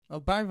Oh,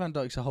 Barry Van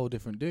Dyke's a whole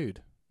different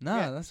dude.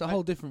 No, that's a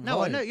whole different No,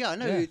 vibe. I know. Yeah, I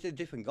know. He's a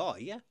different guy.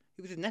 Yeah,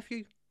 he was his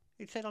nephew.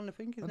 It said on the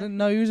thing. I didn't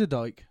know he was a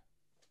dyke.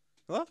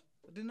 What?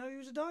 I didn't know he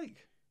was a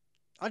dyke.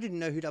 I didn't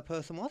know who that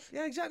person was.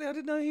 Yeah, exactly. I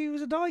didn't know he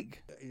was a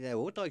dyke. They're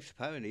all dykes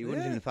apparently. He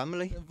runs in the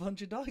family. A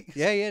bunch of dykes.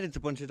 Yeah, there's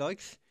a bunch of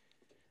dykes.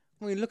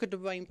 I mean, look at the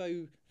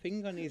rainbow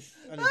thing on his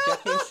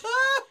jacket.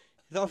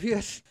 It's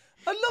obvious.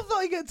 I love that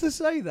I get to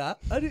say that,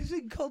 and it's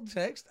in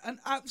context and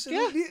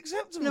absolutely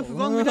acceptable. Nothing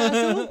wrong with that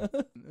at all.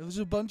 There was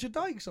a bunch of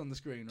dykes on the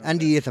screen. Right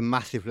And there. he is a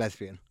massive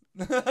lesbian.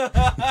 You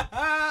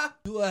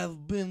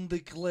have been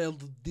declared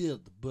dead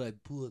by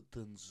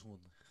Putin's own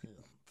hand.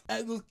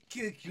 I will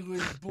kick you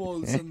in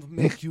balls and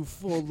make you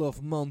fall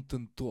off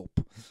mountaintop.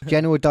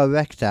 General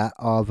director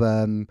of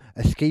a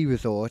ski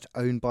resort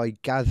owned by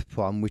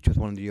Gazprom, which was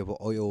one of the other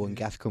oil and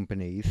gas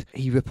companies.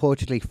 He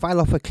reportedly fell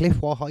off a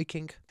cliff while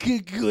hiking.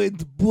 Kick you in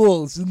the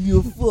balls and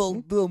you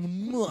fall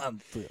down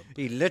mountain.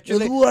 He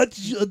literally... And watch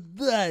you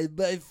die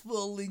by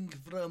falling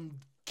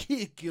from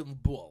kicking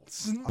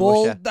balls. wish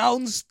Ball I-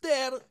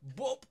 downstairs,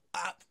 bop,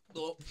 up,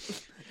 up.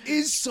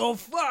 It's so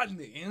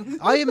funny.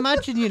 I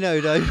imagine, you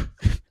know, though...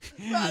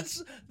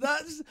 That's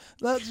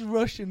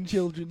Russian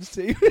children's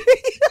TV.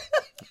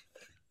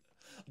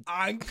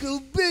 Uncle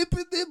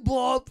Bippity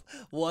Bob,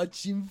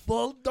 watch him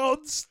fall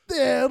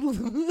downstairs.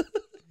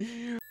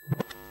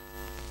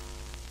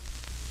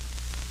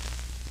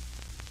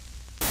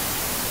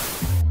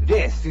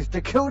 This is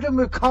the Kill Them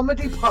With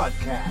Comedy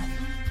podcast,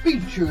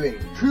 featuring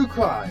true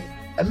crime,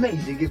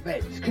 amazing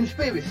events,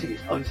 conspiracies,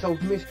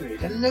 unsolved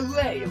mysteries, and an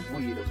array of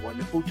weird and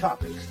wonderful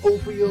topics, all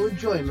for your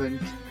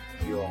enjoyment.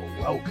 You're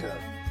welcome.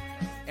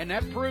 And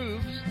that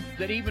proves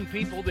that even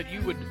people that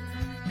you would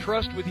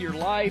trust with your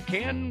life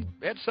can,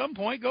 at some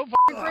point, go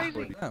fucking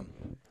crazy.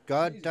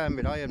 God damn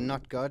it, I am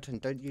not God,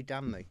 and don't you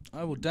damn me.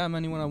 I will damn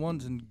anyone I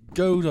want and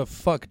go to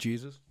fuck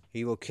Jesus.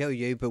 He will kill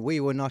you, but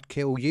we will not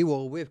kill you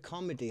all with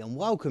comedy. And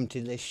welcome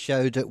to this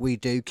show that we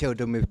do, Kill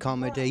Them With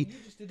Comedy. Wow,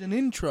 you just did an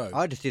intro.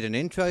 I just did an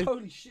intro.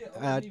 Holy shit, I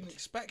wasn't even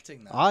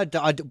expecting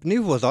that.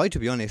 Neither was I, to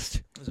be honest.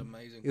 It was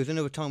amazing. It was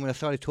another time when I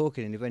started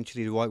talking and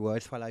eventually the right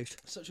words fell out.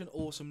 Such an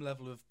awesome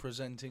level of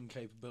presenting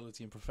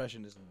capability and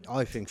professionalism.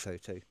 I think so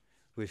too.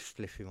 With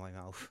spliff in my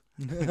mouth.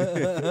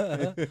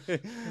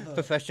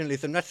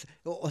 Professionalism, that's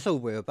all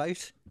we're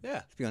about, Yeah.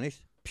 to be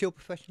honest. Pure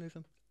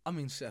professionalism. I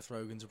mean, Seth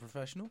Rogen's a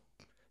professional.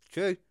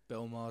 True.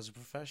 Bill Maher's a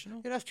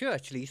professional. Yeah, that's true,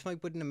 actually. You smoke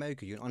bud in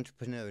America, you're an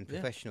entrepreneur and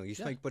professional. You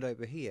smoke bud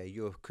over here,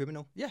 you're a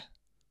criminal. Yeah.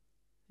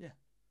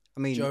 I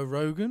mean... Joe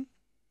Rogan?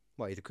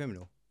 What, he's a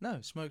criminal? No,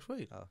 smokes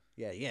weed. Oh,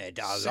 yeah,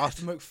 does.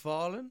 Seth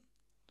MacFarlane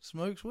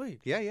smokes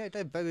weed. Yeah,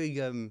 they're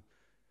very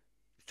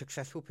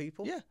successful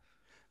people. Yeah.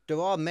 There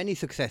are many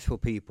successful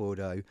people,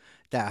 though,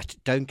 that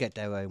don't get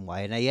their own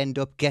way and they end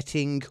up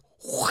getting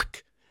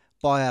whack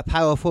by a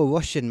powerful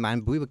Russian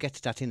man. But we will get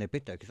to that in a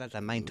bit, though, because that's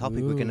our main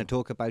topic we're going to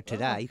talk about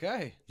today.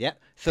 Okay. Yeah.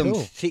 Cool.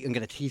 See, I'm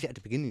going to tease it at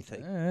the beginning. See.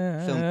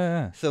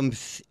 Yeah. Some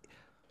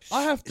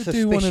I have to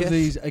do one of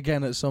these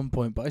again at some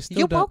point, but I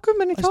still don't.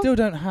 I still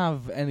don't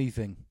have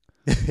anything.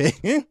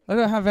 I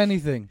don't have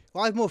anything.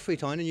 Well, I have more free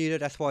time than you do.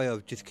 That's why I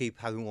just keep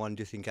having one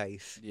just in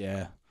case.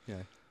 Yeah.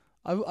 Yeah.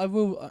 I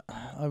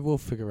will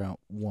figure out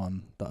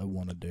one that I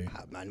want to do.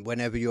 Ah, man,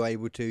 whenever you're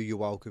able to, you're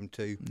welcome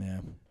to. Yeah.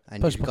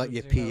 And you've got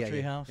your PA.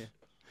 Treehouse.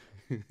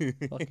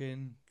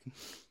 Fucking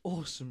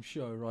awesome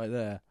show right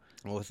there.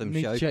 Awesome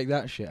Need show. to check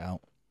that shit out.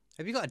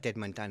 Have you got a Dead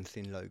Man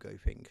Dancing logo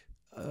thing?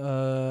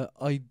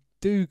 I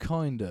do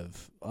kind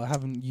of. I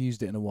haven't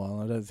used it in a while.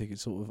 I don't think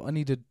it's sort of. I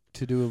needed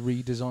to do a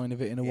redesign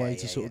of it in a way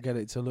to sort of get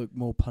it to look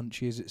more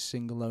punchy as its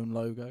single own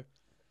logo.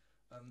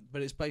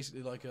 But it's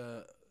basically like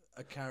a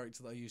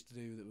character that I used to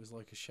do that was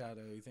like a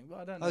shadowy thing. But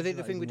I don't know. Oh, is it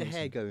the thing with the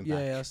hair going back?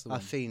 Yeah, that's the one.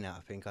 I've seen that, I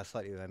think. I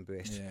slightly remember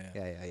it.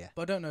 Yeah.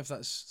 But I don't know if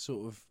that's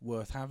sort of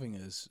worth having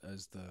as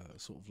the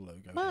sort of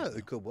logo. Well,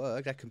 it could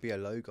work. That can be a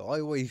logo. I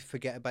always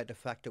forget about the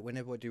fact that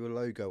whenever I do a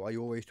logo, I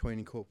always try and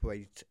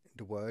incorporate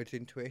the words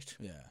into it.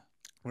 Yeah.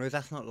 Whereas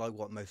that's not like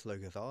what most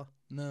logos are.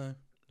 No.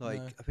 Like,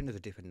 no. I think there's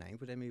a different name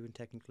for them even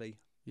technically.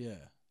 Yeah.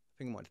 I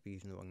think I might be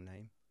using the wrong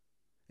name.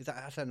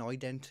 That's an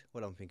ident?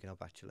 What I'm thinking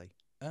of, actually.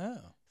 Oh.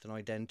 It's an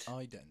ident.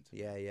 Ident.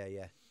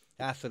 Yeah.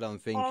 That's what I'm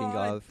thinking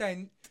of.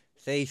 Ident.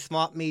 See,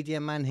 smart media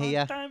man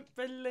here. I don't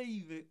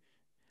believe it.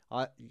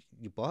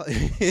 You what?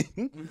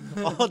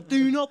 I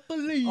do not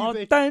believe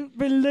it. I don't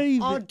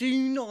believe I it. do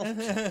not.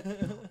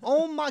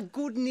 Oh my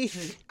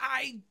goodness.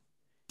 I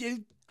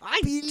don't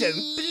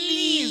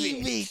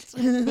believe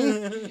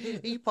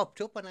it. He popped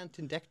up on Ant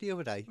and Dec the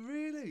other day.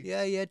 Really?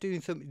 Yeah,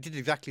 doing something. Did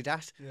exactly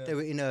that. Yeah. They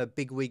were in a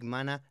big wig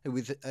manner. It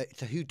was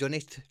it's a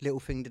whodunit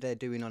little thing that they're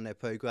doing on their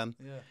program.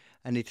 Yeah.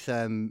 And it's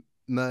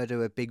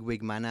murder a big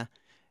wig manor.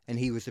 And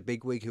he was the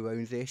big wig who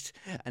owns it.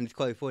 And it's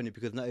quite funny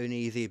because not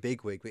only is he a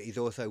big wig, but he's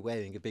also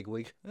wearing a big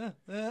wig. Yeah,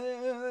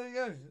 there you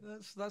go.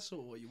 That's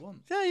sort of what you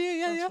want.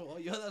 Yeah.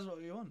 That's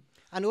what you want.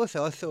 And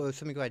also, I saw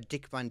something about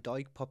Dick Van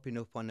Dyke popping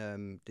up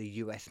on the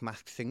US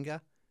Masked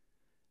Singer.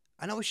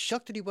 And I was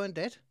shocked that he weren't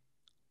dead.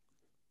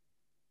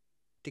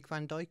 Dick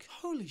Van Dyke.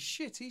 Holy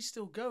shit, he's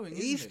still going,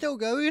 He's still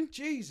going.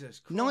 Jesus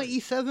Christ.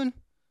 97.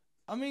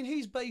 I mean,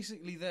 he's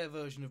basically their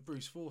version of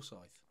Bruce Forsyth.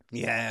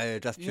 Yeah,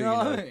 that's true. You know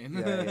what I mean?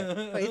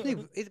 Yeah. Wait,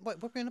 isn't he?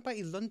 What we're on about?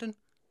 He's London.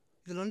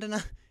 He's a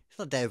Londoner. It's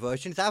not their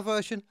version. It's our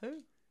version.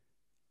 Who?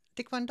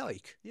 Dick Van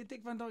Dyke. Yeah,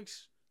 Dick Van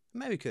Dyke's.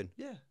 American.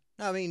 Yeah.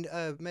 No, I mean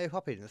Mary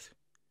Poppins.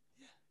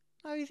 Yeah.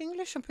 No, he's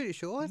English. I'm pretty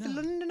sure. He's a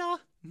No. Londoner.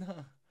 No.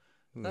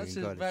 Oh, That's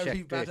you a gotta very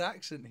check bad this.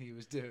 accent he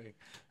was doing.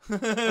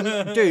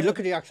 Dude, look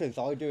at the accents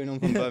I'm doing. I'm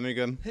from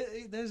Birmingham.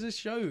 There's a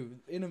show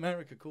in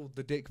America called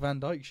The Dick Van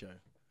Dyke Show.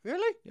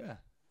 Really? Yeah.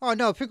 Oh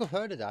no, I think I've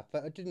heard of that,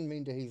 but I didn't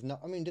mean that he's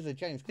not. I mean, there's a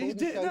James Corden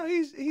show. No,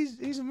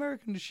 he's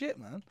American as shit,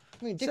 man.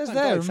 I mean, It Dick says Van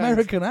there, Dyke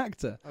American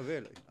actor. Oh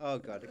really? Oh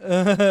god.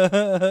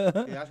 Yeah,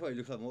 that's what he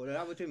looks like more.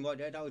 That was him right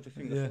there. That was the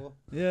thing Yeah. before.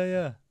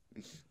 Yeah.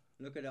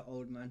 Look at that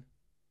old man.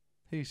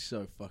 He's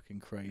so fucking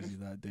crazy,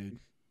 that dude.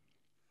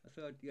 I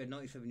thought, yeah,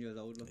 97 years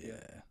old. Look,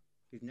 Yeah.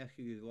 His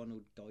nephew is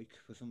Ronald Dyke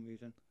for some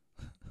reason.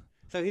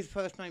 So his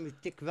first name is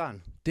Dick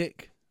Van.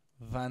 Dick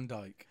Van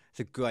Dyke.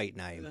 It's a great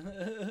name.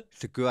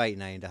 It's a great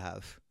name to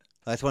have.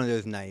 That's one of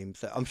those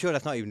names. I'm sure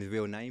that's not even his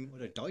real name.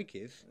 What a Dyke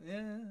is.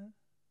 Yeah.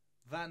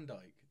 Van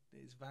Dyke.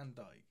 It's Van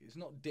Dyke. It's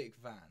not Dick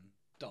Van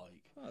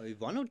Dyke. Oh, there's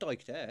Ronald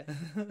Dyke there.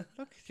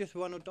 Look, it's just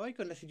Ronald Dyke,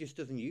 unless he just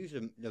doesn't use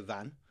the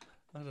van.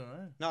 I don't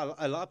know. No,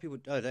 a lot of people.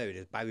 Oh, there it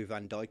is. Barry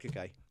Van Dyke,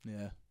 okay.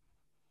 Yeah.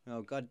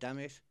 Oh, god damn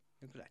it.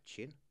 Look at that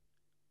chin.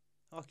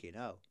 Fucking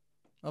hell.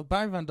 Oh,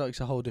 Barry Van Dyke's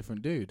a whole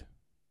different dude.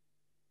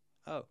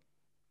 Oh.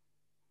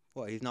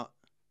 What, he's not.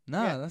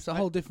 No, Yeah, that's a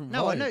whole different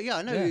No, vibe. I know, yeah,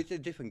 I know Yeah. he's a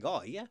different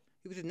guy, yeah.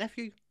 He was his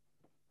nephew.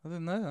 I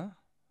didn't know that.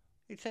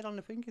 It said on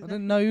the thing, I isn't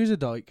didn't know he was a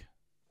dyke.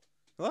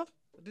 What?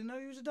 I didn't know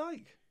he was a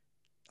dyke.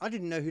 I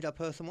didn't know who that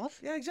person was.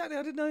 Yeah, exactly.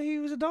 I didn't know he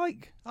was a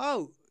dyke.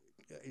 Oh,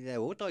 they're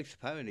all dykes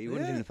apparently. He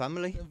runs in Yeah. the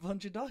family. A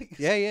bunch of dykes.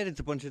 Yeah, there's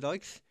a bunch of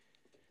dykes.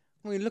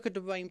 I mean, look at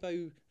the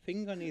rainbow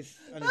thing on his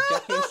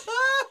jacket.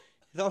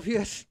 It's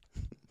obvious.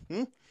 I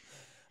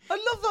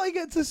love that I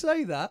get to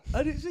say that,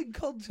 and it's in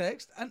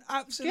context and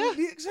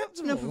absolutely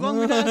acceptable. Nothing wrong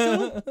with that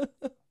at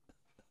all.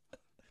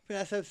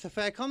 That's a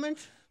fair comment.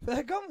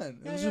 Fair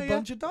comment. There's yeah, a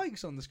bunch of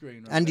dykes on the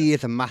screen. Right And he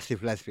is a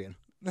massive lesbian.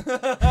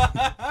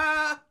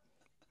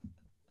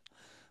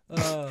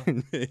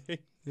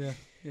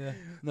 Yeah.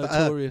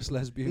 Notorious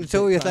lesbian.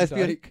 notorious Dick Van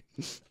lesbian. Dyke.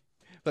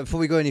 But before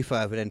we go any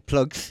further, then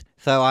plugs.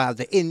 So I have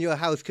the In Your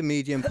House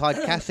Comedian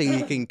podcast, so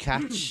you can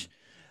catch.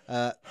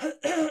 Wait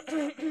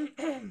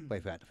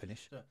for that to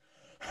finish.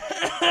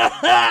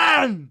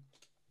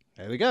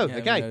 There we go. Yeah,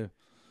 okay. no,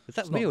 Is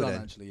that it's not real done,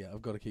 then? actually. Yeah,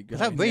 I've got to keep Is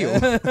going. that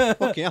real?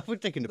 Fucking hell, we're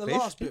taking the The piss.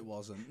 last bit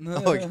wasn't.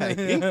 Okay.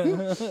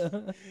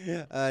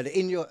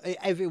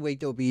 Every week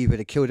there'll be either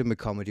the Kill Them with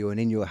Comedy or an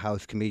In Your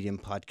House Comedian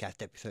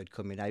podcast episode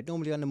coming out.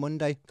 Normally on a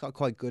Monday. Got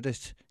quite good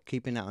at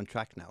keeping that on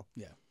track now.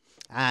 Yeah.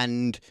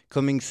 And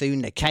coming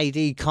soon, the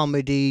KD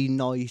Comedy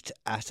Night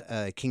at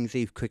Kings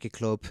Heath Cricket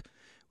Club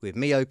with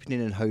me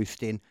opening and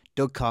hosting.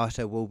 Doug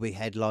Carter will be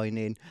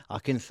headlining. I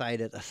can say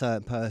that a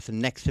certain person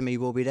next to me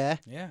will be there.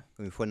 Yeah.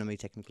 In front of me,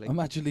 technically. I'm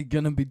actually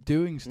going to be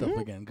doing stuff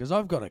again because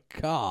I've got a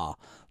car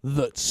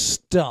that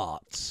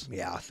starts.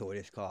 Yeah, I saw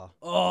this car.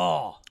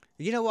 Oh,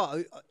 You know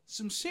what?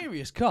 some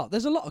serious car.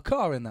 There's a lot of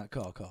car in that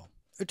car, Carl.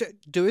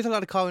 There is a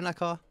lot of car in that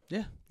car.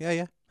 Yeah. Yeah.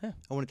 Yeah.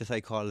 I wanted to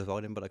say Carl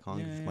Riding, but I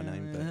can't. It's my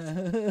name.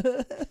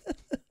 But...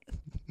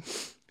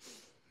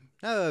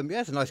 yeah,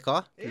 it's a nice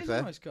car. It is fair.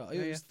 a nice car.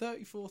 Yeah, It was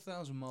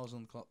 34,000 miles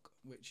on the clock,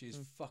 which is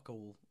fuck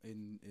all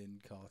in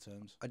car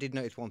terms. I did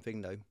notice one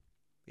thing though.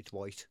 It's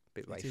white.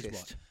 Bit It is racist.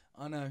 white.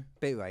 I know.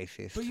 Bit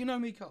racist. But you know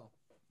me, Carl.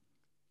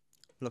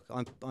 Look,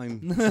 I'm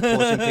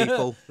supporting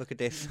people. Look at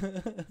this.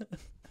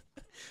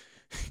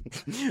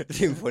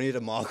 It's even funny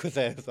that Mark was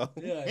there as well.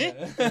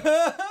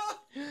 Yeah.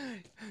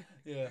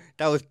 Yeah.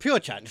 That was pure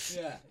chance.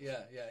 Yeah.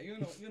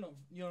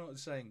 You're not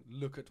saying,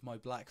 look at my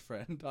black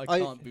friend. I I-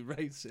 can't be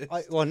racist.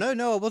 Well,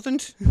 no, I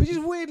wasn't. Which is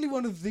weirdly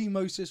one of the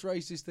most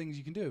racist things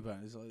you can do,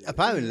 apparently. It's like,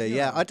 Apparently, you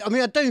yeah. know, I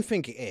mean, I don't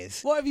think it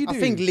is. whatever you do. I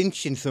think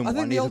lynching I someone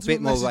think the is a ultimate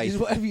bit more message is racist.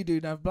 whatever you do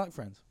to have black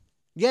friends.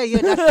 Yeah,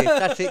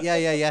 that's it.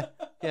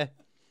 Yeah.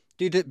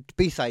 Dude,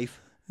 be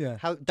safe. Yeah.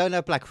 Don't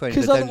have black friends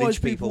that Because don't otherwise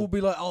lynch people will people.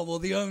 be like, oh, well,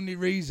 the only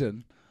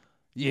reason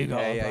you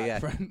got a black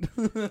friend.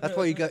 That's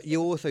why you go.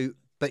 You also,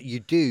 but you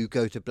do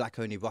go to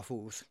black-only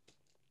ruffles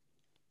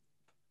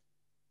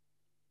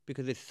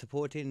because it's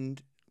supporting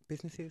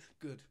businesses.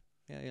 Good.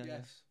 Yeah.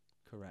 Yes.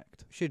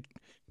 Correct. Should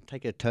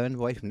take a turn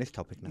away from this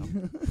topic now.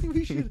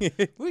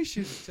 we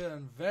should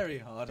turn very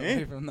hard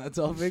away from that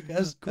topic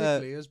as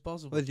quickly as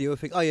possible. What's the other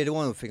thing? Oh yeah, the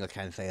one other thing I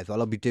can say as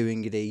well. I'll be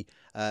doing the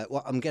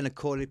what I'm going to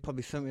call it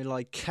probably something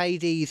like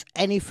KD's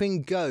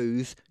Anything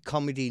Goes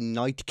Comedy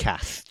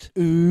Nightcast.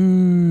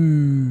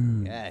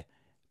 Ooh. Yeah,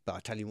 but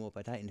I'll tell you more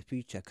about that in the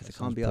future because I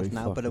can't be asked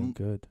now. But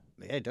good.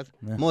 yeah, it does.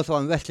 Yeah. I'm also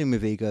on Wrestling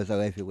with Egos though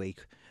every week.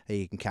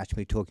 You can catch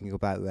me talking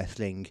about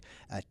wrestling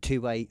at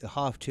 2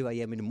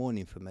 a.m. in the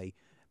morning for me.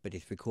 But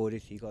it's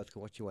recorded, so you guys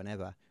can watch it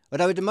whenever.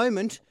 Although at the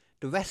moment,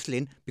 the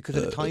wrestling, because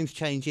of the times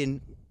changing,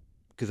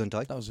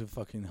 Gesundheit. That was a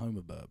fucking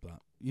Homer burp, that.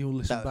 You'll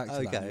listen back to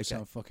that and it'll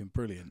sound fucking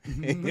brilliant.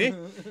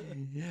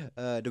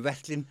 The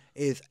wrestling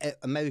is,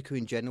 America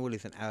in general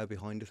is an hour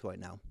behind us right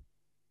now.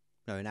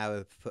 No, an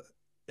hour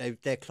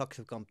their clocks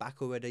have gone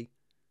back already.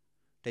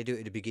 They do it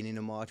at the beginning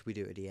of March. We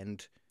do it at the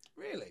end.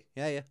 Really?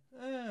 Yeah.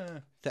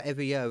 So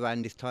every year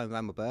around this time,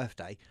 around my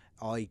birthday,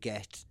 I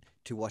get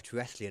to watch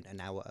wrestling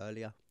an hour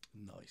earlier.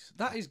 Nice.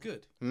 That is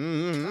good.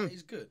 Mm-hmm. That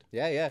is good.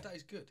 Yeah. That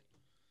is good.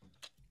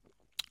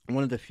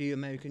 One of the few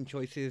American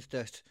choices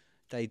that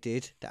they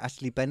did that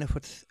actually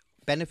benefits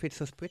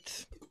us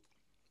Brits.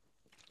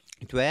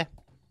 It's rare.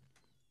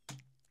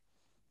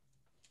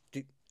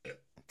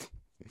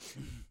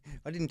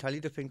 I didn't tell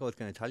you the thing I was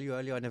going to tell you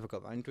earlier. I never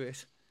got round to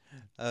it.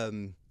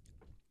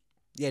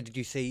 Did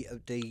you see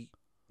the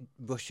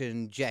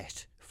Russian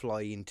jet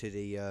fly into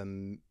the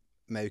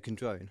American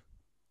drone?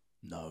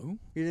 No.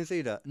 You didn't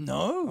see that?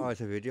 No. Oh,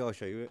 it's a video. I'll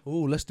show you it.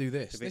 Oh, let's do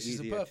this. It's a bit This is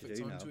the easier to perfect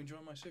do time now. to enjoy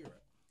my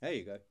cigarette. There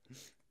you go.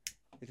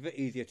 It's a bit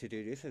easier to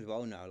do this as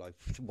well now, like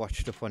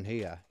watch stuff on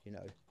here, you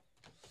know.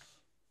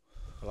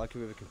 I like it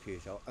with a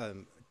computer.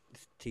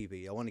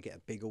 TV. I want to get a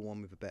bigger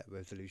one with a better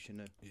resolution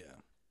though. Yeah.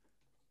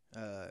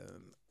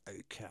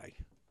 Okay.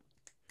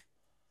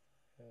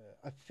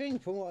 I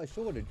think from what I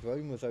saw, the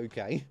drone was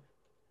okay.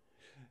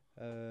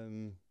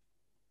 There you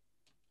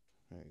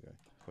go.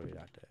 Probably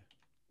that there.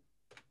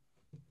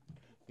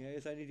 Yeah,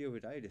 it's only the other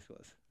day this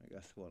was. I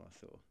guess the one I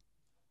saw.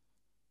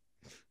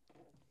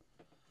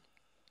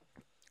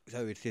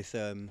 So it's this,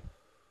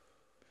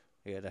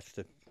 that's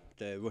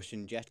the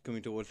Russian jet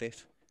coming towards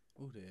it.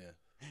 Oh dear.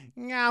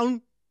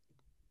 Meow.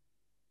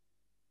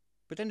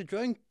 But then the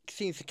drone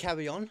seems to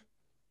carry on.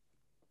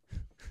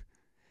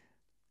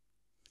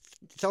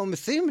 So I'm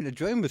assuming the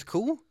drone was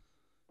cool.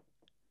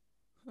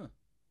 Huh.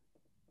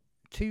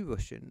 2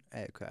 Russian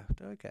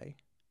aircraft, okay.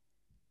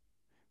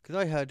 Because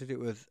I heard that it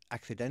was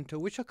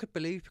accidental, which I could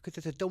believe because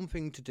it's a dumb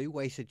thing to do,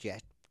 waste a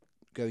jet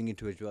going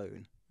into a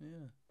drone.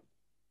 Yeah.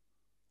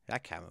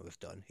 That camera was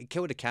done. It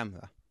killed the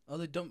camera. Oh,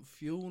 they dumped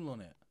fuel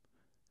on it.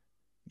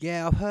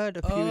 Yeah, I've heard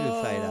a few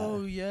people say that.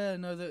 Oh, yeah,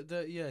 no,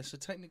 yeah. So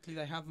technically,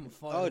 they haven't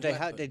fired. Oh, a they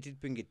weapon. they did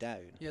bring it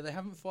down. Yeah, they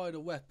haven't fired a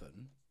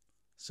weapon,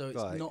 so it's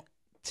Right. not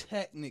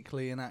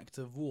technically an act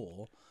of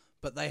war,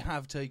 but they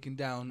have taken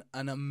down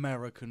an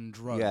American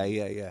drone.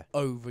 Yeah.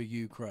 Over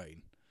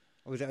Ukraine.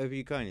 Was it over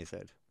Ukraine? You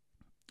said.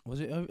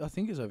 Was it? I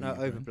think it's over. No,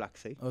 Ukraine. over Black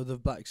Sea. Oh, the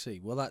Black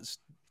Sea. Well, that's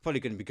Probably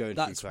going to be going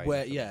to Ukraine.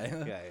 where.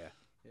 Yeah. yeah. Yeah.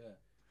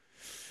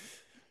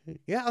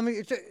 Yeah, I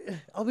mean,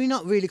 are we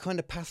not really kind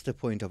of past the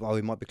point of,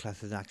 it might be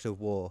classed as an act of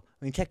war?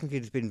 I mean, technically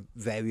there's been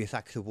various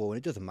acts of war and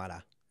it doesn't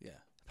matter. Yeah.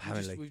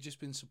 Apparently. We've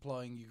just been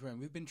supplying Ukraine.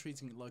 We've been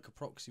treating it like a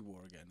proxy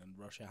war again, and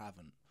Russia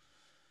haven't.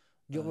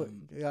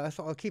 Yeah, that's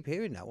what I keep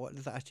hearing now. What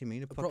does that actually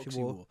mean, a proxy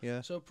war?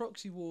 Yeah. So a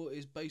proxy war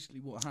is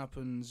basically what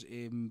happens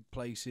in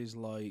places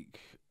like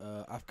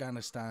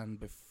Afghanistan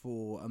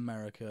before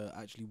America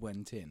actually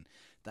went in.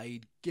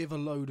 They'd give a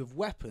load of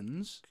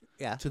weapons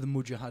to the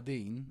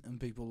Mujahideen and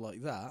people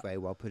like that. Very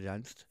well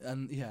pronounced.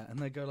 And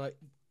they go like,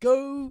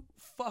 go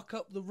fuck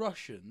up the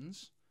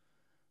Russians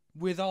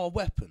with our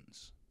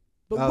weapons.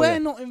 But we're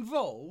not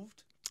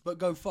involved, but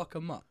go fuck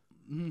them up.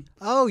 Mm.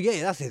 Oh,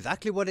 yeah, that's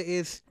exactly what it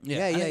is.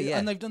 Yeah.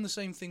 And they've done the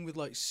same thing with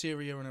like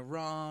Syria and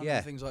Iran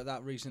and things like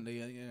that recently.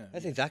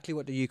 That's exactly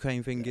what the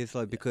Ukraine thing is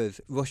like, because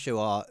Russia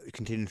are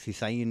continuously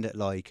saying that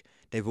like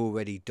they've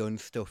already done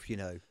stuff, you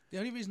know. The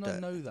only reason I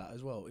know that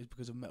as well is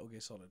because of Metal Gear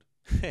Solid.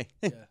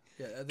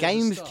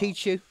 Games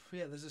teach you.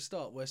 Yeah, there's a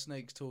start where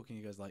Snake's talking.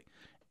 He goes like,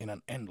 "In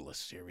an endless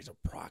series of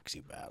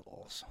proxy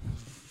battles."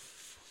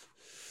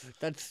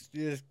 That's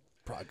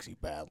proxy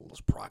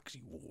battles,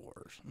 proxy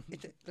wars.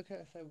 Look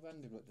at how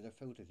random. Look, the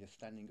filter's just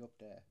standing up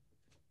there.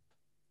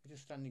 He's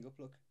just standing up.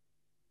 Look.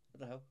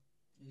 What the hell?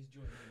 He's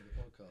joining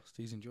the podcast.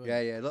 He's enjoying.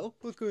 Yeah. Look,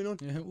 what's going on?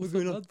 Yeah, what's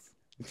going on?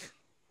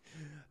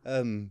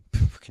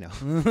 Fucking hell.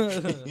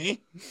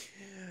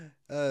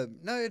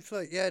 No, it's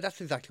like,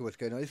 that's exactly what's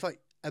going on. It's like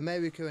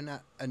America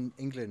and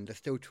England are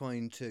still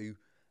trying to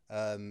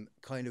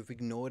kind of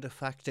ignore the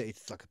fact that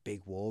it's like a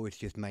big war. It's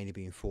just mainly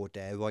being fought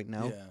there right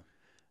now. Yeah.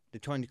 They're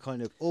trying to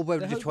kind of, or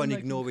whether they're trying to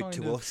ignore it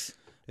to us.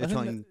 They're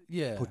trying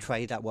to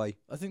portray that way.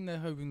 I think they're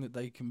hoping that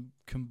they can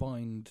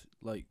combined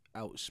like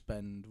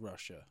outspend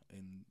Russia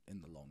in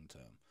the long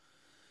term.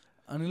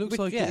 And it looks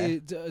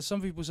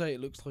some people say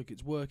it looks like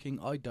it's working.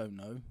 I don't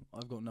know.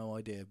 I've got no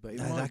idea. But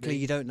exactly,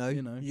 you don't know.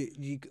 You know,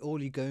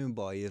 all you're going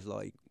by is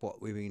like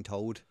what we're being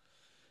told,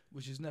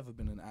 which has never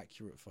been an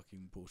accurate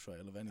fucking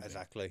portrayal of anything.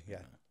 Exactly,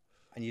 yeah.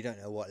 And you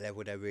don't know what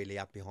level they're really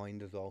at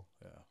behind as well.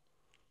 Yeah.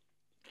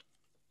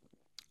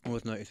 I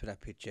always noticed with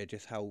that picture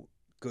just how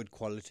good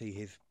quality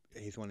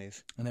his one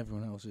is, and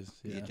everyone else is.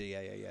 Yeah.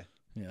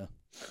 Yeah.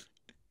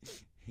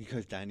 He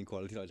goes down in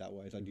quality like that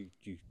way. It's like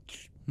you.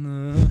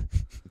 No,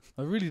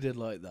 I really did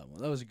like that one.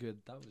 That was a good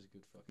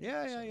fucking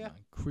episode, man.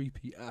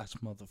 Creepy ass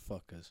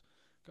motherfuckers.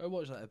 Go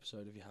watch that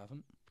episode if you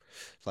haven't.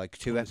 It's like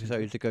 2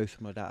 episodes ago,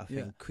 something like that. I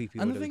think creepy.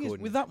 And the thing is,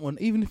 with that one,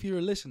 even if you're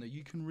a listener,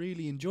 you can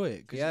really enjoy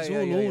it because it's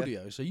all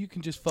audio, so you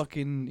can just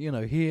fucking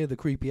hear the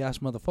creepy ass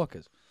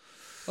motherfuckers.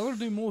 I've got to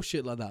do more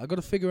shit like that. I've got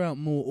to figure out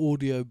more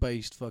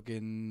audio-based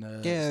fucking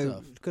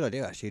stuff. Good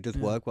idea, actually. It does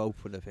work well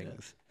for the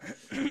things.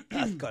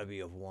 That's got to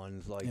be other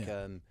ones, like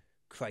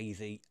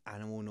crazy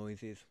animal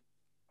noises.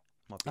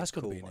 Might be That's a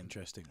got to cool be an one.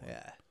 interesting one.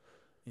 Yeah.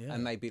 Yeah.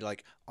 And maybe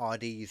like, are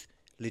these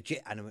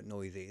legit animate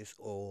noises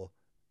or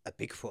a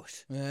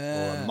Bigfoot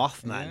Yeah. or a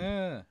Mothman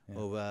Yeah.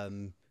 or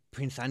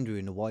Prince Andrew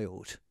in the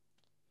wild?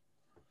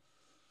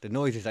 The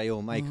noises they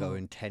all make are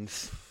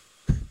intense.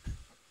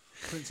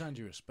 Prince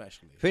Andrew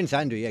especially. Prince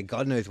Andrew, yeah,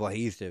 God knows what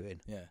he's doing.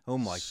 Yeah. Oh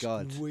my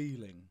God.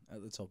 Squealing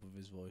at the top of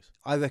his voice.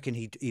 I reckon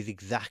he's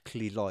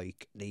exactly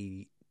like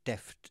the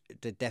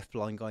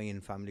deaf-blind guy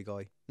in Family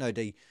Guy. No,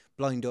 the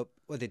blind up,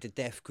 was it the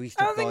deaf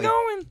greased up guy? How's it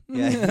going?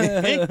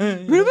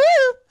 Yeah.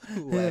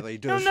 Whatever he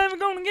does. You're never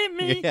going to get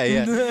me.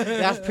 Yeah.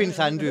 That's Prince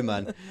Andrew,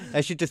 man.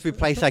 They should just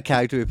replace that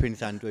character with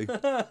Prince Andrew.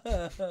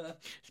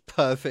 It's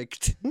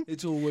perfect.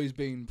 It's always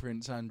been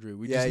Prince Andrew.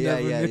 We Yeah. just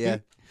never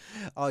knew.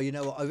 Oh, you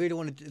know what? I really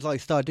want to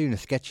start doing a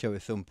sketch show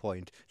at some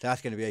point. So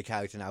that's going to be a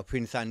character now.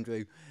 Prince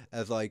Andrew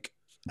as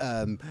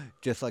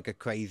just like a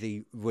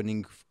crazy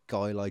running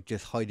guy, like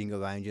just hiding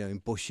around, in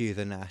bushes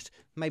and that.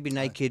 Maybe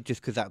naked,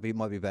 just because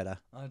might be better.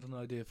 I had an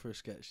idea for a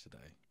sketch today.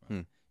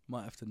 Right?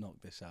 Might have to knock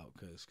this out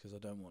because I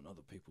don't want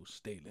other people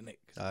stealing it.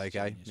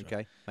 Okay.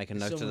 Make a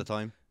note of the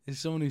time. It's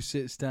someone who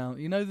sits down.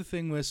 You know the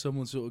thing where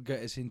someone sort of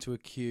gets into a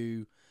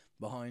queue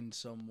behind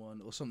someone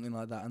or something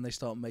like that, and they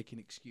start making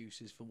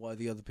excuses for why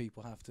the other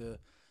people have to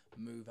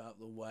move out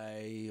the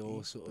way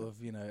or sort of,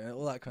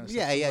 all that kind of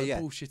stuff. Yeah.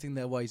 Bullshitting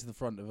their way to the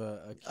front of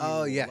a queue.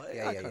 Oh, yeah,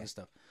 that kind of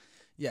stuff.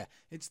 Yeah,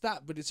 it's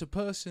that, but it's a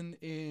person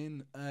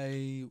in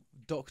a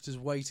doctor's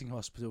waiting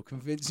hospital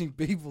convincing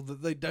people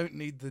that they don't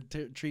need the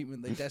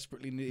treatment they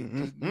desperately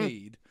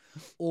need,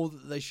 or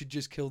that they should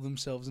just kill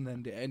themselves and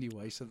end it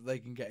anyway so that they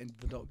can get into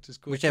the doctor's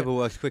quicker. Whichever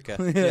works quicker.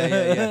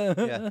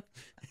 Yeah.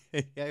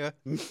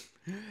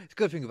 It's a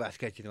good thing about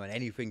sketching when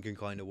anything can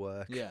kind of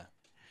work. Yeah.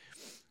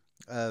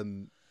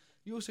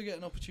 You also get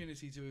an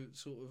opportunity to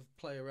sort of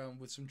play around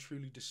with some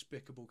truly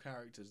despicable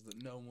characters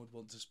that no one would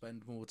want to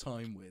spend more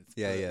time with.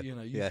 Yeah.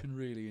 You can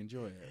really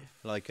enjoy it.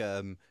 Like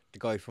the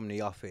guy from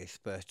The Office,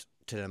 but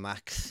to the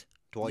max,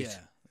 Dwight.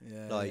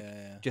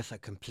 Yeah. Just a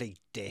complete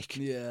dick.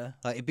 Yeah.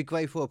 Like, it'd be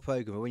great for a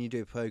program, but when you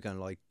do a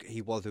program like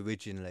he was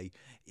originally,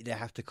 they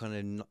have to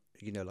kind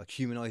of, like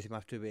humanise him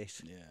after a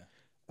bit.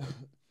 Yeah.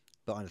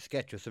 But on a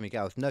sketch or something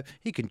else, no,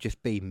 he can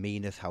just be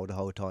mean as hell the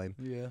whole time.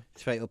 Yeah.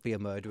 Straight up be a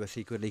murderer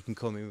secretly. He can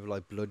come in with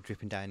like blood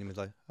dripping down him. He's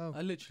like, oh.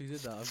 I literally did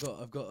that.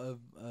 I've got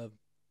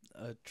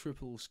a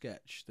triple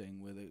sketch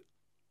thing with a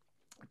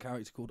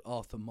character called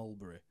Arthur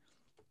Mulberry.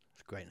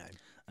 It's a great name.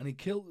 And he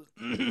kills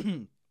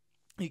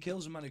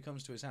a man who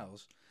comes to his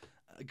house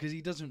because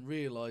he doesn't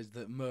realise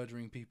that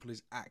murdering people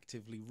is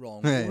actively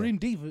wrong, or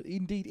indeed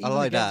even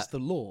against the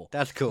law.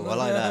 That's cool. I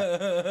like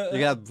that. You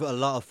can have a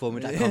lot of fun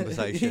with that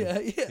conversation.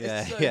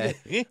 Yeah.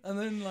 And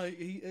then,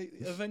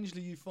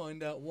 eventually you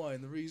find out why,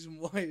 and the reason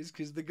why is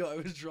because the guy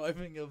was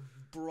driving a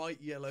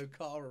bright yellow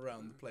car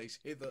around the place,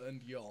 hither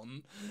and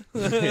yon.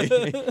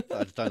 I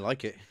just don't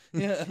like it.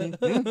 Yeah.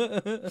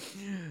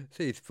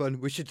 See, it's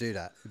fun. We should do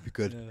that. It'd be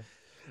good.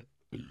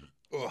 Yeah.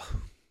 Oh.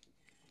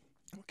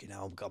 Okay,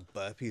 now I've got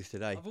burpees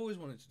today. I've always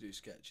wanted to do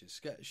sketches.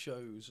 Sketch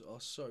shows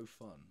are so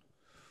fun.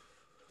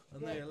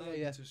 And they allow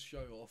you to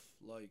show off,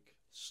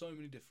 so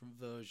many different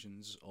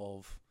versions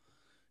of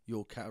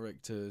your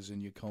characters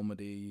and your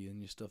comedy and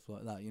your stuff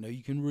like that.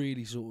 You can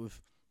really sort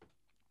of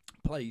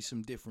play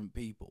some different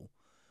people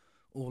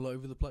all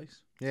over the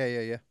place. Yeah.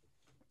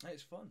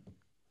 It's fun.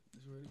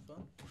 It's really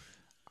fun.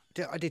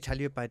 I did tell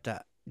you about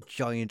that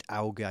giant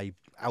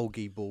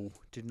algae ball,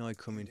 didn't I,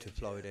 come into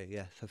Florida?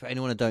 Yeah. So for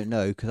anyone that don't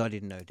know, because I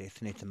didn't know this,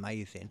 and it's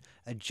amazing,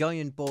 a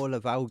giant ball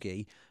of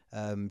algae,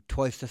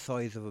 twice the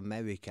size of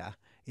America,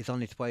 is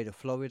on its way to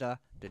Florida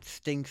that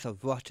stinks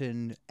of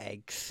rotten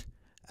eggs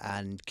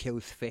and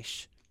kills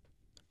fish.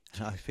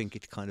 And I think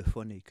it's kind of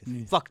funny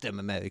because fuck them,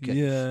 America.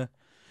 Yeah.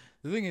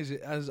 The thing is,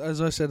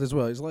 as I said as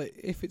well, it's like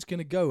if it's going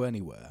to go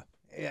anywhere.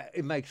 Yeah,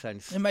 it makes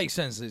sense. It makes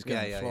sense that it's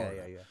going to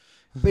Florida. Yeah.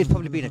 But it's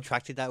probably been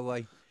attracted that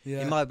way.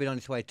 Yeah. It might have been on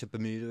its way to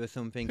Bermuda or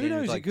something. Who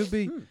knows? It could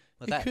be.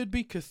 It could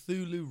be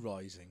Cthulhu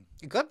rising.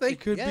 It could be. It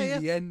could be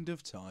the end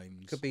of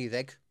times. Could be his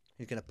egg.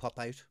 He's going to pop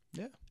out.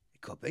 Yeah.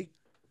 It could be.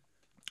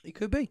 It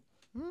could be.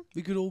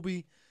 We could all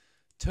be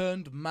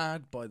turned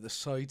mad by the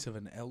sight of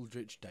an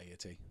eldritch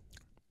deity.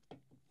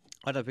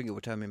 I don't think it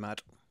would turn me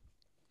mad.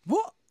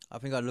 What? I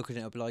think I'd look at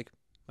it and be like,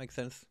 makes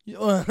sense.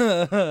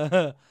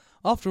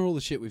 After all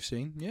the shit we've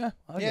seen,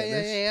 I get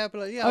this. Yeah.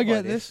 But I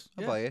get this.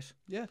 I buy it.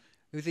 Yeah.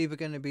 It was either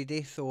going to be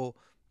this or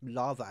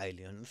lava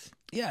aliens.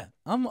 Yeah,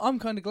 I'm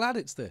kind of glad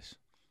it's this.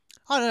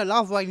 I don't know,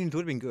 lava aliens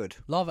would have been good.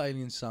 Lava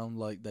aliens sound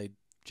like they'd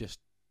just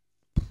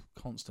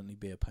constantly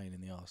be a pain in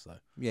the arse, though.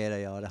 Yeah,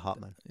 they are. They're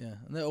hot, man. Yeah,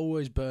 and they're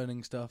always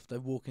burning stuff. They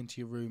walk into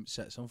your room, it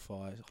sets on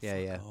fire. Fuck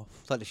off.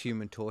 It's like the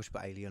Human Torch,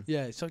 but alien.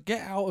 Yeah, so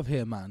get out of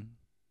here, man.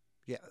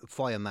 Yeah,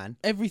 fireman.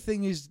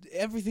 Everything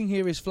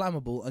here is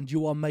flammable, and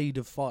you are made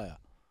of fire.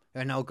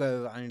 And I'll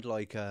go around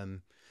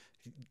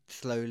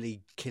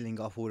slowly killing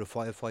off all the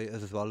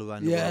firefighters as well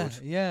around the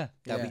world. Yeah.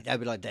 That'd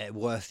be like their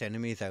worst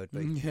enemies. That would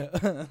be. Yeah.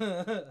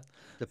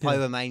 The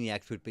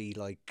pyromaniacs would be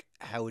like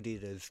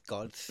heralded as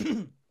gods.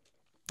 It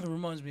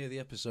reminds me of the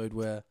episode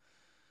where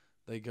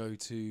they go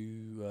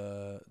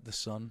to the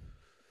sun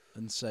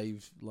and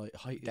save like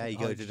They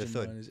go to the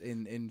sun miners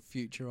in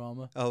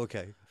Futurama. Oh,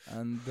 okay.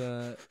 And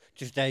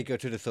just they go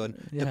to the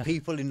sun. Yeah. The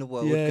people in the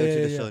world go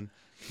to the sun.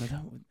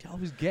 I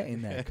was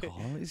getting there,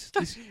 Carl. It's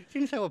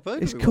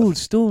It's called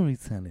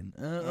storytelling.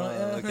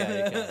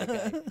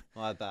 Okay.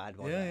 My bad.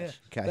 Yeah.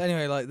 Okay. But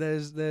anyway, like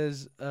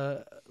there's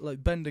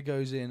like Bender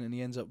goes in and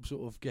he ends up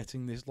sort of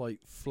getting this like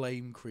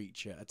flame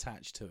creature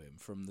attached to him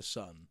from the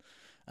sun,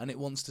 and it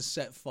wants to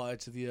set fire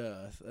to the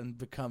earth and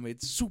become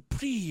its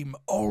supreme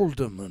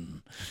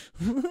alderman.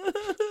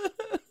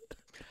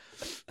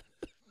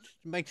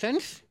 Makes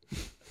sense.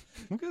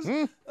 Because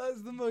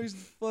that's the most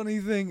funny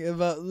thing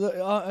about.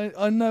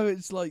 I know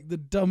it's like the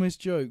dumbest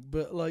joke,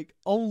 but like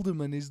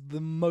alderman is the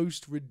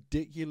most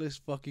ridiculous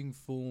fucking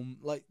form.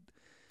 Like,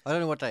 I don't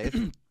know what that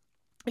is.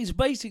 it's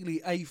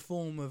basically a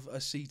form of a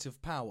seat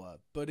of power,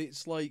 but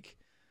it's like,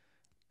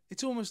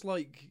 it's almost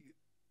like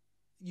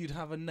you'd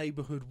have a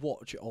neighbourhood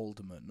watch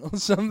alderman or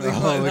something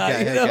like that.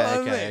 You know what I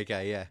mean?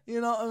 Okay, yeah.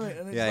 You know what I mean?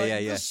 And it's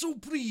like the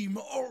supreme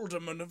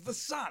alderman of the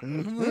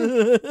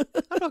sun.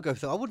 I'd not go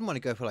for. I wouldn't want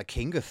to go for like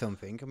king or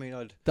something. I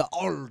mean, The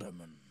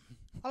alderman.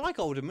 I like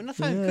alderman. That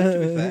sounds good. To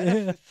be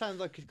fair, it sounds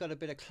like it's got a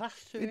bit of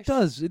class to it. It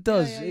does. It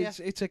does. Yeah.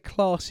 It's a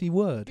classy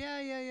word.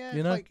 Yeah. You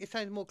It's know? like, it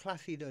sounds more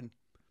classy than.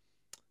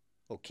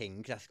 Well,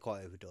 king. That's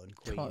quite overdone.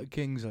 Queen.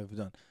 King's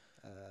overdone.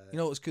 You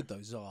know what's good though?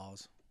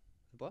 Tsars.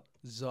 What?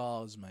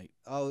 Tsars, mate.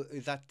 Oh,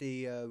 is that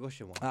the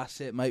Russian one? That's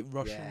it, mate.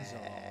 Russian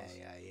tsars.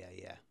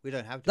 Yeah. We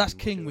don't have. That's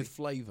anymore, king do we? with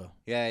flavour.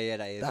 Yeah,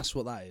 that is. That's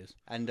what that is.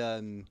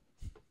 And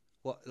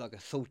what, like a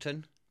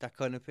sultan, that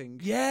kind of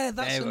thing. Yeah,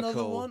 that's They were another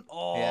cool. one.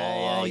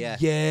 Oh, Yeah.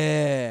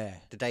 yeah.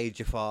 The day of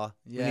Jafar.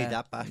 Yeah. We need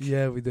that back.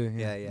 Yeah, we do.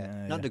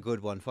 Yeah. Not the good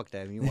one. Fuck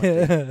them. You want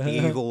Yeah. the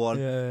evil one.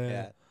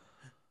 Yeah.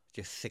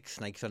 Just 6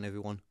 snakes on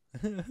everyone.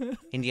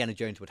 Indiana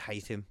Jones would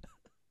hate him.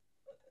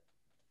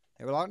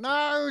 They were like,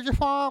 "No,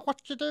 Jafar,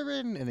 what you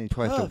doing?" And he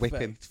tries to whip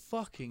him. Perfect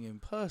fucking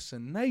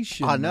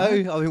impersonation. I know.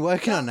 man. I've been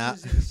working on that.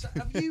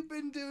 Have you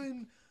been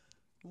doing?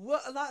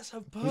 What? That's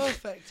a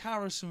perfect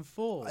Harrison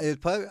Ford.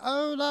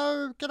 Oh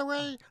no, get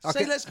away!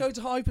 Say, let's go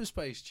to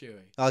hyperspace,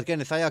 Chewie. I was going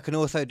to say I can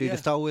also do Yeah. the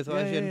Star Wars Yeah,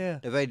 version. yeah.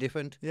 They're very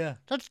different. Yeah.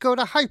 Let's go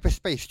to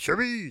hyperspace,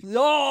 Chewie.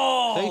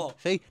 Oh.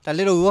 See that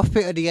little rough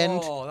bit at the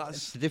end. Oh, That's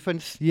that's the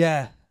difference.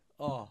 yeah.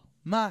 Oh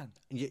man.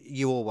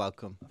 You're all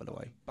welcome, by the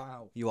way.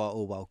 Bow. You are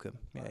all welcome.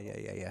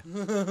 Yeah.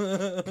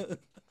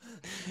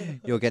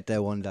 You'll get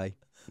there one day.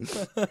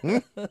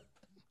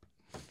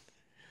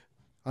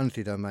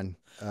 Honestly, though, man.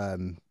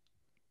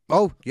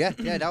 Oh, yeah,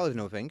 that was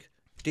another thing.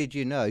 Did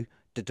you know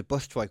that the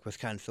bus strike was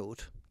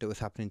cancelled that was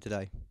happening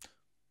today?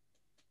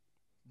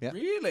 Yeah.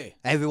 Really?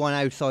 Everyone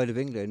outside of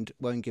England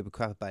won't give a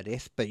crap about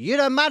this, but you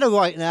don't matter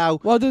right now.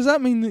 Well, does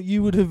that mean that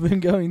you would have been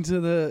going to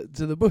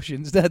the bush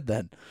instead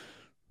then?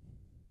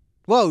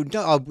 Well,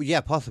 no,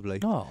 yeah, possibly.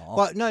 Oh,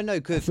 But no, I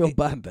because feel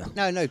bad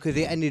now. no, because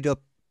it ended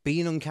up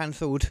being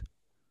uncancelled,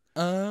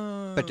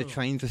 Oh. but the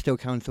trains were still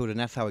cancelled, and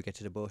that's how I get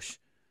to the bush.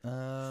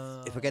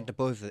 Oh. If I get the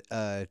bus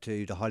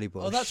to the Holly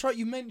Bush. Oh, that's right.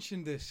 You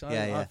mentioned this. I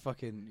Yeah. I'm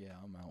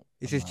out.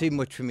 It's I'm just out. too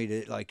much for me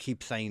to like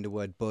keep saying the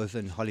word buzz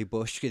and Holly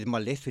Bush because in my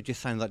list it just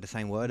sounds like the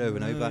same word over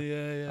and over.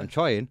 Yeah. I'm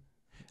trying.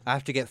 I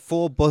have to get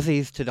 4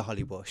 buzzies to the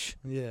Holly Bush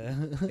Yeah.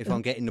 if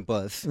I'm getting the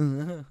buzz.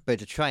 But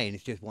the train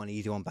is just one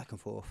easy one back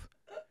and forth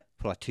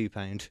for like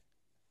 £2.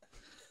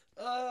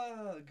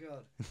 Oh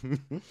God.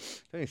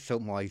 Don't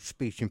insult my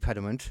speech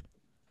impediment.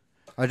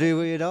 I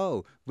do it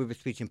all with a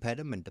speech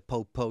impediment. The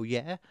po,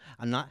 yeah.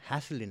 I'm not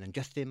hassling. I'm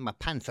just in my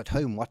pants at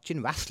home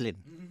watching wrestling.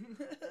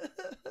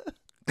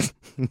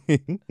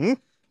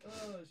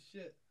 Oh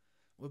shit.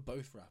 We're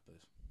both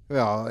rappers.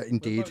 Yeah, We're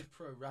indeed. both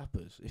pro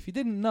rappers. If you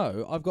didn't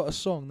know, I've got a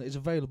song that is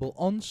available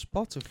on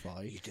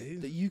Spotify You do?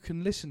 that you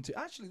can listen to.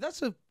 Actually,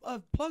 that's a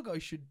plug I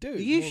should do.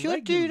 You more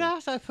should do regularly.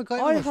 that. I forgot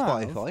I it was have.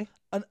 Spotify.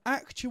 An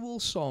actual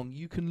song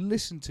you can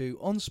listen to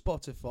on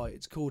Spotify.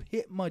 It's called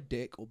 "Hit My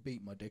Dick" or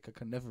 "Beat My Dick." I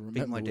can never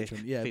remember My which Dick.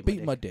 one. Yeah, Beat "Beat,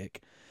 My My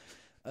Dick."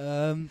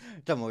 Don't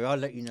worry, I'll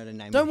let you know the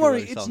name. Don't of your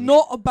worry, own it's song.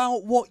 not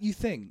about what you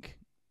think.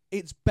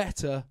 It's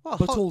better, Well,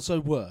 but also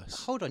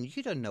worse. Hold on,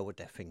 you don't know what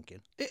they're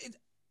thinking.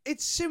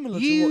 It's similar to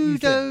what You you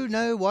don't think.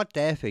 know what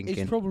they're thinking.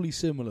 It's probably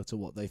similar to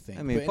what they think,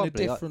 I mean, but in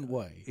probably, a different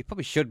way. It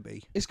probably should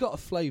be. It's got a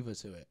flavour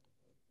to it.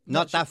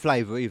 Not that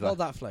flavour either, Not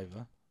that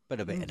flavour. but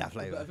a bit of that A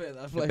flavour. bit of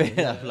that A flavour. bit of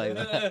that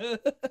flavour.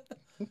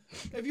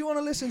 If you want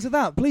to listen to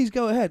that, please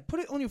go ahead. Put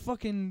it on your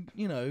fucking,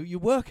 your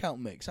workout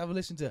mix. Have a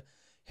listen to,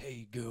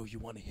 "Hey girl, you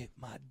want to hit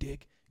my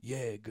dick?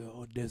 Yeah,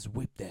 girl, just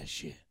whip that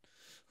shit."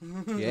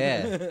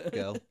 Yeah,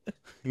 girl.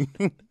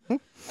 And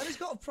it's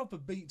got a proper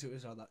beat to it.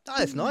 It's like that.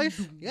 That's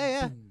nice.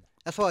 Yeah.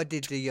 That's why I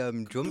did the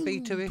drum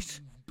beat to it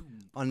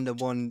on the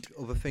one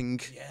other thing.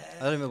 Yeah.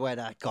 I don't remember where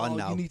that gone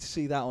now. You need to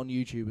see that on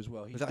YouTube as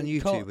well. Was that on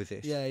YouTube, Carl, was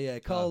this? Yeah.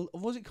 Carl,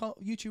 was it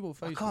YouTube or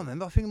Facebook? I can't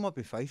remember. I think it might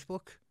be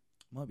Facebook.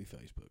 Might be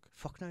Facebook.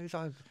 Fuck knows.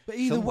 But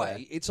either Somewhere.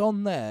 way, it's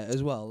on there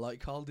as well.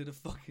 Like, Carl did a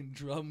fucking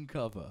drum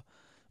cover,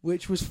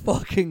 which was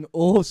fucking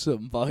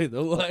awesome, by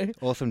the way.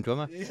 Awesome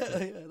drummer. Yeah,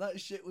 that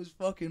shit was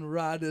fucking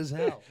rad as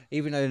hell.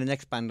 Even though the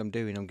next band I'm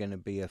doing, I'm going to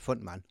be a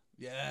front man.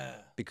 Yeah.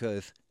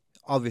 Because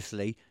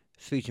obviously,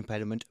 speech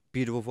impediment,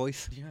 beautiful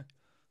voice, Yeah.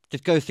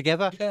 just goes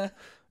together. Yeah.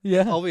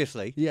 Yeah.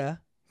 Obviously. Yeah.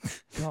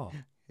 God.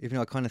 Even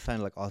though I kind of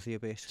sound like Ozzy a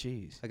bit.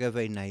 Jeez. I go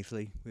very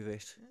nasally with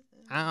it.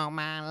 Oh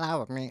man,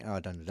 love me. Oh, I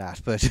don't do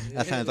that, but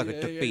that sounds like a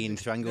duck being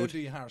strangled. Don't do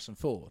your Harrison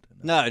Ford.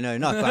 No,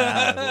 not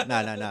quite.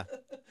 No.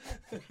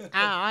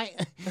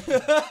 Alright.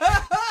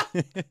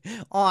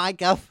 Alright,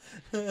 Guff.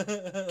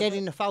 Get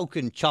in the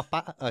Falcon,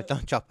 Chopper.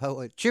 Not Chopper,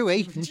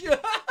 Chewie.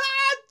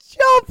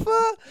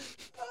 Chopper!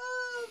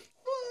 Oh,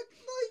 fuck,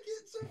 like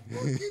it's a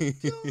fucking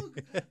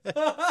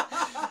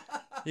dog.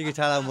 You can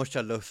tell how much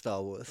I love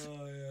Star Wars.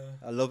 Oh,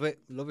 yeah. I love it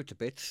to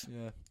bits.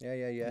 Yeah.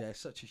 Yeah. Yeah,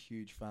 such a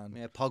huge fan.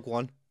 Yeah, Pog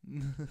 1.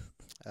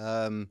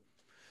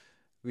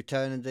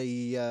 Return of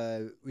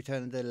the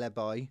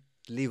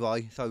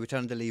Levi. Sorry,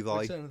 Return of the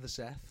Levi. Return of the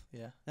Seth,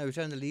 yeah. No,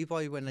 Return of the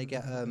Levi when they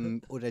get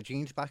all their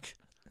jeans back.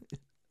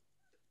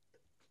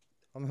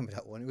 I remember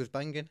that one. It was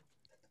banging.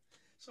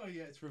 Sorry,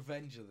 yeah, it's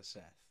Revenge of the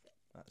Seth.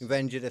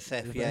 Revenge of the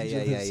Seth. Revenge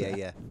of the Seth.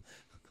 Yeah.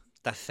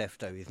 That's Seth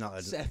though. He's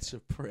not. Seth's a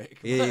prick.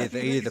 He is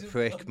He's a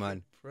prick,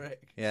 man.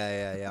 Prick.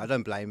 Yeah. I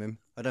don't blame him.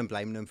 I don't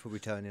blame them for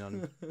returning on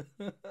him.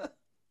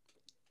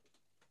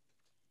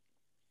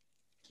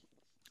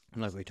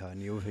 Not returning.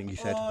 The other thing you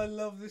said. Oh, I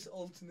love this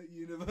alternate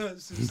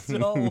universe of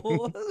Star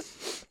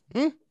Wars.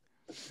 I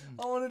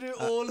want to do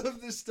all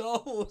of the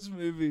Star Wars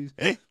movies,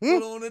 but I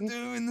want to do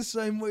them in the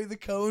same way the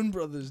Coen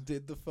brothers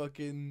did the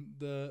fucking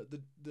the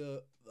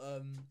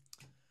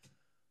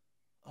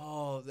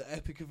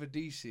Epic of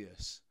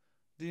Odysseus.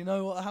 Do you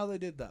know how they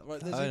did that? Right,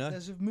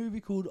 there's a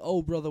movie called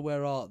Oh Brother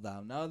Where Art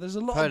Thou. Now there's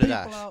a lot of people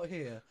out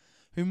here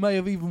who may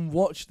have even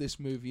watched this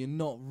movie and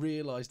not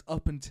realised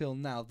up until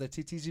now that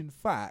it is in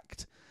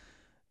fact.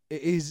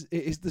 It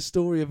is the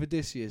story of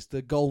Odysseus,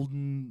 the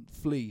golden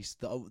fleece,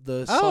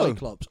 the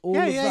Cyclops, all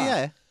of that.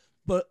 Yeah.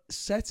 But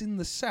set in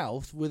the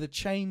south with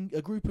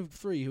a group of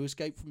 3 who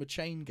escape from a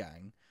chain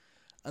gang,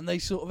 and they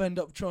sort of end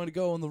up trying to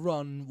go on the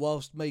run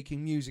whilst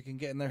making music and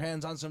getting their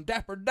hands on some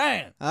Dapper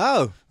Dan.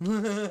 Oh,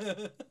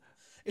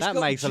 that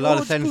makes a lot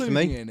of sense to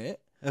me. In it,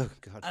 oh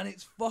God, and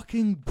it's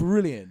fucking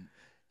brilliant.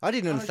 I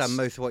didn't understand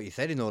most of what you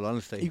said, in all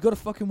honesty. You've got to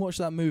fucking watch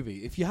that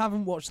movie. If you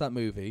haven't watched that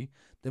movie,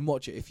 then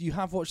watch it. If you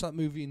have watched that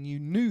movie and you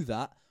knew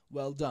that,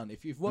 well done.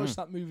 If you've watched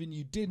that movie and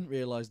you didn't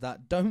realise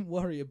that, don't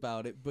worry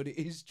about it, but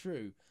it is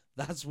true.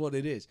 That's what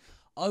it is.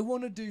 I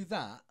want to do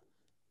that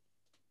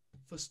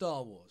for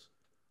Star Wars.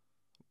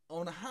 I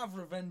want to have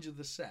Revenge of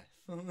the Seth.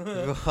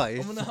 Right.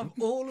 I'm going to have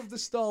all of the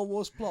Star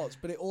Wars plots,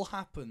 but it all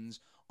happens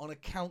on a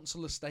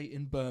council estate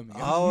in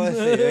Birmingham. Oh, I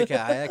see.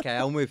 Okay,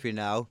 I'm with you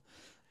now.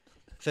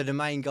 So the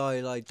main guy,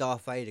 like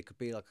Darth Vader, could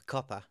be like a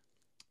copper.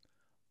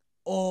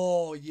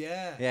 Oh,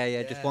 yeah.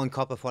 Yeah, just one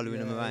copper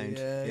following him around.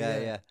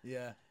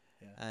 Yeah.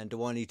 And the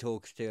one he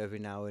talks to every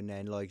now and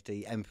then, like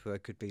the Emperor,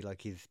 could be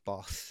like his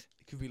boss.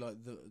 It could be like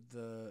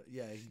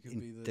he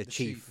could be the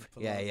chief. Of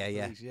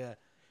police, yeah.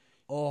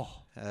 Oh.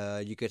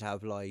 You could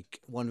have like,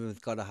 one of them's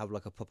got to have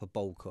like a proper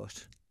bowl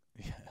cut.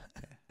 Yeah.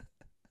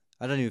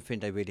 I don't even think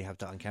they really have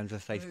that on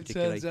Kansas State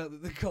particularly. It turns out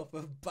that the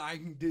copper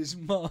banged his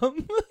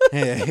mum.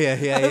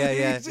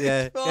 Yeah.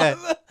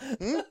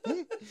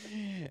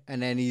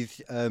 And then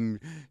he's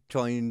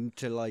trying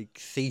to like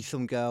see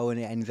some girl, and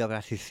it ends up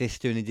as his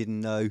sister, and he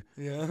didn't know.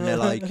 Yeah. And they're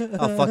like,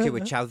 "Oh fuck it,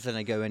 with Chavs," and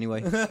they go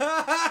anyway.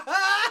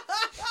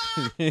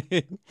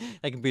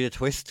 They can be the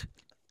twist.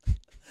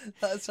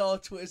 That's our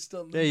twist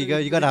on the There you movie. go.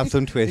 You got to have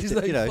some twist, He's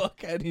like, you know.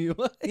 Fuck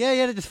anyway.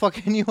 Yeah, they just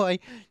fuck anyway.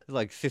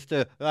 Like,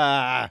 sister,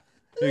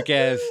 who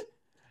cares?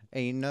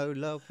 Ain't no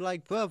love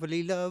like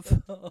brotherly love.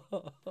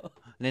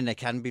 And then they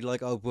can be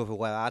like, oh, brother,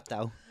 where art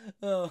thou?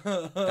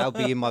 I'll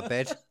be in my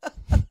bed.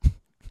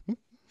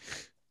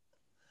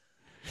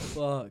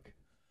 Fuck.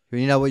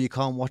 You know what you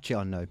can't watch it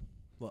on, though?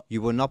 What?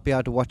 You will not be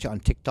able to watch it on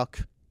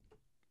TikTok.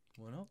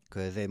 Why not?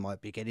 Because they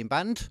might be getting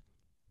banned.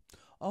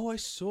 Oh, I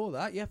saw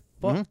that. Yeah,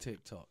 fuck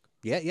TikTok.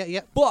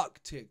 Yeah.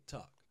 Fuck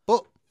TikTok.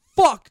 But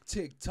fuck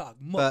TikTok,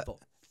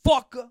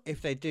 motherfucker.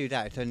 If they do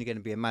that, it's only going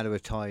to be a matter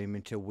of time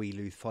until we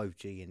lose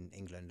 5G in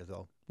England as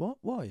well. What?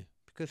 Why?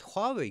 Because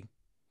Huawei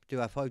do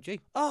have 5G.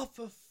 Oh,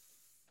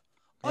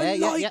 I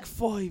like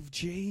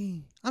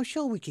 5G. I'm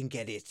sure we can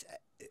get it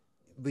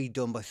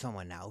redone by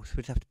someone else.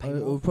 We'd have to pay more.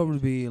 It would probably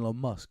be Elon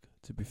Musk,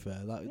 to be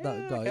fair.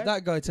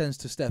 That guy tends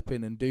to step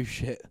in and do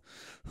shit.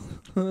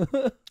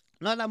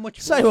 Not that much.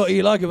 Say what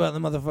you like about the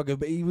motherfucker,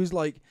 but he was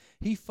like,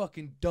 he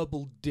fucking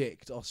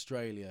double-dicked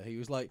Australia. He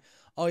was like,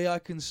 oh yeah, I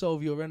can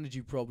solve your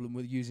energy problem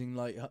with using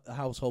like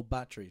household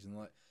batteries. And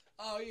like,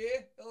 oh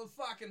yeah, it'll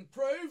fucking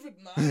prove it,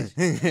 mate.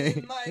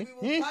 And maybe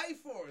we'll pay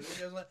for it. And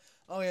he goes like,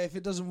 oh yeah, if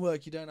it doesn't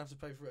work, you don't have to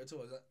pay for it at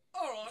all. He's like,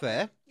 all right,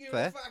 fair.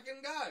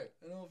 Fucking go.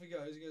 And off he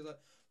goes. He goes like,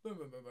 boom,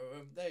 boom, boom, boom,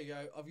 boom. There you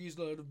go. I've used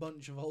a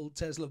bunch of old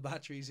Tesla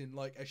batteries in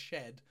like a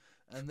shed.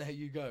 And there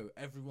you go.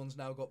 Everyone's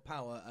now got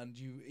power, and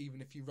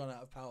even if you run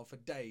out of power for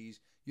days,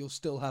 you'll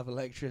still have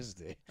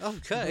electricity.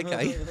 Okay.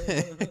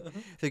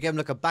 So you get him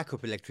like a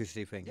backup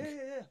electricity thing.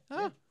 Yeah.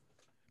 Yeah.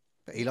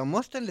 But Elon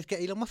Musk, then let's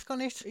get Elon Musk on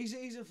it. He's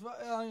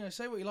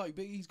say what you like,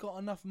 but he's got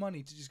enough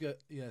money to just go,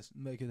 yes,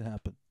 make it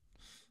happen.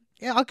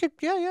 Yeah, I could.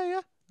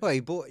 Yeah. Well, he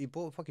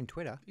bought fucking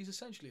Twitter. He's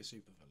essentially a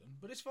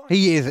supervillain, but it's fine.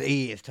 He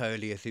is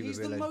totally a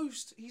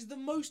supervillain. He's the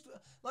most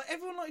like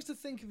everyone likes to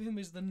think of him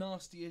as the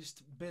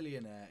nastiest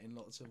billionaire in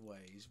lots of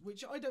ways,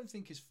 which I don't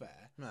think is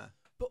fair. No.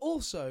 But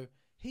also,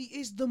 he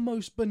is the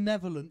most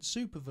benevolent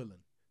supervillain.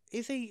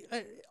 Is he,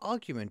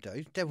 argument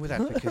though, devil's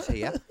advocate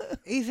here,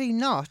 is he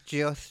not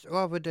just,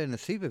 rather than a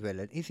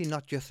supervillain, is he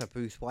not just a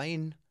Bruce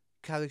Wayne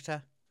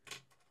character?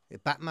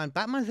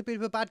 Batman's a bit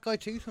of a bad guy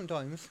too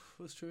sometimes.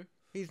 That's true.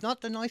 He's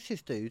not the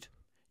nicest dude.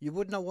 You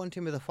would not want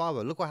him as a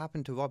father. Look what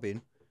happened to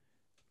Robin.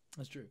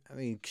 That's true. I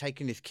mean,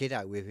 taking his kid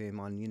out with him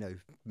on,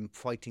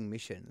 fighting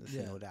missions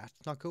and all that.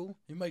 It's not cool.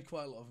 He made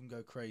quite a lot of them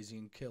go crazy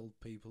and kill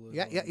people as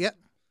Yeah, well. yeah.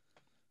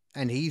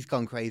 And he's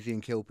gone crazy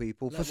and killed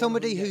people. Let for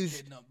somebody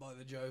who's kidnapped by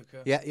the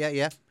Joker.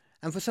 Yeah.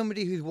 And for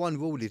somebody whose one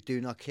rule is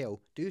do not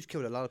kill, dude's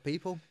killed a lot of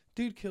people.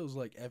 Dude kills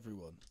like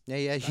everyone.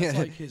 Yeah. That's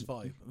like his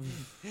vibe.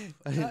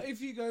 If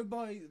you go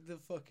by the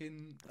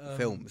fucking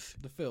films,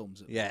 the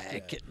films,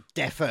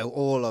 defo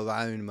all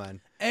around,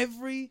 man.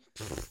 Every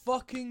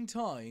fucking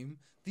time,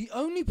 the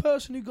only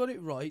person who got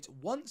it right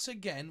once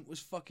again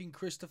was fucking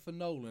Christopher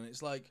Nolan.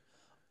 It's like,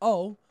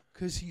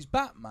 because he's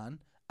Batman,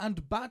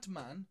 and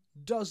Batman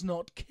does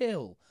not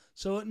kill.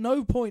 So at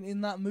no point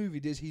in that movie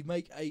does he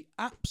make a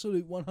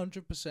absolute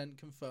 100%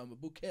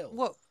 confirmable kill.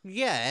 Well,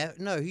 yeah,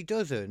 no, he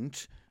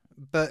doesn't.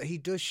 But he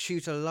does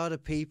shoot a lot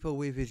of people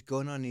with his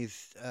gun on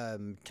his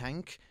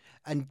tank,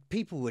 and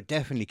people were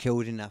definitely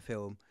killed in that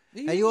film.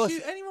 He didn't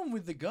shoot anyone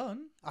with the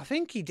gun. I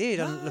think he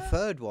did on the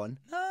third one.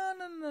 No.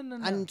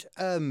 And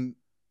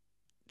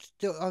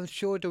still, I'm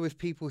sure there was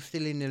people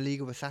still in the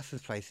League of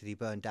Assassins place that he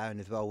burned down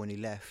as well when he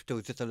left. There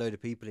was just a load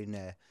of people in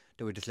there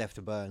that were just left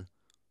to burn.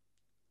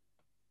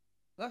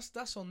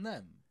 That's on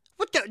them.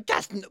 But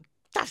that's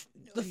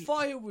the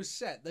fire was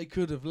set. They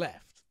could have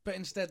left. But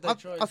instead, they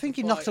tried. I think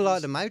he knocked a lot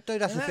of them out, though.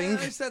 That's the thing.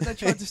 Instead, they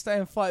tried to stay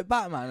and fight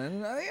Batman.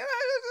 And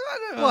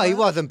well, he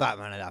wasn't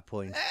Batman at that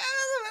point.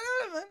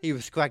 He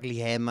was scraggly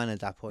hair man at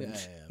that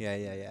point.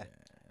 Yeah.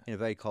 In a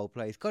very cold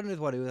place. God knows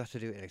what he would have to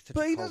do in such a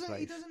cold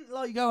place. He doesn't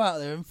like go out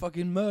there and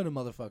fucking murder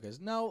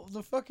motherfuckers. Now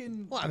the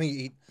fucking. Well, I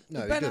mean,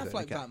 Ben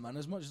Affleck Batman.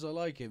 As much as I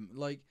like him,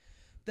 like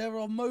there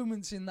are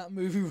moments in that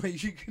movie where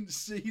you can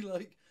see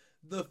like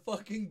the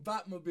fucking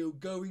Batmobile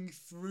going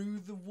through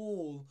the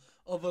wall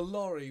of a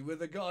lorry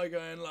with a guy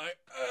going like,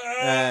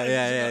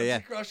 yeah.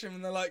 to crush him,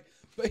 and they're like,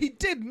 but he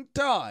didn't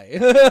die.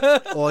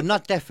 Or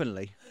not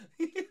definitely.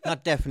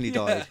 Not definitely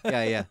died.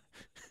 Yeah.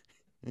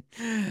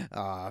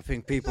 I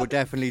think people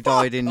definitely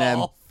died in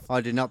them.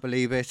 I did not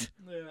believe it.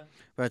 Yeah.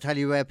 But I tell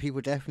you where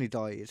people definitely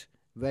died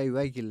very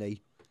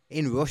regularly.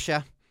 In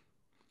Russia.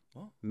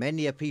 What?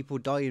 Many people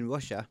die in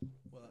Russia.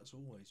 Well, that's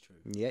always true.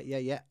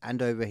 Yeah.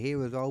 And over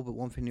here as well, but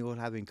one thing they all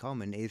have in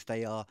common is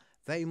they are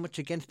very much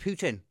against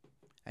Putin.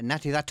 And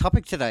that is our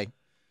topic today.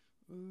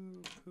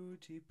 Ooh,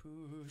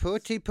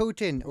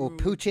 Putin, or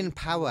Putin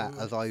power,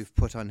 as I've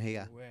put on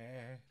here.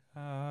 Where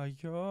are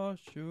your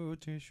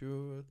shooty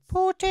shoots?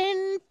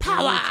 Putin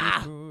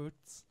power!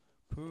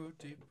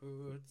 Pooty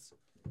poots,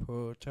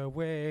 put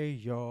away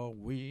your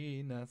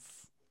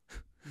wieners.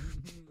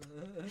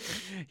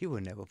 He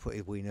will never put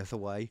his wieners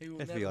away.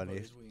 Let's be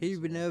honest. He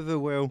away. never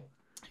will.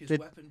 His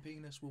weapon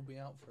penis will be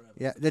out forever.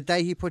 Yeah, the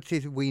day he puts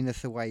his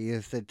wieners away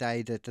is the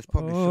day that there's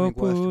probably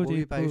something worse to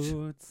worry about.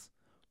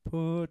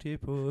 Pooty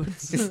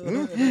poots.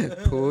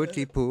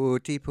 Pooty poo.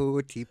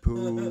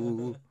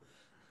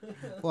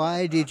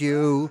 Why did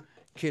you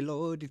kill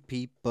all these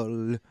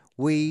people?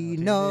 We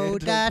know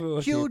that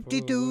you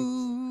did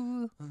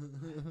do.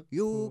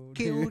 You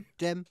killed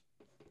them.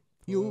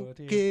 You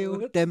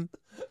killed them.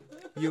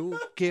 You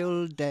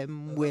killed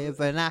them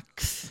with an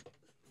axe.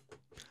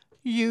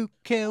 You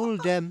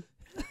killed them.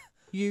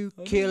 You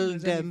killed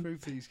them.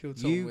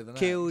 You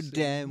killed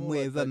them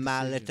with a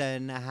mallet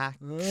and a hack.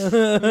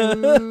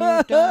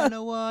 Don't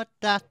know what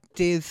that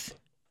is.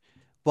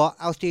 What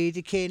else did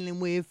he kill him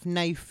with,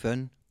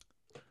 Nathan?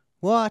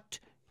 What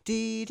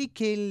did he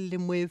kill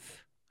him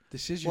with?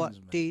 Decisions. What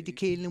did he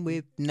kill him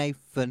with,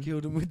 Nathan?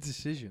 Killed him with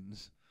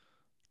decisions.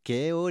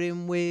 Killed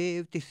him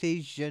with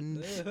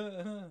decisions.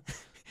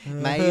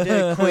 Made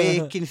a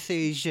quick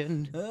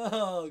incision.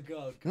 Oh,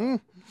 God.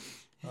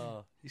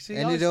 Oh, you see,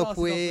 ended up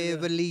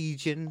with a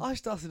legion. I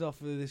started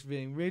off with this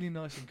being really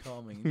nice and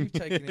calming, and you've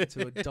taken it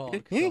to a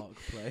dark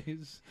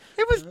place.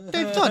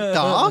 It's not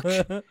dark.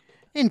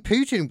 In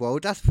Putin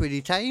world, that's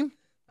pretty tame.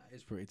 That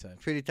is pretty tame.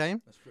 Pretty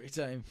tame. That's pretty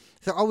tame.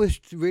 So I was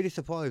really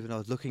surprised when I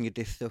was looking at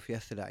this stuff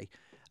yesterday,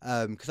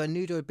 because I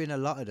knew there had been a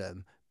lot of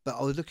them, but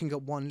I was looking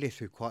at one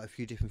list with quite a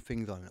few different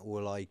things on it,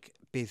 all like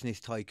business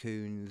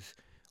tycoons,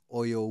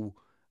 oil,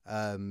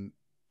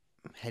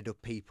 head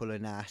up people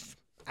and that.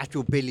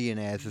 Actual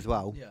billionaires as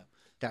well,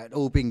 that had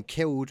all been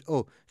killed.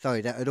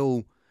 That had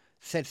all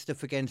said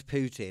stuff against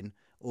Putin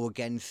or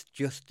against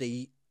just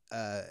the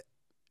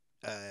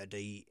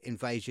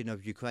invasion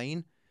of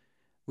Ukraine,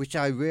 which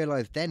I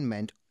realised then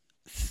meant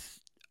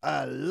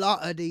a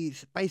lot of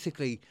these.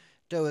 Basically,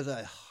 there was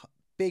a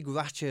big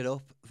ratchet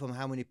up from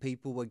how many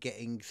people were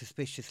getting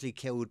suspiciously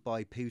killed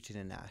by Putin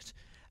and that,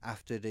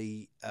 after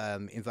the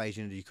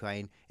invasion of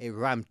Ukraine, it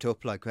ramped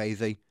up like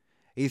crazy.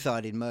 He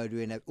started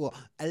murdering. Well,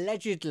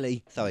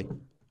 allegedly. Sorry,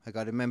 I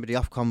got to remember the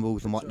Ofcom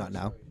rules and whatnot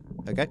now.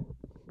 Okay.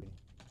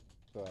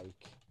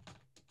 Break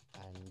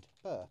and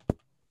burp.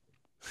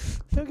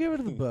 Don't get rid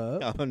of the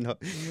burp. Oh no!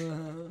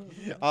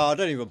 Oh, I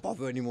don't even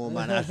bother anymore,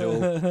 man. At all.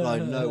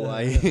 Like no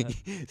way.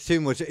 It's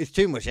too much. It's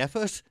too much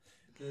effort.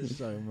 There's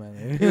so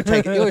many. It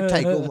would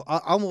take.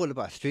 I'm all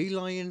about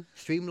streamlining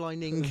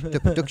the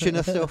production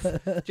of stuff.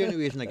 The only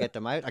reason I get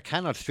them out, I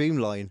cannot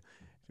streamline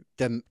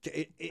them.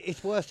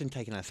 It's worse than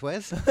taking out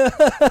swears.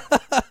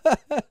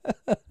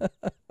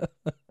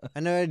 I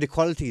know the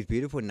quality is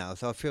beautiful now,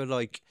 so I feel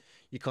like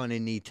you kind of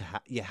need to.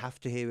 You have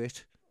to hear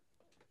it.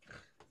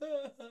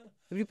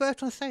 Have you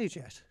burped on stage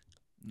yet?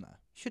 No.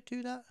 You should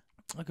do that.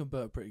 I can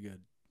burp pretty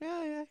good.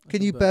 Yeah.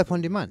 Can you burp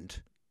on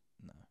demand?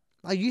 No.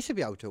 I used to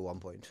be able to at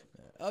one point.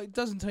 It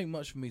doesn't take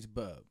much for me to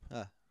burp.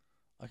 Ah.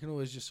 I can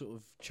always just sort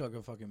of chug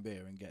a fucking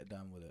beer and get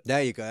down with it.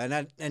 There you go.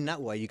 And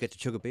that way you get to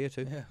chug a beer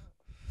too. Yeah.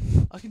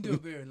 I can do a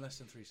beer in less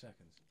than 3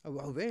 seconds.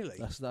 Oh, really?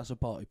 That's a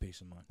party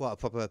piece of mine. What, a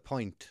proper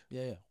pint?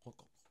 Yeah.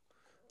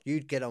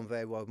 You'd get on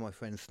very well with my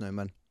friend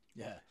Snowman.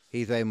 Yeah.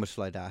 He's very much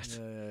like that.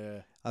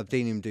 Yeah. I've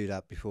seen him do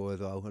that before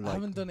as well. I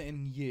haven't done it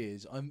in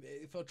years.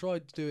 If I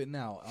tried to do it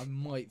now, I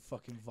might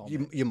fucking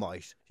vomit. You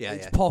might. Yeah,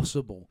 it's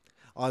possible.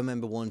 I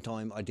remember one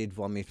time I did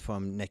vomit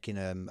from necking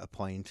a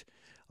pint.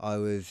 I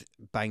was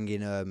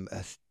banging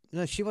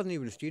no, she wasn't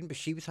even a student, but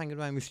she was hanging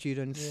around with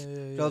students.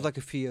 Yeah. So I was like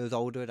a few years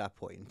older at that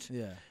point.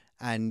 Yeah.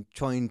 And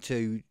trying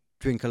to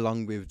drink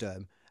along with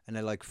them, and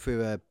they like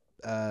threw a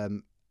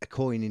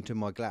coin into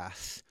my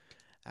glass.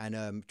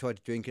 And tried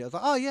to drink it. I was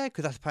like, oh yeah,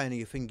 because that's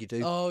apparently a thing you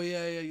do. Oh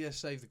yeah.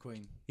 Save the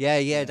Queen.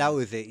 Yeah, that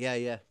was it.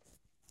 Yeah.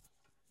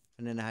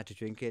 And then I had to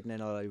drink it, and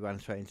then I ran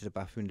straight into the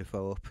bathroom to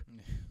throw up.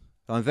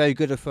 So I'm very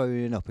good at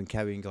throwing up and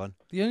carrying on.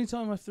 The only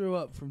time I threw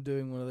up from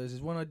doing one of those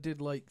is when I did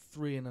like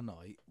 3 in a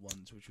night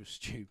once, which was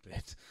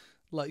stupid.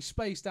 Like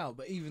spaced out,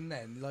 but even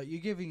then, like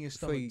you're giving your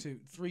stomach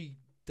 3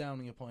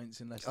 downing of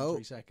pints in less than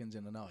 3 seconds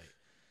in a night.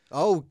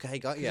 Oh, okay,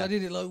 got you. I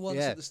did it like once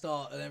at the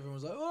start, and everyone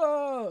was like,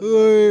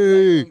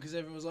 "Whoa!" Because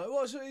everyone was like,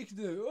 "What's what you can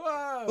do?"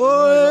 Whoa! And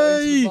I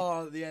got into the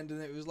bar at the end,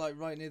 and it was like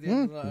right near the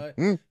end. Like,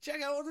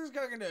 check out what this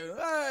guy can do.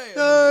 Hey!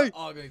 Like,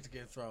 I'm going to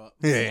get throw up.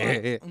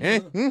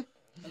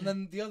 And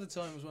then the other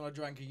time was when I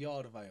drank a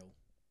yard of ale.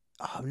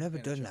 Oh, I've never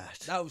done that.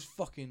 That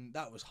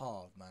was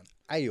hard, man.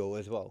 Ale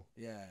as well.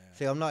 Yeah.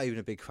 See, I'm not even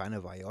a big fan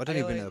of ale. I don't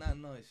ale even ain't know. That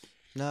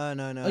nice.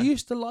 No. I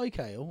used to like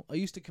ale. I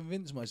used to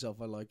convince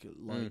myself I like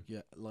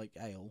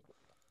ale.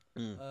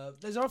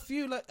 There's a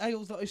few like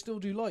ales that I still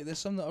do like. There's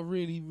some that are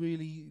really,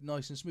 really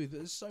nice and smooth.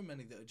 But there's so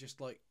many that are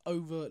just like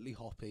overtly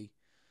hoppy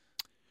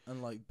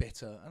and like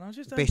bitter. And I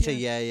just don't bitter. get,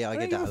 Yeah. I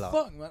get that a lot.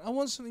 Fuck, man. I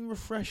want something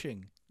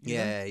refreshing.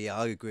 Yeah,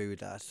 I agree with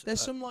that. There's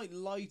some like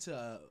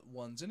lighter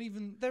ones, and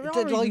even there It's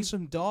are like- even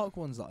some dark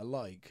ones that I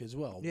like as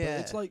well. Yeah.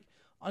 But it's like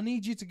I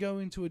need you to go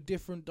into a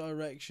different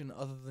direction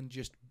other than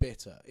just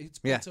bitter. It's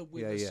bitter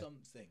with a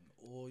something,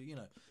 or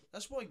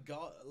that's why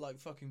like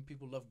fucking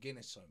people love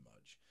Guinness so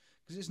much.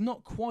 Because it's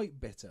not quite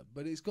bitter,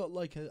 but it's got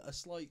like a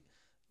slight,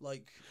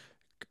 like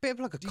a bit of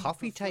like a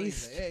coffee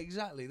taste. Yeah,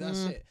 exactly.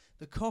 That's it.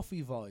 The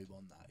coffee vibe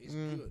on that is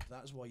good.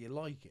 That's why you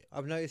like it.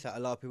 I've noticed that a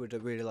lot of people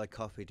that really like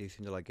coffee do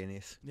seem to like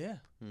Guinness. Yeah.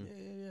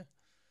 Yeah.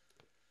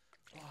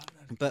 Oh, I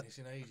haven't had Guinness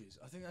in ages.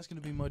 I think that's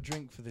going to be my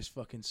drink for this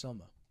fucking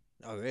summer.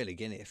 Oh, really?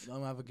 Guinness? I'm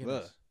going to have a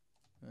Guinness.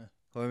 Yeah.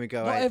 When we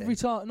go not out every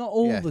time, not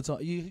all the time.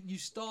 You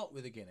start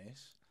with a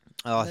Guinness.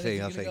 Oh, I If see.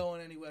 you're going to go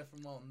on anywhere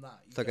from on that,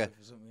 you go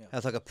for something else.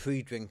 That's like a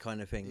pre-drink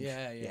kind of thing.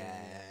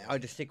 Yeah. I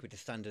just stick with the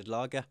standard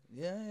lager.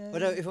 Yeah.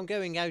 Although if I'm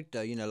going out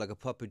though, like a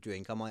proper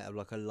drink, I might have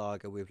like a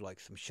lager with like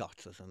some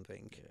shots or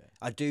something. Yeah.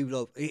 I do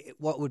love.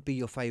 What would be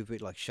your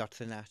favourite like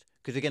shots in that?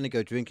 Because we're going to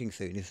go drinking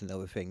soon, isn't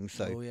there? Thing.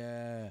 So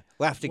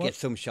we'll have to get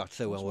some shots.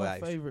 So when we're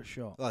out. What's my favourite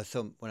shot? Well,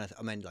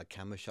 I meant like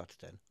camera shots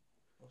then.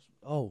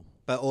 Oh.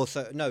 But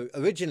also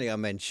originally I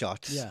meant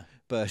shots. Yeah.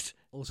 But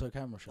also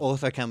camera shots.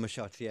 Also camera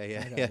shots. Yeah.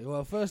 Okay. Yeah.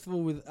 Well, first of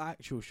all, with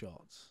actual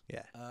shots.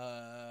 Yeah.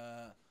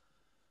 I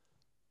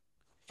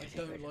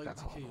don't like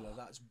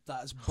tequila.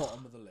 That's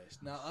bottom of the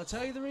list. Now, I'll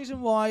tell you the reason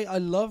why. I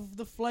love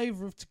the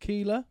flavour of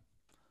tequila.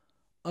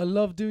 I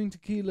love doing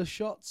tequila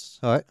shots.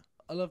 All right.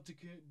 I love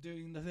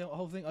doing the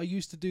whole thing. I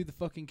used to do the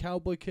fucking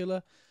cowboy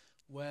killer,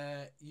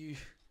 where you.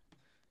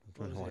 I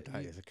don't know what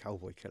that is, a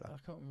cowboy killer. I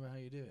can't remember how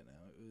you do it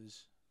now. It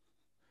was.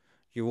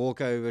 You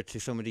walk over to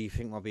somebody you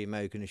think might be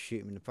American and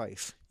shoot him in the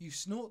face. You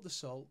snort the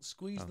salt,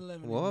 squeeze the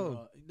lemon.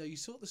 Whoa. No, you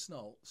snort the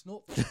snort.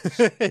 Snort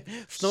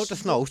the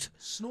snort.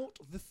 Snort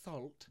the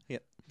salt.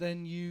 Yep.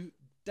 Then you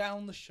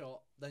down the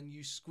shot. Then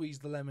you squeeze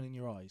the lemon in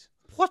your eyes.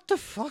 What the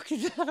fuck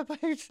is that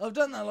about? I've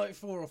done that like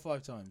 4 or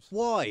 5 times.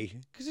 Why?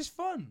 Because it's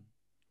fun.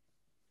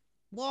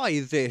 Why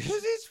is this?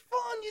 Because it's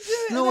fun. You do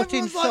it.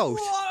 Snorting salt.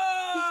 Like,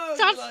 whoa!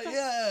 That's like,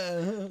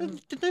 yeah.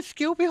 There's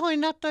skill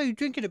behind that though.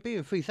 Drinking a beer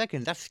in 3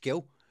 seconds, that's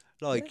skill.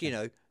 Like,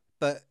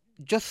 but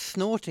just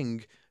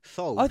snorting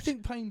salt. I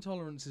think pain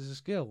tolerance is a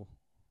skill.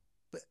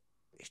 But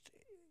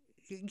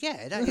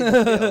Yeah, that is a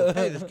skill.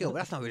 That is a skill, but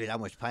that's not really that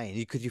much pain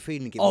because you're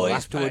feeling it more it's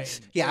afterwards.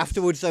 pain. Yeah,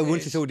 afterwards, though,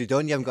 once it's already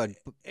done, you haven't got.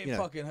 It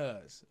fucking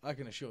hurts. I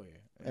can assure you.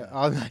 Yeah.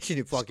 I imagine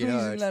it fucking Squeezing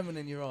hurts. lemon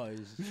in your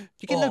eyes.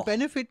 You get no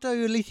benefit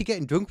though. At least you're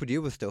getting drunk with the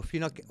other stuff.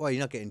 You're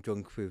not getting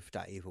drunk with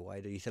that either way.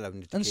 Though you're still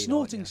having the tequila, And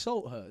snorting aren't you?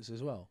 salt hurts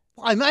as well.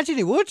 I imagine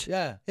it would.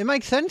 Yeah, It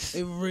makes sense.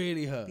 it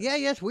really hurts. Yeah,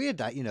 it's weird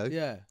that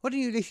Yeah. Why don't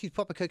you at least use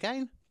proper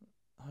cocaine?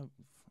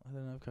 I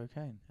don't have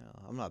cocaine.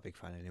 Oh, I'm not a big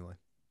fan anyway.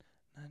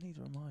 No,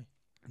 neither am I.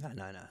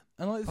 No.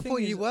 And like the I thing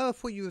thought is, you were. I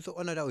thought you was.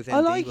 Oh no, that was MD, I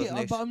like it, wasn't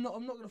it? but I'm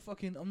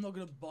not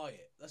gonna buy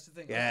it. That's the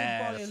thing.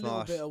 Yeah, I did buy a little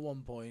smart. bit at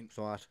one point,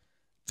 Smart.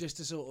 just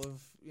to sort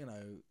of,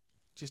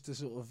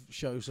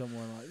 show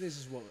someone like this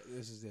is what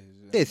this is.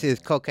 This is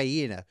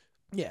cocaine.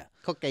 Yeah,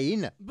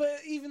 Cocaine. but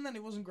even then,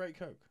 it wasn't great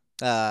coke.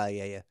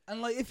 Yeah.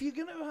 And like, if you're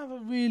gonna have a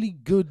really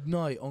good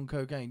night on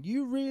cocaine,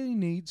 you really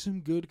need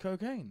some good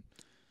cocaine.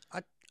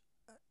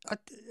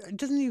 It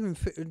doesn't even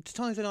fit. The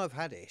times that I've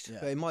had it, Yeah.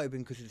 but it might have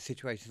been because of the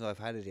situations I've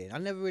had it in. I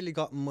never really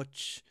got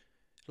much,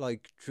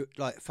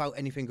 felt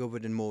anything other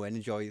than more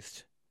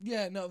energized.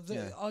 Yeah, no,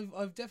 Yeah.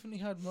 I've definitely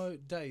had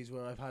days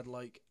where I've had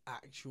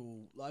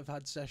I've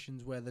had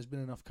sessions where there's been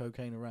enough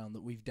cocaine around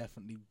that we've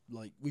definitely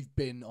we've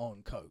been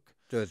on coke.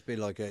 So it's been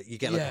you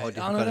get like a whole different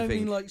and I kind don't of thing.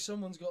 mean like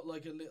someone's got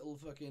like a little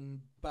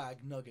fucking bag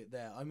nugget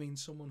there. I mean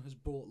someone has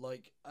bought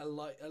like a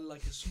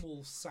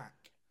small sack.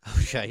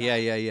 Okay,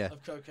 yeah.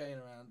 Of cocaine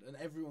around, and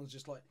everyone's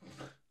just like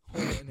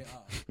holding it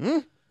up.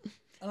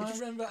 And I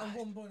remember at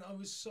one point I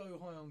was so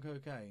high on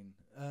cocaine,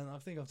 and I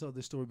think I've told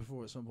this story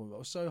before at some point, but I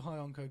was so high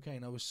on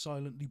cocaine I was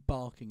silently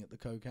barking at the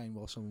cocaine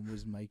while someone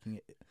was making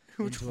it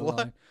into a What?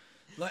 line.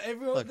 Like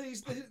everyone,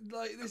 this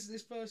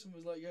person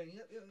was like going,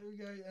 yep, there we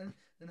go,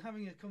 and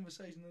having a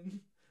conversation, and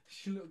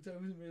she looked over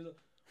at me and was like,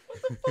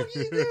 what the fuck are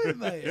you doing,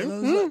 mate? And I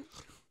was like,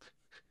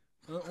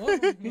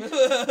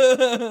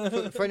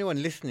 what? For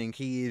anyone listening,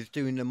 he is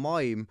doing the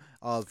mime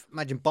of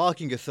imagine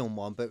barking at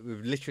someone, but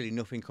with literally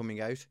nothing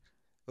coming out.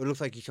 It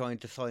looks like he's trying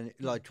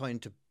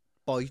to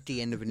bite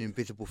the end of an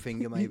invisible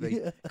finger, maybe.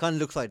 Yeah. Kind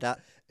of looks like that.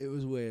 It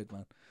was weird,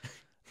 man.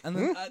 And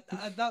then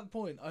at that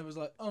point, I was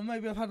like, "Oh,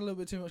 maybe I've had a little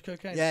bit too much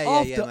cocaine."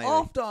 Yeah, maybe.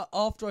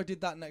 After I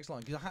did that next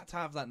line, because I had to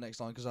have that next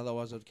line, because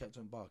otherwise I'd kept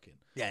on barking.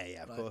 Yeah,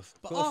 of Like, course.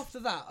 But after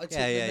that, I took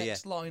the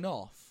next line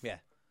off. Yeah.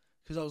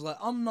 Because I was like,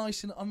 I'm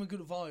nice and I'm a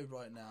good vibe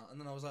right now. And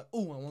then I was like,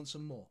 oh, I want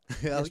some more.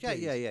 Yeah.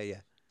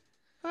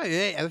 Oh,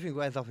 yeah, everything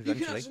wears off You can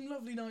eventually. have some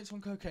lovely nights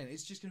on cocaine.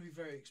 It's just going to be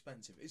very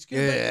expensive. It's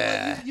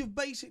gonna you're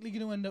basically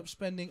going to end up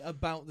spending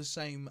about the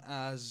same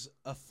as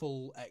a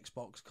full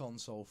Xbox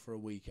console for a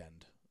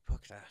weekend.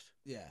 Fuck that.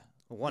 Yeah.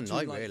 Well, one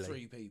Between, night, really.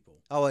 3 people.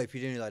 Oh, if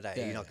you're doing it like that,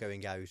 Yeah, you're not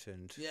going out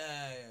and...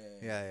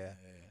 Yeah.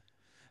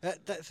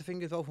 That's the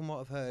thing as well from what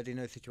I've heard in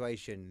those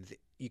situations.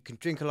 You can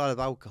drink a lot of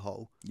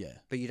alcohol, Yeah.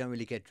 but you don't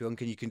really get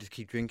drunk and you can just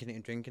keep drinking it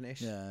and drinking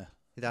it. Yeah.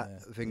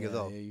 That thing as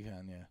well. Yeah, you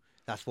can, yeah.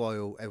 That's why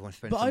everyone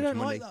spends But so I much don't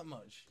money. like that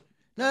much.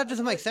 No, that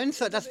doesn't make sense.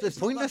 That's It's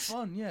pointless. That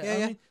fun, yeah. Yeah, I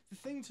yeah. mean, the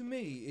thing to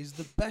me is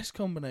the best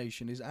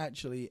combination is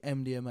actually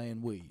MDMA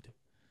and weed.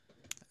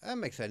 That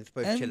makes sense.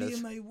 Both MDMA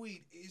chillers.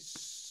 weed is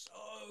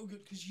so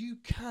good because you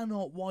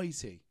cannot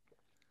whitey.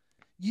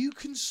 You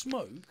can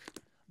smoke.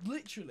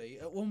 Literally,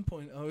 at one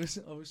point, I was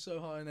so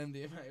high on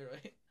MDMA,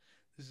 right?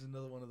 This is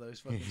another one of those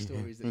fucking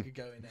stories that could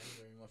go in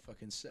anywhere in my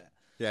fucking set.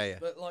 Yeah.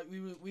 But like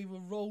we were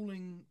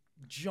rolling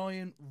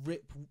giant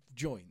rip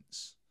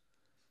joints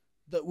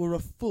that were a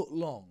foot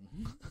long.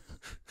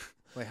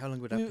 Wait, how long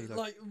would that be?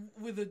 Like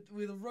with a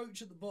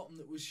roach at the bottom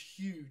that was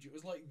huge. It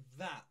was like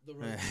that, the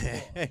roach at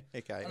the bottom.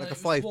 Okay, And like a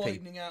it was 5p.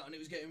 widening out, and it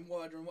was getting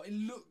wider and wider. It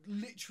looked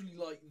literally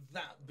like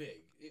that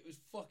big. It was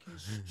fucking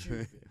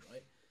stupid, right?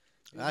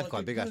 It was That's like quite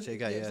a big, good, actually.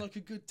 It was Yeah. like a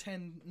good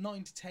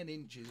 9 to 10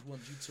 inches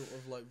once you sort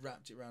of like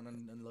wrapped it around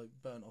and like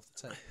burnt off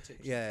the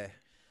tips. Yeah.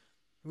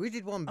 We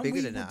did one And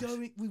bigger than that.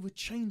 we were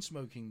chain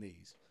smoking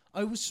these.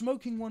 I was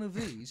smoking one of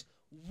these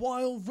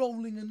while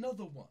rolling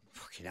another one.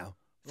 Fucking hell.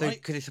 So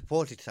Right. could it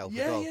support itself as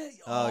Yeah, well? yeah.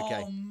 Oh,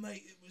 okay. Oh,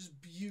 mate, it was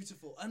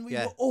beautiful. And we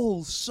Yeah. were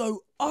all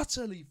so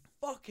utterly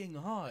fucking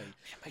high.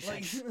 Makes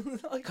Like,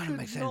 sense. I Kinda could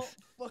makes not sense.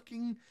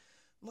 fucking,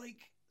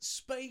 like,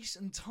 space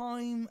and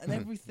time and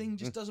everything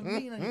just doesn't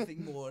mean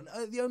anything more.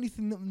 And the only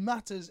thing that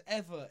matters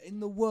ever in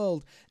the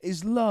world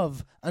is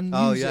love and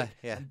Oh, music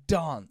yeah. and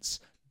dance.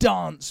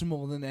 Dance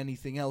more than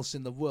anything else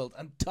in the world,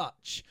 and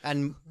touch.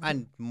 And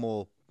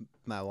more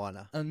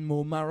marijuana. And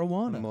more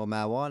marijuana. More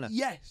marijuana.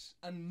 Yes,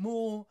 and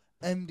more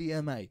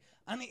MDMA.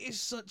 And it is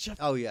such a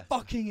Oh, yeah.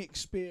 fucking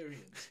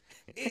experience.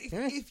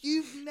 if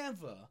you've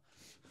never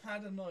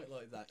had a night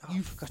like that,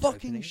 you for God's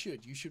fucking opening.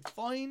 should. You should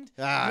find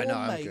No, your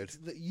I'm mate good.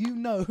 that you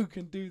know who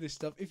can do this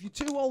stuff. If you're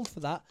too old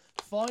for that,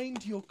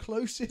 find your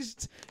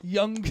closest,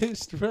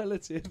 youngest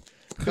relative.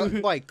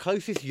 Wait,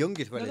 closest,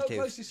 youngest No, not relative.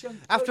 closest,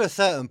 After a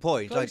certain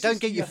point, like, don't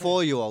closest- get your yeah.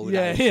 4-year-old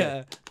Yeah, out.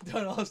 yeah.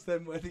 Don't ask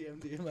them where the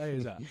MDMA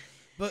is at.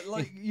 But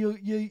like your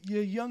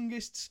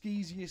youngest,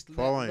 skeeziest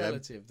Fine, yeah.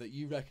 relative that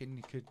you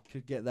reckon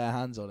could get their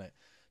hands on it,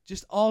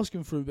 just ask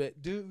them for a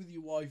bit. Do it with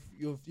your wife,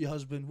 your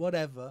husband,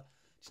 whatever.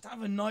 Just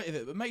have a night of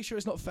it, but make sure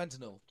it's not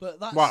fentanyl.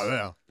 But that's Right,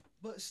 yeah.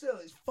 But still,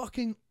 it's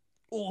fucking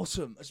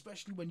awesome,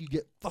 especially when you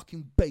get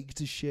fucking baked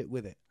to shit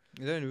with it.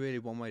 There's only really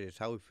one way to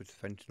tell if it's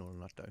fentanyl or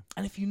not, though.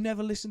 And if you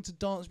never listen to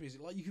dance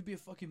music, like you could be a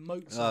fucking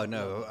Mozart. Oh,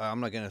 no, I'm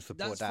not going to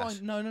support that. That's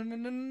fine.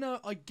 No.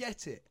 I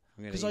get it.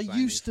 I'm gonna Because eat I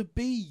used to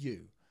be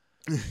you.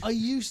 I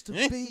used to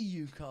be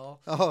you,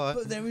 Carl. Oh,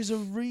 But there is a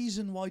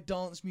reason why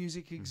dance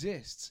music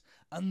exists.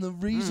 And the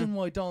reason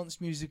why dance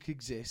music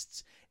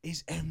exists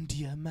is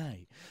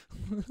MDMA.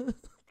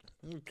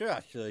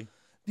 actually.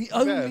 The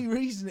only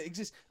reason it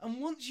exists. And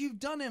once you've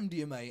done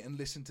MDMA and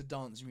listened to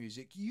dance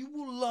music, you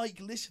will like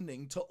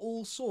listening to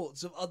all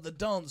sorts of other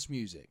dance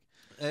music.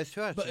 It's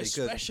true, actually. But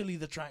especially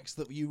the tracks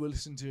that you will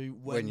listen to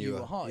when you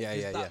were high.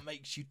 Yeah, that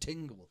makes you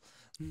tingle.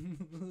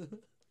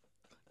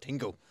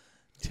 Tingle.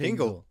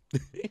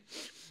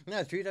 No,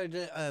 it's true.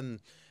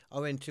 I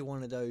went to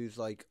one of those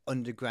like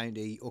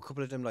undergroundy, or a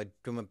couple of them like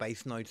drum and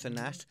bass nights and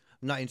that.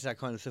 I'm not into that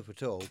kind of stuff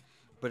at all.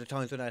 But the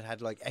times when I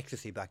had like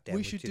ecstasy back then,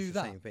 We should do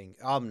that. Same thing.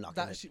 I'm not.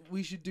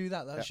 We should do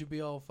that. That should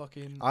be our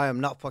fucking. I am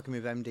not fucking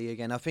with MD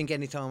again. I think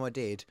any time I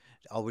did,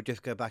 I would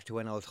just go back to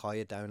when I was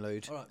higher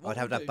download. All right, I'd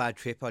have that bad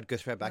trip. I'd go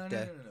straight back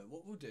there. No.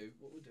 What we'll do is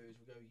we'll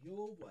go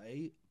your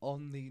way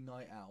on the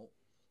night out,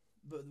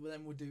 but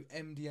then we'll do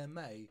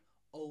MDMA,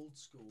 old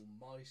school,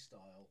 my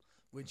style,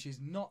 which is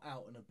not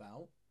out and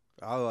about.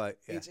 All right.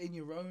 Yeah. It's in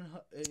your own,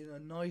 in a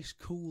nice,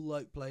 cool,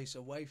 like place,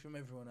 away from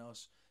everyone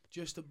else.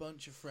 Just a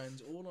bunch of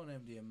friends, all on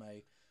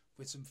MDMA,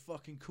 with some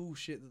fucking cool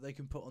shit that they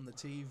can put on the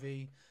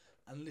TV,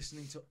 and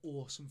listening to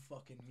awesome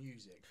fucking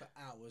music for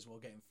hours while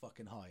getting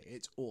fucking high.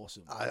 It's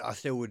awesome. I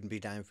still wouldn't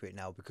be down for it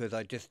now because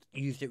I just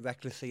used it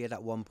recklessly at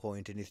that one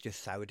point and it's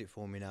just soured it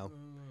for me now.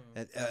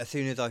 As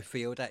soon as I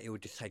feel that, it will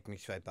just take me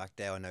straight back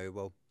there. I know,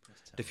 well,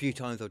 the few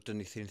times I've done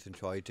this since and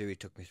tried to, it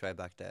took me straight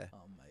back there.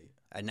 Oh, mate.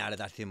 And now that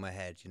that's in my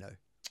head, you know.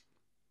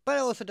 But I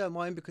also don't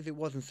mind because it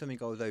wasn't something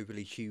I was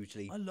overly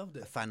hugely I loved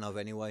it. a fan of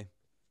anyway.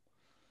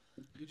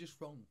 You're just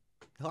wrong.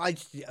 I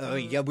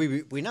mean, yeah,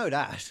 we know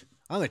that.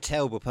 I'm a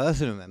terrible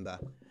person, remember?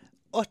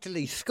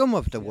 Utterly scum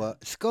of the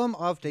scum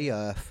of the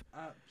earth.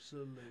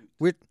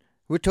 Absolute.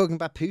 We're talking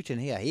about Putin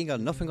here. He ain't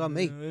got nothing on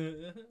me.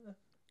 Putin's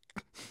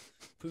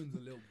a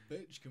little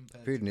bitch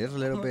compared. Putin to is a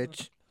little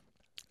bitch.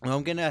 And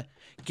I'm gonna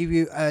give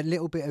you a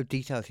little bit of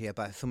details here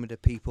about some of the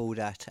people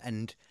that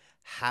and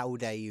how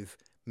they've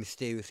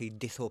mysteriously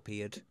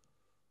disappeared.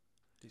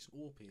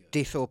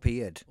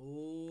 Disappeared.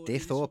 Oh,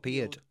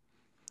 Disappeared.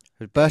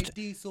 But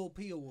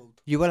disappeared.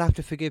 You will have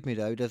to forgive me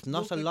though. There's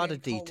not a lot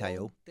of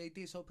detail. They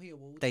disappeared.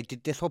 They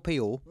did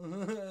disappear.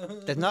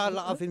 There's not a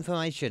lot of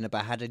information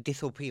about how they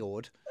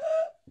disappeared.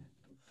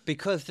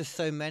 Because there's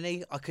so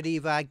many, I could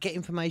either get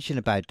information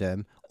about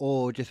them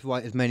or just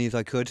write as many as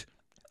I could.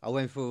 I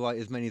went for write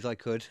as many as I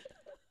could.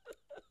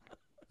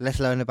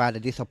 Let's learn about the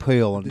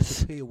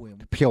disappearances.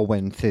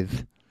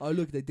 Oh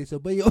look, they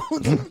disappeared.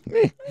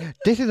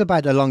 This is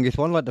about the longest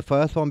one, like the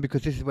first one,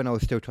 because this is when I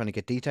was still trying to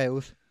get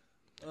details.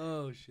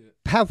 Oh shit.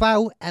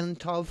 Pavel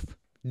Antov,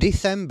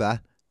 December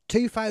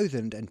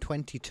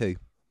 2022.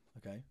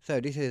 Okay.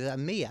 So this is a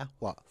mere,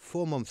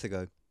 4 months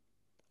ago.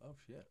 Oh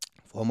shit.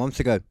 4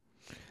 months ago.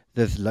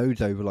 There's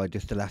loads over like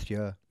just the last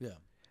year. Yeah.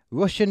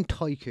 Russian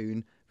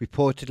tycoon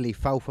reportedly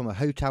fell from a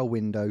hotel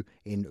window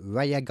in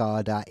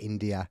Rayagada,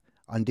 India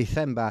on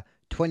December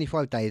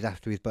 25 days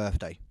after his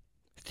birthday,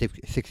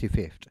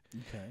 65th.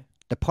 Okay.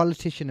 The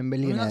politician and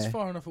millionaire... that's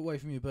far enough away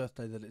from your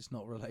birthday that it's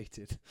not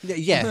related.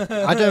 Yeah,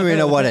 I don't really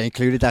know why they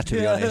included that, to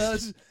be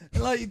honest.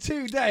 Like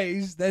 2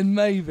 days, then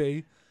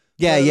maybe.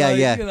 Yeah.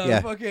 You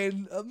know,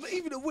 fucking,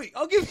 even a week.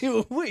 I'll give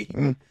you a week.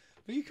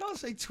 But you can't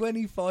say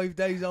 25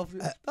 days after.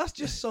 That's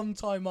just some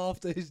time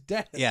after his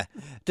death. Yeah.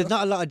 There's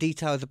not a lot of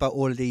details about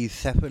all of these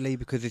separately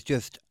because it's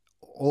just...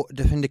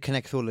 the thing that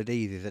connects all of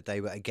these is that they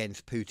were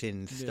against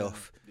Putin's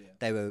stuff. Yeah.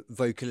 They were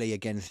vocally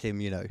against him,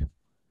 you know.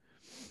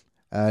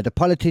 The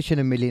politician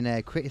and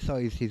millionaire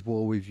criticised his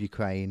war with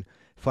Ukraine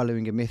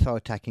following a missile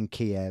attack in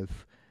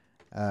Kiev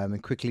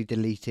and quickly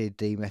deleted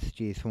the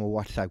messages from a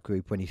WhatsApp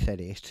group when he said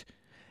it.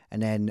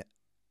 And then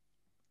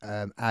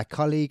our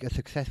colleague, a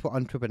successful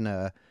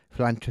entrepreneur,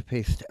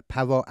 philanthropist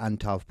Pavel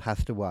Antov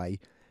passed away,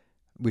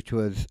 which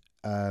was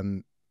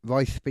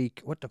Rice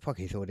Speak. What the fuck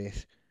is all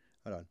this?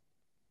 Hold on.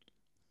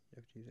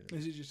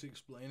 Is it just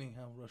explaining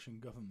how Russian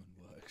government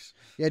works?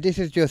 Yeah, this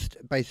is just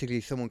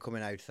basically someone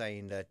coming out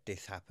saying that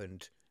this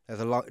happened. There's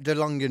the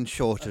long and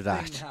short of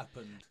that.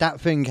 That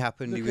thing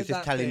happened. He was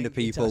just telling the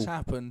people. It has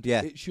happened.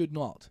 Yeah. It should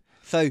not.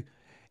 So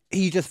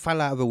he just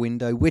fell out of a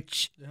window,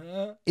 which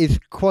is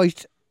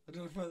quite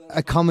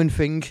a common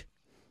thing.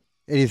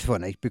 It is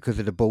funny because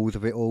of the balls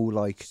of it all.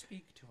 Like,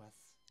 speak to us.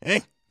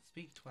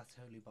 Speak to us,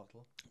 holy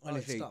bottle.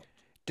 Honestly,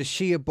 the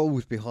sheer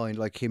balls behind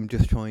like him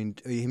just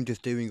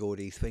doing all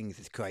these things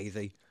is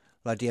crazy.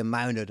 Like the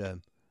amount of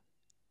them.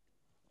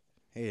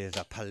 It is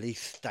a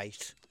police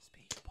state.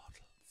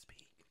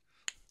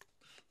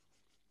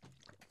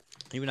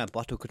 Even that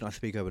bottle could not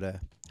speak over there.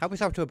 Help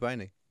yourself to a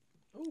brownie.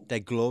 Ooh. They're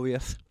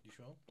glorious. You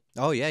sure?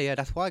 Oh, yeah,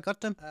 that's why I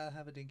got them. I'll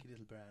have a dinky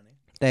little brownie.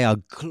 They are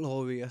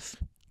glorious.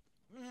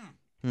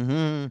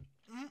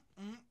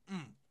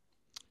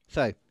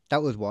 So,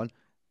 that was one.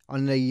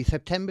 On the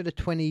September the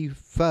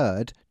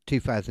 23rd,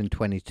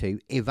 2022,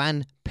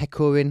 Ivan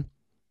Pechorin,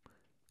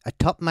 a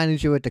top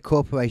manager at the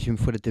Corporation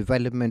for the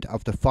Development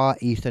of the Far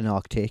Eastern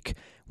Arctic,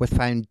 was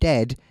found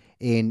dead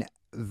in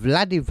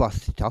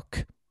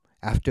Vladivostok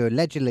after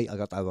allegedly... I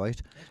got that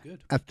right. That's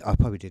good. I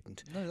probably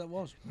didn't. No, that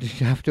was.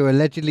 After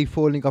allegedly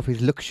falling off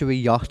his luxury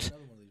yacht.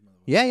 Another one of these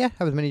motherfuckers. Yeah,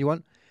 have as many you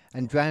want.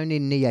 And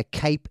drowning near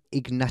Cape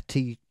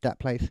Ignati, that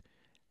place,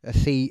 a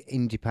sea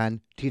in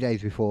Japan, 2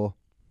 days before.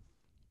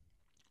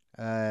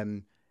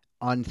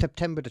 On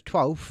September the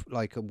 12th,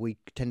 like a week,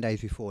 10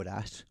 days before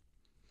that,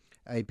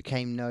 he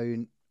became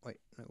known... Wait,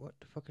 no, what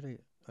the fuck are they...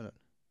 I don't...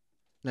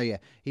 No, yeah.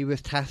 He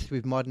was tasked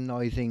with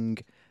modernising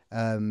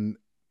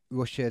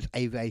Russia's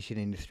aviation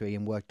industry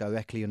and worked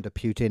directly under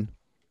Putin.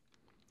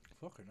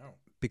 Fucking hell.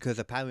 Because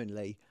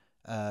apparently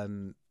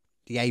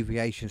the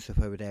aviation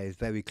stuff over there is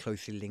very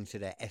closely linked to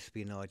their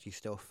espionage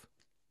stuff.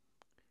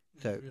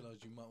 So I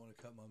realised you might want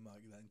to cut my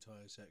mic that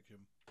entire section.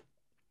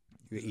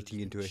 You're eating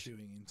into it.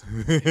 Chewing into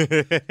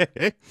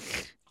it.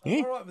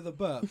 I'm alright with a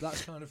burp.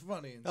 That's kind of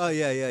funny. And Oh,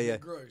 yeah.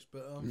 Gross,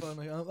 but I'm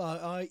funny.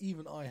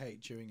 I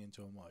hate chewing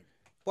into a mic.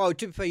 Well,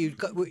 to be fair,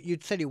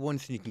 you'd said it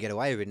once and you can get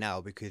away with it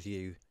now because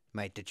you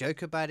made the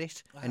joke about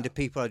it, and the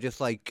people are just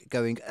like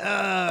going,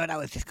 "Oh, that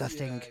was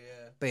disgusting,"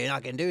 Yeah. but you're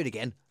not going to do it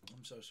again.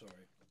 I'm so sorry.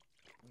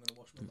 I'm going to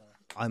wash my mouth.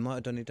 I might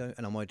have done it though,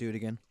 and I might do it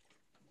again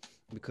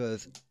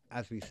because,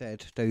 as we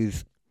said,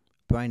 those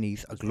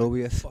brownies are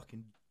glorious.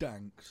 Fucking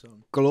dank,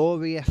 son.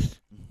 Glorious.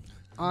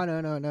 I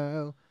don't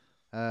know.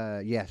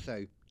 Yeah,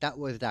 so that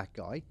was that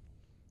guy.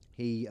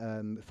 He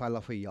fell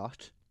off a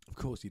yacht. Of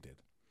course he did.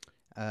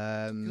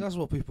 'Cause that's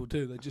what people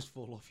do. They just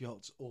fall off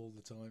yachts all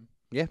the time.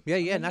 Yeah,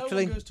 And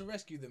naturally. No one goes to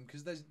rescue them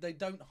because they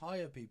don't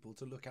hire people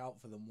to look out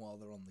for them while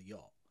they're on the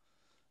yacht.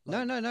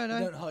 No. They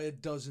don't hire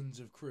dozens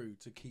of crew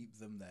to keep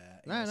them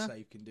there in a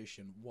safe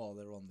condition while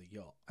they're on the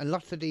yacht. And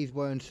lots of these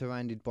weren't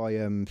surrounded by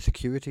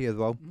security as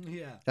well.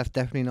 Yeah. That's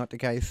definitely not the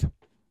case.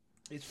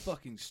 It's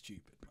fucking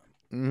stupid,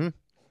 man. hmm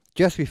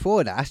Just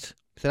before that,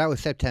 so that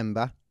was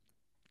September.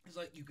 It's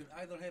like you can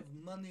either have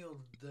money or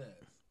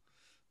death.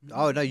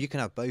 Oh, no, you can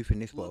have both in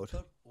this world.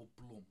 Blotter or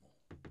Blummo.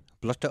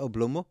 Blotter or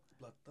Blummo?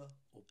 Blotter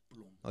or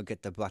Blummo. I'll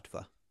get the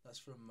Bratva. That's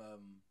from,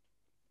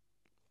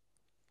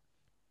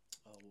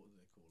 what do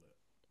they call it?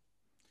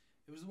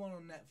 It was the one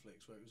on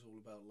Netflix where it was all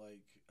about,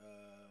 like,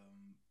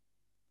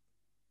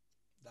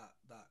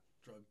 that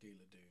drug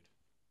dealer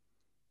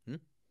dude.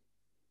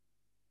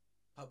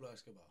 Pablo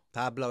Escobar.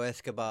 Pablo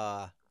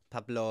Escobar.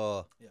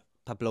 Pablo. Yeah.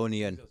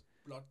 Pablonian.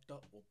 Blotter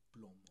or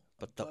Blummo.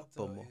 Blotter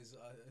or Blummo. Is,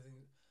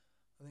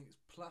 I think it's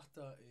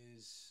plata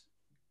is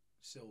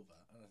silver,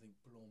 and I think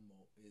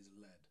Blummo is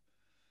lead.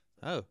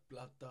 Oh.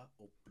 Plata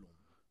or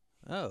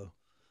Blummo. Oh.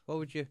 What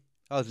would you...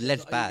 Oh,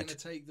 lead's Are you bad. going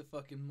to take the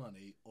fucking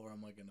money, or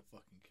am I going to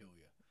fucking kill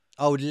you?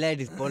 Oh, lead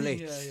is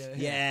bullets.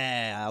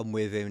 Yeah. I'm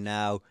with him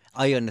now.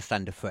 I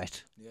understand the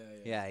threat.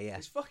 Yeah. Yeah.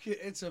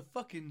 It's a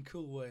fucking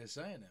cool way of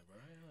saying it, bro.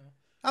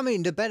 I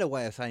mean, the better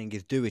way of saying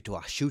is do it or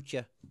I shoot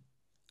you.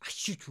 I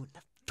shoot you in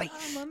the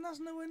face. No, man, that's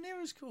nowhere near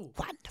as cool.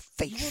 What in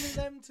the You wanted face?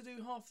 them to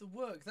do half the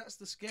work. That's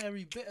the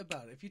scary bit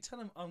about it. If you tell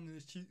them, I'm going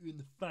to shoot you in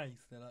the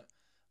face, they're like,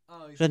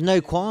 oh. There's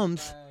no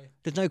qualms.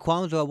 There's no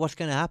qualms about what's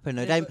going to happen.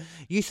 Yeah,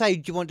 You say,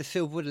 do you want the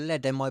silver or the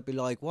lead? They might be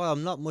like, well,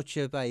 I'm not much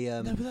of a...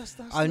 No, but that's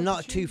I'm the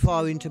not too opportunity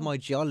far as into well. my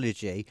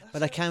geology,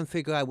 but I can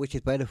figure out which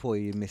is better for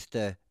you,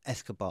 Mr.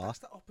 Escobar. That's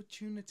the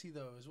opportunity,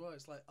 though, as well.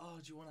 It's like, oh,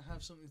 do you want to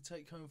have something to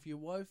take home for your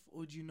wife,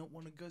 or do you not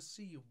want to go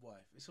see your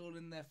wife? It's all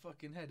in their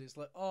fucking head. It's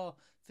like, oh,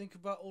 think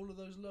about all of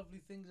those lovely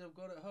things I've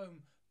got at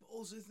home, but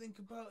also think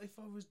about if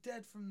I was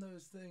dead from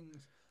those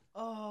things.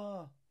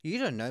 Ah. You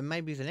don't know.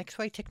 Maybe he's an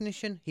X-ray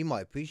technician. He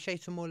might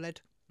appreciate some more lead.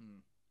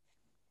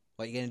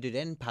 What are you going to do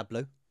then,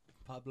 Pablo?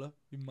 Pablo,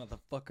 you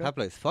motherfucker.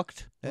 Pablo's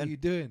fucked. What are you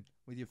doing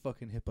with your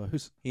fucking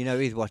hippos? You know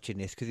he's watching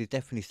this because he's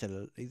definitely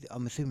still...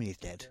 I'm assuming he's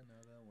dead. Yeah, no,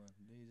 that one.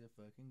 These are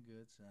fucking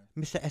good, son.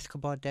 Mr.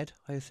 Escobar dead,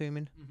 I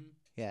assuming? Mm-hmm.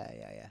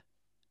 Yeah.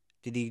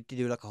 Did he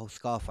do like a whole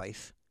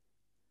Scarface?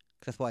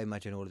 'Cause that's what I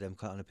imagine all of them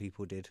kind of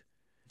people did.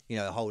 You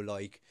know, the whole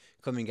like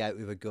coming out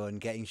with a gun,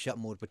 getting shot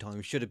multiple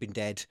times, should have been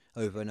dead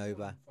over and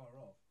over. Far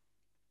off.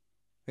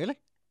 Really?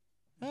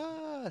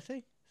 Ah,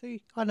 see,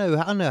 I know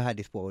how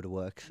this world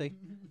works. See,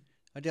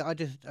 I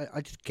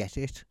just get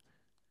it.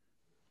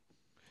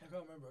 I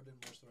can't remember. I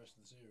didn't watch the rest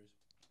of the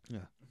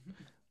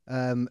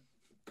series.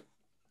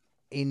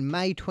 In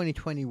May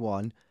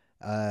 2021,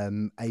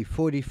 a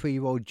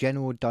 43-year-old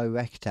general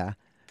director,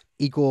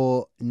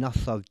 Igor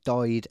Nosov,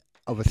 died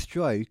of a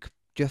stroke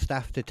just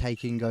after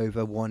taking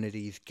over one of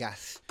these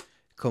gas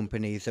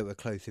companies that were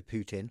close to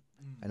Putin,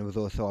 and was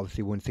also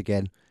obviously once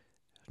again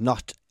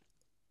not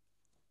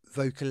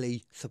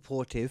vocally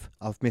supportive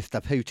of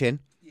Mr. Putin.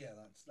 Yeah,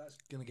 that's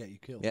gonna get you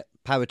killed. Yeah,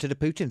 power to the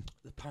Putin.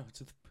 The power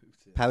to the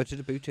Putin. Power to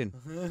the Putin.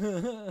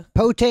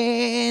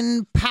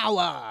 Putin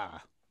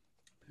power.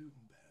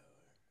 Putin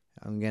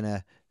power. I'm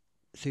gonna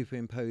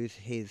superimpose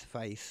his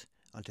face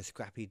onto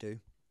Scrappy Doo.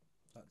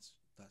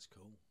 That's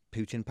cool.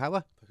 Putin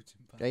power.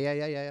 Putin power.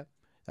 Yeah.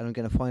 And I'm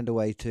gonna find a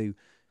way to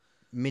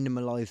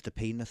minimalise the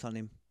penis on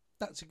him.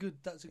 That's a good.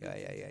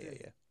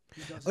 Yeah.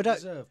 He doesn't But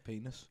deserve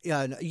penis.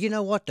 Yeah, you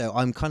know what though?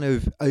 I'm kind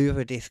of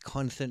over this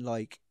constant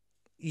like.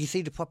 You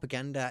see the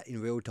propaganda in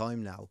real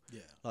time now.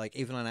 Yeah. Like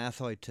even on our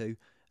side too.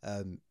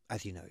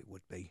 As you know, it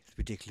would be. It's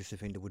ridiculous to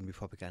think there wouldn't be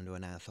propaganda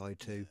on our side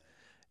too.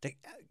 They,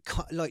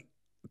 like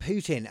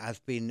Putin has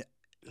been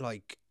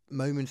like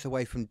moments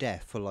away from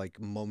death for like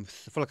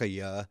months, for like a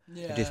year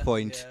at this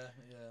point.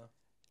 Yeah.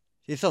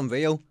 It's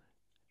unreal.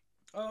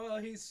 Oh,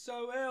 he's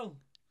so ill.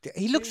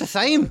 He looks the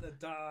same. Gonna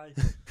die.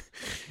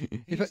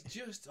 He's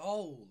just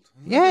old.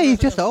 Yeah, he's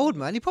just old,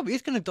 man. He probably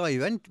is going to die.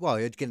 Well,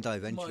 he's going to die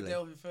He might eventually. die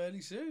off fairly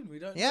soon. We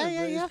don't Yeah, know.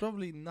 yeah, But yeah. There's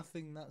probably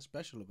nothing that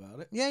special about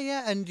it.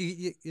 Yeah, and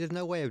there's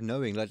no way of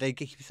knowing. Like they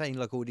keep saying,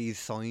 like all these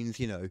signs,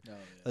 you know. Oh, yeah.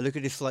 Like, look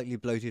at his slightly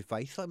bloated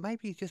face. Like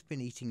maybe he's just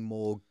been eating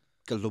more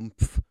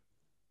galumph.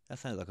 That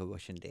sounds like a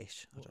Russian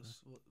dish. I don't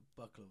know.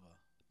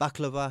 What,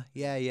 Baklava.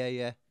 Yeah.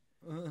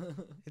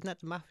 Isn't that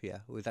the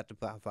mafia or is that the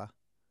bratva?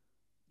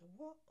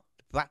 what?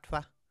 The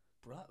bratva.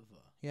 Bratva.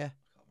 Yeah,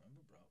 I can't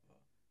remember Bratva.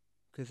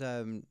 because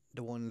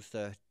the ones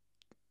that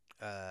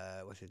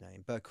what's his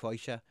name, Bert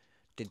Kreischer,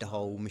 did the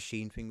whole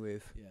machine thing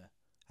with. Yeah.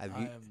 Have I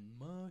you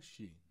am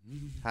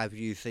machine. have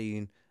you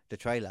seen the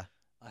trailer?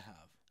 I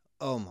have.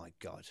 Oh my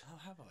god, How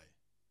have I?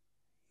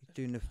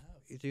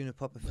 you're doing a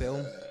proper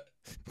film.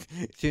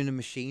 Doing a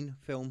machine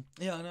film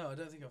Yeah, I know. I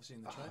don't think I've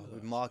seen the trailer.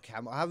 with Mark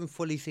Hamill. I haven't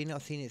fully seen it.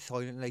 I've seen it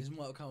silently. Is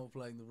Mark Hamill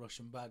playing the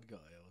Russian bad guy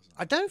or something?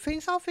 I don't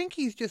think so. I think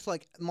he's just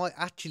like might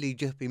actually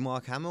just be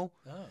Mark Hamill,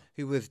 Oh.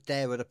 who was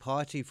there at a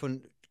party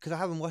because I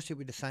haven't watched it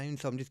with the sound,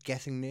 so I'm just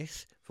guessing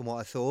this from what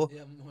I saw. You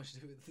haven't watched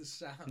it with the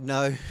sound.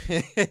 No,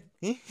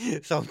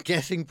 so I'm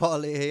guessing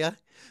partly here,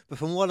 but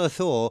from what I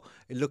saw,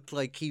 it looked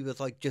like he was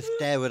like just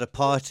there at a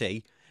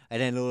party,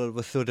 and then all of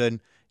a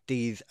sudden,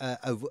 these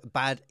a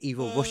bad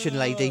evil Russian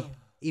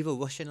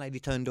lady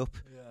turned up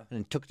Yeah.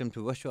 and took them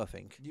to Russia. I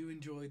think. You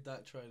enjoyed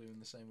that trailer in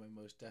the same way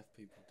most deaf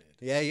people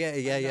did. Yeah.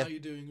 And now you're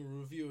doing a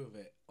review of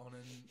it on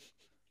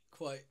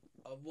quite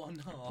a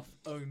one-half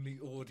only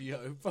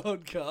audio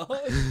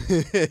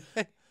podcast.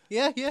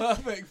 Yeah.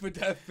 Perfect for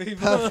deaf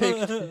people.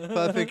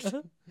 Perfect.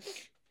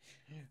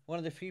 One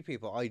of the few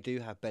people I do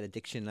have better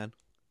diction than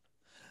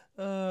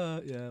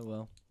Yeah,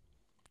 well.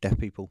 deaf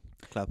people.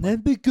 Club.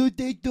 because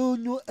they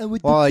don't know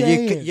what Oh,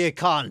 you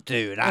can't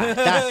do that.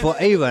 That's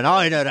what even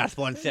I know. That's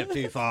one step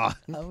too far.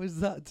 How is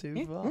that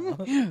too far?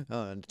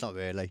 Oh, it's not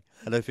really.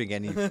 I don't think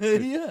any.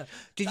 Yeah.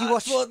 Did That's you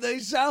watch? what they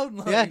sound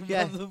like,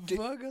 Yeah.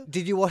 motherfucker.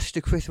 Did you watch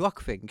the Chris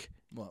Rock thing?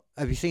 What?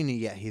 Have you seen it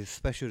yet? His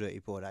special that he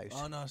brought out.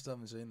 Oh, no, I still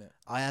haven't seen it.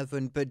 I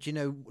haven't, but do you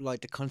know like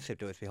the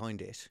concept that was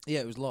behind it? Yeah,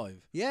 it was live.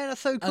 Yeah,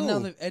 that's so cool. And now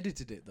they've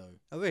edited it, though.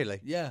 Oh, really?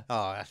 Yeah.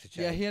 Oh, that's a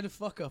shame. Yeah, he had a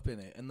fuck up in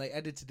it, and they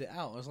edited it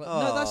out. I was like,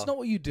 no, that's Oh. not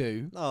what you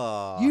do.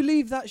 Oh. You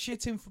leave that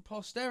shit in for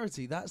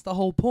posterity. That's the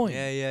whole point.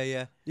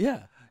 Yeah.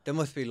 Yeah. There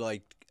must be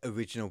like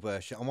original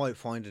version. I might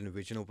find an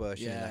original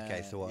version in that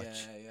case to watch.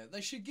 Yeah.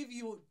 They should give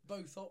you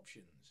both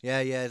options.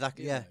 Yeah,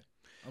 exactly. you Yeah.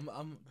 know.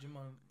 Do you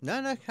mind? No,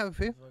 have a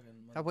few.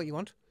 Fucking- Have what you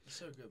want. It's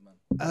so good,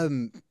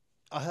 man.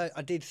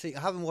 I did see. I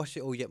haven't watched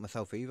it all yet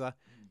myself either,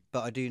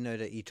 but I do know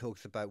that he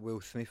talks about Will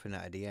Smith and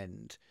that at the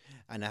end,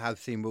 and I have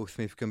seen Will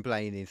Smith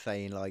complaining,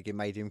 saying like it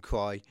made him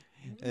cry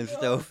and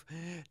stuff.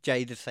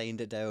 Jade is saying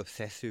that they're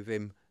obsessed with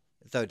him,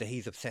 so that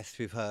he's obsessed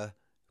with her.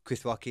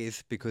 Chris Rock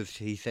is because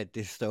he said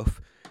this stuff.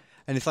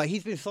 And it's like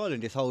he's been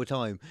silent this whole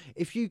time.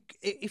 If you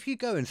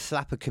go and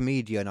slap a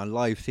comedian on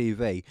live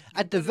TV,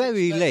 at the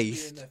very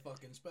least,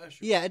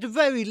 at the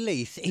very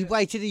least, he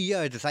waited a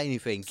year to say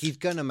anything. He's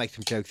gonna make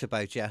some jokes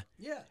about you.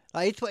 Yeah.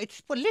 Like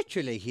it's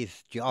literally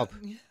his job.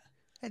 Yeah.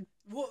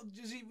 What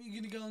is he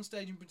gonna go on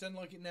stage and pretend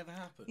like it never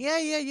happened?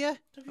 Yeah.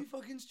 Don't be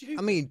fucking stupid.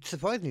 I mean,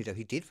 surprisingly though,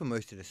 he did for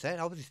most of the set.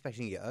 I was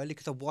expecting it early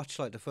because I watched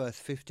like the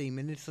first 15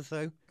 minutes or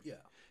so. Yeah.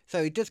 So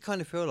it does kind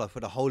of feel like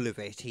for the whole of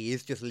it, he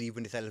is just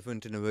leaving this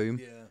elephant in the room.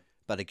 Yeah.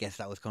 But I guess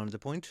that was kind of the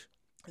point.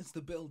 It's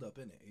the build up,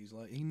 innit? He's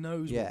like, he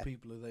knows Yeah. what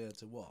people are there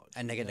to watch.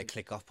 And they're He gonna knows-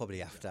 click off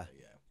probably after.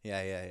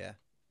 Yeah.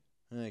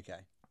 Okay.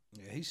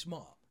 Yeah, he's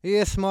smart. He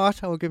is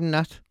smart. I will give him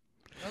that.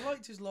 I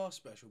liked his last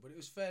special, but it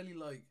was fairly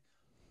like.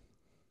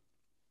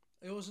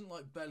 It wasn't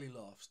like belly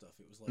laugh stuff.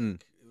 It was like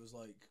it was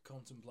like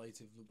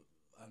contemplative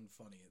and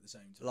funny at the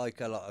same time.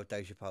 Like a lot of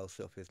Dave Chappelle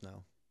stuff is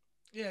now.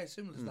 Yeah,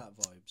 similar to that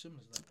vibe.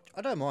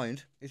 I don't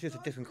mind. It's just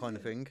a different kind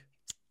of thing.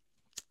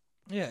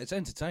 Yeah, it's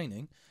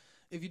entertaining.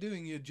 If you're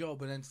doing your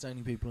job and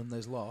entertaining people and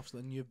there's laughs,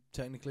 then you're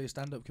technically a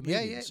stand-up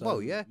comedian. Yeah. So,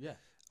 Well, yeah. Yeah.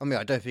 I mean,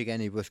 I don't think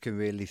any of us can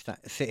really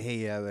sit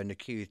here and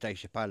accuse Dave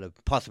Chappelle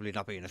of possibly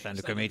not being a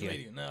stand-up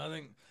comedian. No, I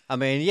think I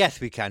mean, yes,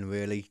 we can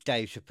really.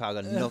 Dave Chappelle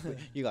got nothing.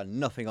 You got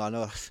nothing on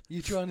us.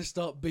 you're trying to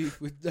start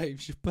beef with Dave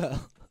Chappelle.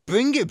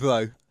 Bring it,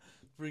 bro.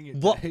 Bring it.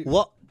 What? Dave.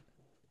 What?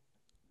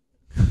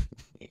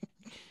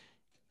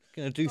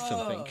 Gonna do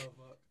something. Oh,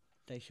 fuck.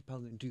 Dave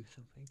Chappelle gonna do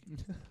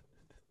something.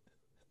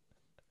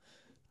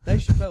 Dave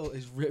Chappelle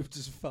is ripped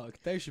as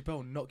fuck. Dave Chappelle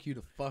will knock you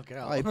the fuck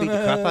out. I beat the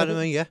crap out of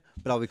me, yeah.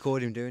 But I'll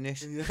record him doing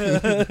this.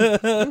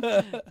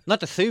 Not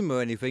to sue him or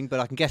anything,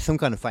 but I can get some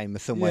kind of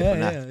famous somewhere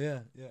from that. Yeah.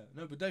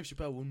 No, but Dave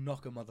Chappelle will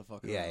knock a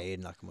motherfucker out. Yeah,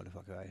 he'd knock a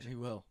motherfucker out. He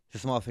will. It's a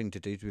smart thing to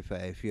do, to be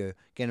fair. If you're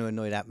going to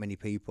annoy that many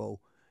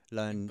people, You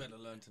learn. better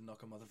learn to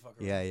knock a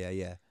motherfucker out.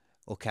 Yeah.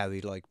 Or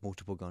carry, like,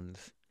 multiple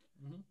guns.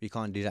 You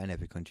can't do that in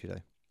every country,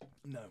 though.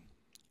 No.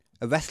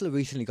 A wrestler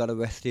recently got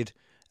arrested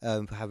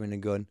for having a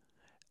gun.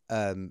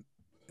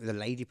 The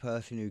lady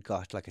person who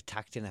got like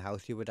attacked in a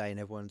house the other day, and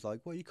everyone's like,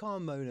 "Well, you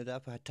can't moan at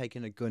that for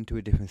taking a gun to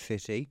a different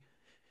city."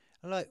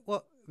 I'm like,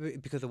 "What?"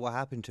 Because of what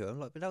happened to her. I'm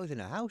like, "But that was in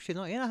a house. She's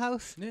not in a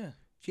house. Yeah.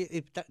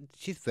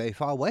 She's very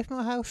far away from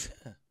her house,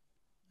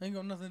 Ain't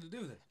got nothing to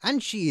do with it.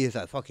 and she is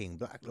a fucking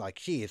black. Like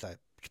she is a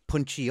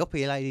punchy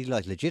uppy lady.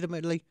 Like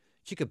legitimately,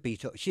 she'd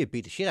beat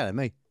the shit out of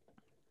me.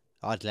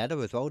 I'd let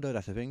her as well, though.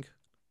 That's the thing.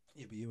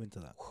 Yeah, but you into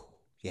that.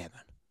 Yeah,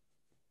 man.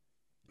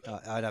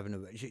 I'd have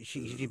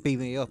she'd beat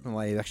me up, and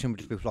my erection would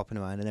just be flopping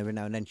around, and every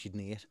now and then she'd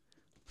knee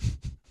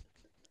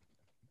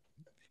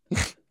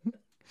it.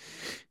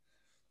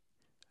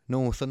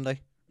 Normal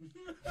Sunday.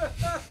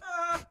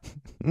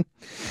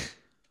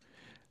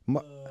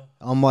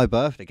 On my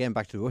birthday, getting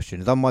back to the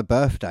Russians, on my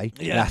birthday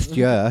last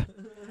year,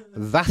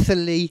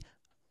 Vasily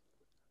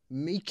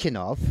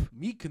Mikhailov,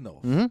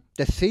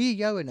 the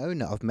CEO and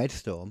owner of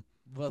Medstorm,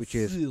 which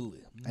is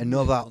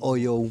another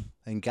oil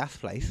and gas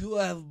place. You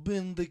have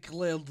been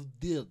declared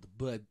dead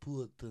by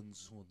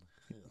Putin's own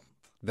hand.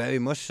 Very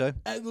much so.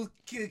 I will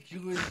kick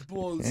you in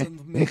balls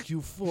and make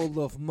you fall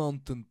off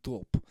mountain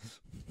top.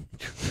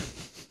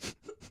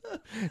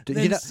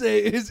 Then say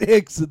it's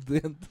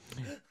accident.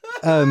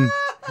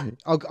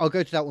 I'll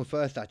go to that one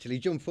first, actually.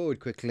 Jump forward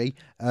quickly.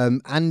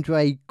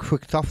 Andrei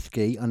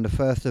Kruktovsky, on the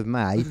 1st of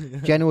May,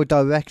 General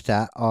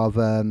Director of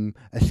a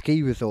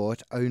ski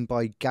resort owned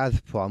by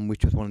Gazprom,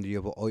 which was one of the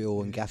other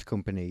oil and gas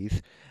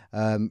companies,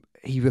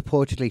 he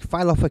reportedly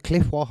fell off a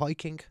cliff while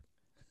hiking.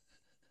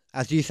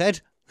 As you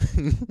said.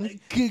 I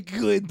kick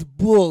you in the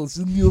balls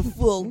and you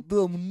fall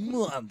down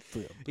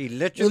mountain. He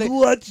literally... And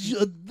watch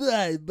you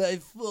die by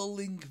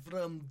falling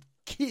from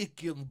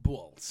kicking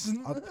balls.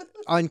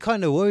 I'm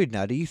kind of worried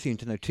now that you seem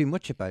to know too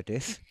much about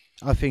this.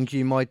 I think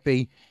you might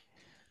be...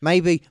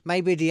 Maybe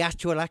the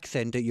actual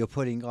accent that you're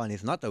putting on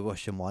is not the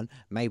Russian one.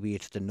 Maybe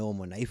it's the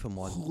normal Nathan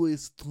one. Who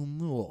is to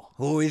know?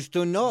 Who is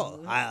to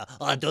know?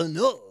 I don't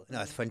know.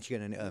 No, it's French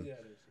again.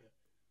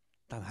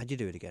 Damn, how'd you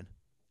do it again?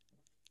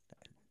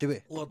 Do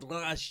it. What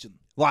Russian?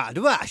 What,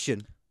 the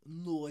Russian?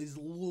 No, it's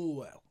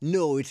lower.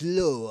 No, it's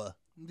lower.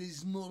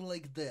 It's more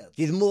like that.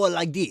 It's more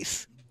like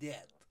this.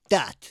 That.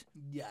 That.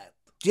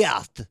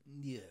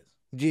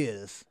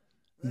 Yes.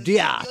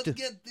 You're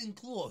getting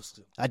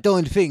closer. I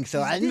don't think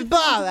so. I'm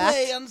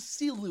Barat. on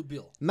silly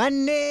bill. My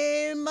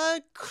name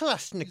is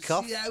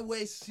Krasnikov. See I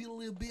weigh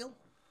silly bill?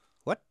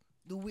 What?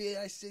 The way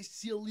I say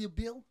silly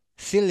bill?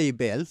 Silly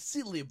Bill.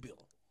 Silly bill.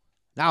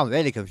 Now I'm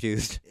really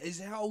confused. Is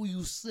how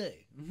you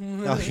say.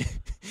 Okay.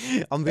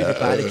 I'm really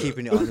bad at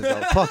keeping it on as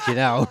well. Fuck you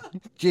now.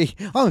 Gee,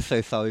 I'm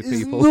so sorry,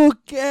 people. No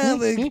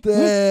character.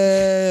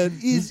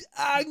 Is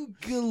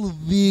Uncle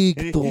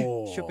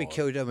Victor. Should be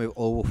killed on with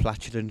oral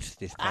flatulence.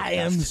 This podcast. I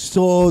am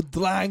so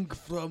drunk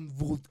from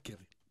vodka.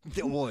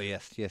 Oh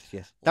yes.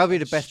 That would be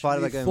the best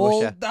part of going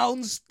fall Russia.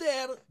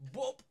 downstairs,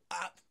 bop,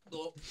 up,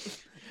 up.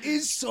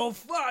 It's so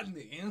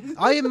funny.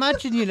 I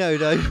imagine,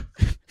 though.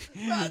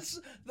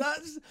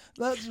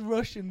 That's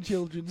Russian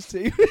children's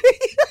TV.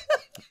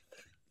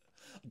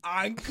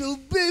 Uncle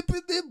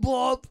Bippity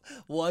Bob,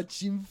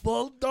 watch him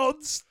fall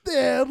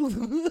downstairs.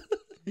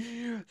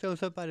 Feel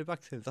so bad about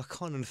accents. I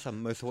can't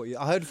understand most of what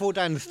I heard fall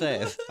down the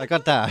stairs. I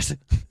got that.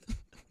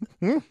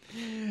 You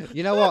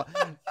know what?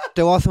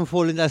 There are some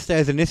falling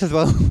downstairs in this as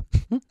well.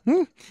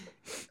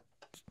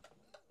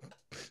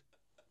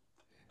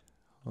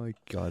 Oh,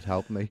 God,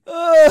 help me.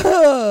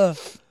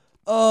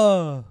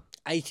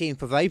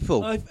 18th of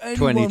April, If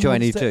anyone 2022.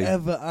 wants to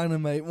ever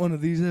animate one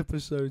of these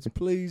episodes,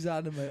 please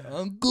animate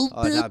Uncle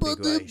that'd be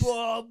Bippity great.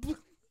 Bob.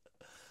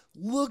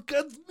 Look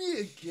at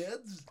me,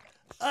 kids.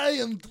 I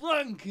am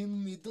drunk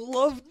in middle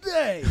of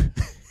day.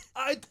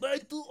 I try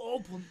to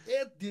open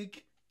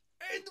attic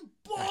and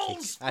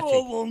balls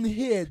fall on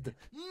head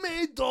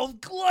made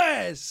of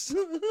glass.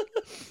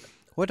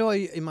 What do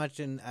I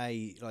imagine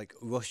a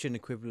Russian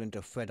equivalent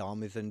of Fred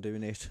Armisen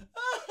doing it?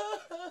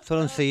 That's what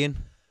I'm seeing.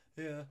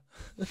 Yeah.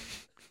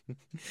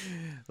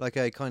 Like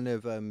a kind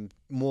of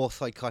more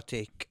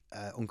psychotic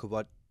Uncle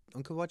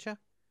Roger?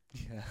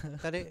 Yeah.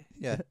 Is that it?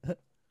 Yeah.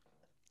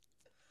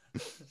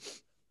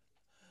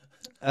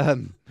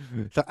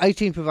 So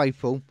 18th of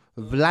April,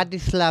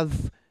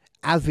 Vladislav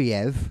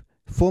Aviev,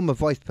 former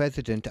vice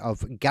president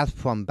of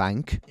Gazprom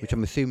Bank, which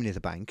I'm assuming is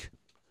a bank.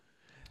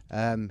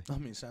 I mean,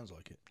 it sounds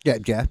like it.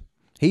 Yeah.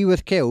 He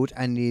was killed,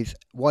 and his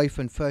wife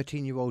and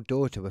 13-year-old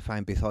daughter were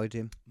found beside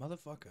him.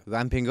 Motherfucker.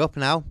 Ramping up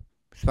now.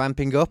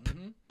 Ramping up.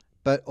 Mm-hmm.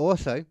 But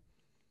also,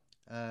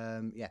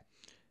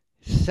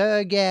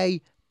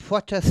 Sergei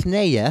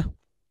Protosnaya.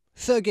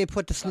 That's not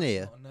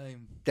a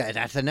name.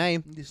 That's a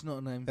name. It's not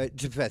a name.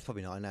 That's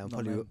probably not a name. I'm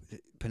Not a probably name.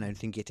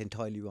 pronouncing it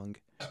entirely wrong.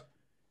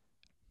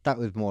 That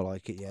was more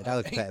like it, yeah. That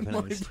was better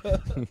pronounced.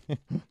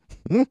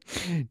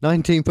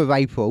 19th of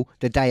April,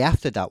 the day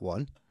after that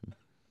one,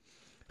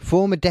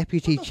 former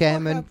deputy What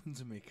chairman. the fuck happened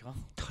to me, Carl?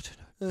 I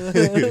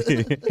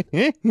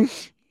don't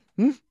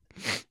know.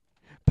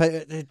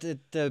 But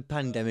the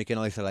pandemic and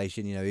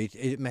isolation, you know,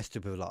 it messed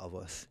up with a lot of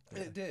us.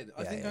 It did.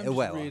 I Yeah, think yeah, I'm just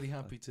well, really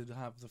happy to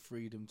have the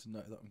freedom to know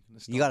that I'm going to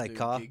start You got a doing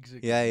car. gigs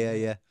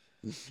again. Yeah.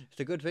 It's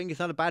a good thing. It's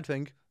not a bad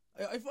thing.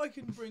 If I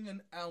can bring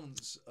an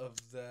ounce of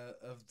the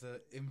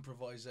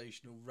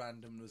improvisational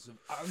randomness of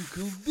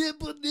Uncle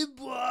Bibbidi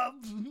Bob.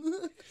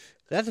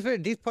 That's the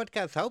thing. These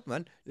podcasts help,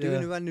 man. Doing Yeah.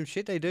 the random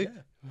shit they do.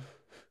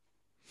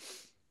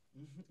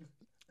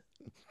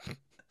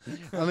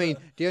 I mean,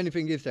 the only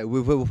thing is, though, we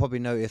will probably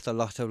notice a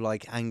lot of,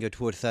 like, anger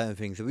towards certain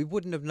things that we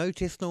wouldn't have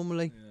noticed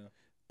normally. Yeah.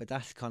 But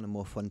that's kind of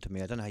more fun to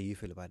me. I don't know how you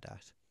feel about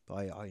that, but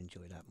I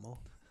enjoy that more.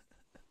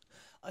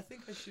 I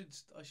think I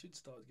should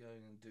start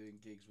going and doing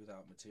gigs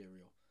without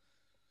material.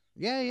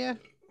 Yeah.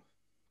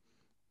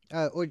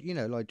 Or, you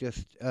know, like,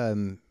 just,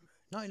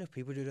 not enough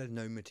people do those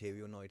no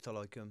material nights. I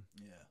like them.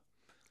 Yeah.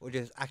 Or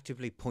just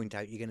actively point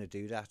out you're going to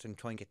do that and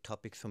try and get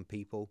topics from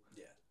people.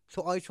 Yeah.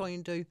 So I try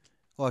and do,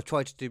 or I've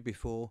tried to do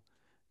before,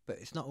 but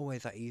it's not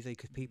always that easy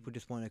because people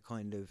just want to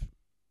kind of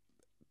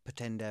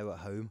pretend they're at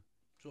home.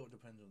 Sort of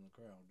depends on the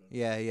crowd, doesn't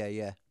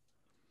Yeah.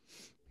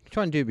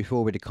 Try and do it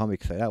before with the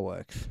comics, so that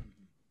works.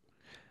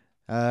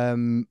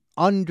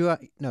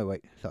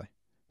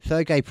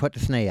 Sergei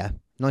Protosnaya,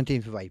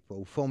 19th of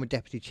April, former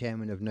deputy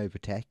chairman of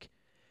Novatech.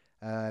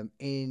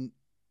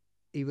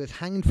 He was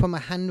hanged from a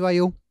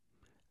handrail,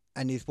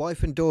 and his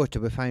wife and daughter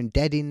were found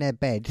dead in their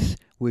beds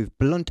with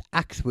blunt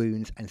axe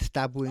wounds and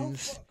stab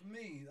wounds. Oh, fuck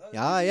me.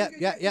 Yeah.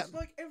 It's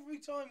like every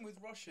time with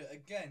Russia,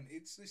 again,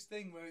 it's this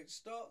thing where it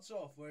starts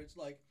off where it's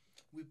like,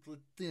 we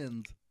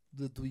pretend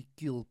that we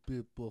kill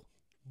people,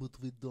 but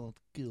we don't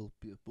kill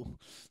people.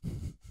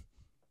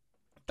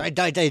 They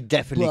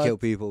definitely But- kill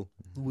people.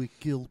 We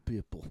kill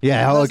people.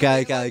 Yeah, And that's okay,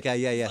 the thing,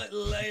 okay, yeah. Like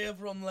layer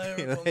upon layer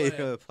upon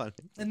layer. Funny.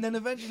 And then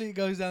eventually it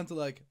goes down to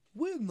like,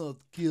 we'll not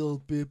kill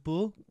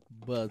people,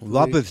 but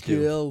Robbers we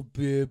do. kill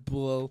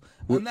people.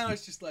 And now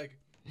it's just like,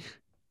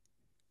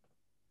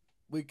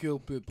 we kill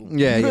people.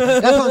 Yeah.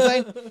 That's what I'm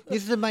saying.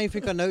 This is the main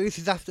thing I noticed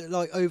is after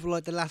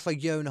over the last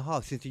year and a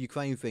half since the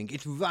Ukraine thing,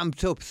 it's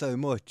ramped up so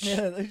much.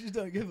 Yeah, they just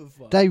don't give a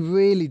fuck. They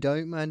really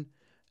don't, man.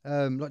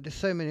 Like there's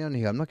so many on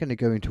here. I'm not going to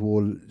go into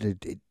all the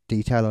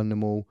detail on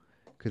them all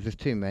because there's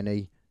too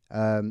many.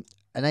 An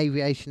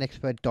aviation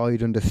expert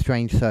died under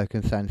strange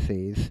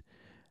circumstances.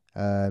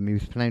 He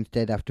was pronounced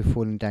dead after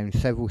falling down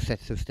several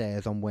sets of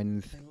stairs on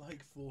Wednesday. They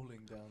like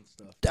falling down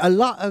stuff. A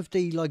lot of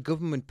the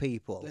government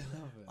people They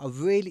love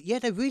it. are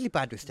they're really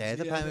bad with stairs.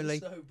 Apparently,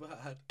 They're so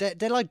bad.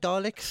 they're like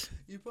Daleks.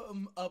 You put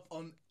them up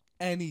on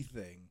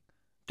anything.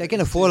 They're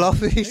gonna fall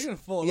off it. They're gonna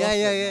fall off.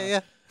 Yeah.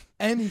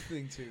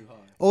 Anything too high.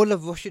 All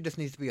of Russia just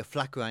needs to be a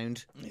flat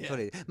ground. That's what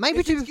it is. Maybe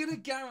If to it's gonna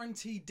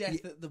guarantee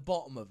death at the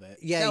bottom of it,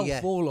 Yeah, they'll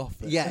yeah. fall off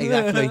it. Yeah,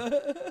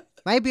 exactly.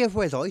 Maybe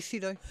everywhere's icy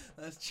though.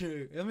 That's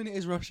true. I mean, it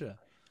is Russia.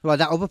 Like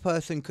that other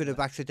person could have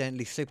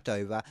accidentally slipped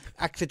over,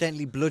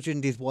 accidentally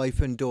bludgeoned his wife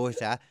and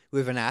daughter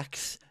with an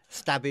axe,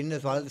 stabbing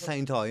as well at the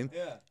same time.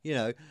 Yeah. You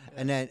know,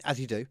 and then as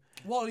you do.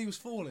 While he was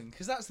falling,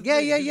 because that's the Yeah,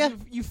 thing. yeah, 'cause yeah.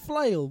 You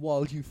flail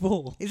while you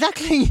fall.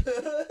 Exactly.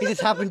 He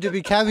just happened to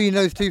be carrying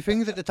those two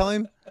things at the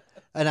time.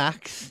 An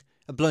axe,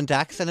 a blunt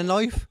axe and a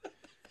knife.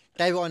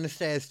 They were on the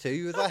stairs too.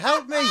 He was like,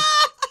 help me.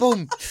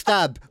 Boom,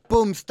 stab.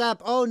 Boom, stab.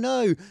 Oh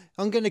no,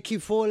 I'm going to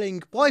keep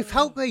falling. Wife,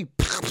 help me.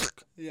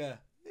 Yeah.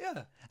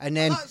 And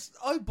then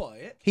I buy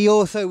it. he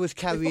also was If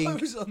I carrying...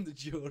 was on the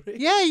jury.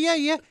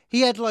 Yeah.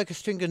 He had like a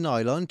string of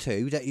nylon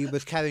too that he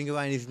was carrying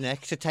around his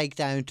neck to take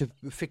down to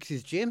fix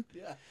his gym.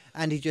 Yeah.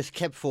 And he just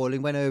kept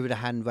falling, went over the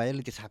handrail.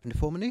 He just happened to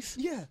fall on his.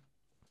 Yeah.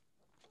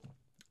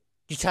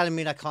 You're telling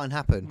me that can't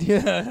happen?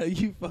 Yeah,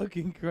 you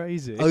fucking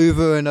crazy.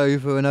 Over and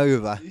over and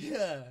over.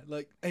 Yeah,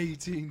 like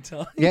 18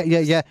 times.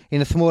 Yeah.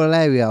 In a small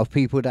area of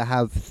people that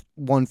have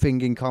one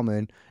thing in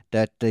common,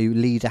 that the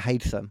leader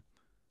hates them.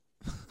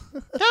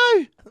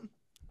 No!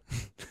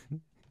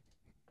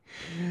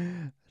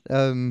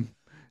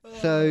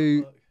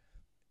 So,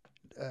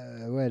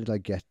 where did I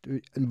get?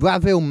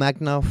 Ravil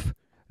Magnov,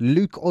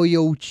 Luke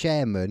Oil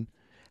chairman,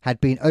 had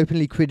been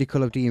openly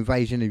critical of the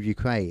invasion of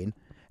Ukraine,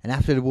 and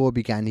after the war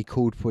began, he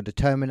called for the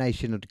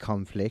termination of the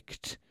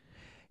conflict.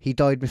 He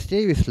died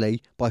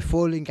mysteriously by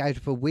falling out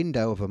of a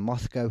window of a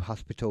Moscow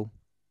hospital.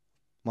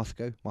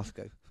 Moscow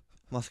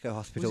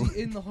hospital. Was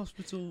he in the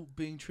hospital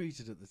being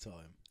treated at the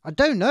time? I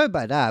don't know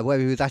about that,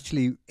 whether he was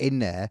actually in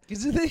there.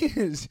 Because the thing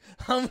is,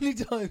 how many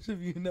times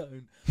have you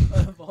known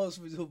of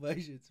hospital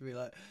patients to be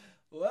like,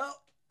 well,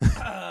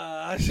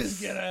 I'm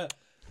just gonna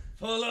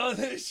pull all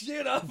this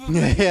shit off of me.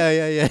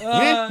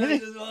 Yeah. I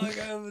just want to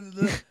go over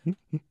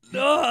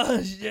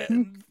the shit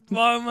and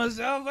find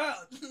myself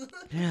out.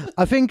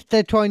 I think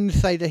they're trying to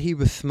say that he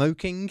was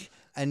smoking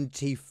and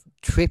he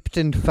tripped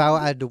and fell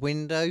out the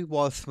window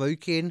while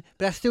smoking.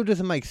 But that still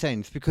doesn't make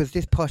sense because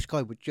this posh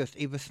guy would just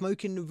either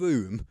smoke in the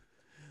room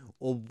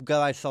or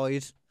go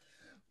outside.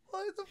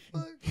 Why the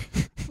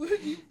fuck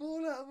would you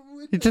fall out of a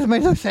window? It just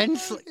makes no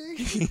sense.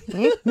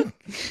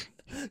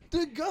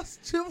 The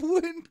gusts of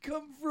wind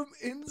come from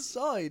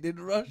inside in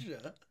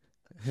Russia.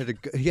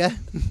 Yeah.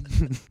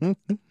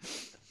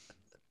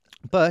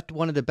 But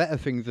one of the better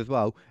things as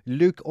well,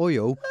 Luke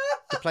Oil,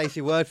 the place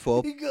he worked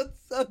for, He got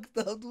sucked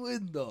out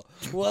window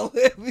while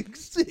having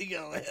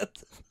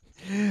cigarette.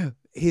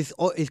 his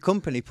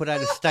company put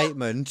out a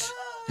statement.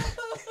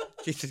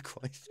 Jesus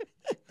Christ.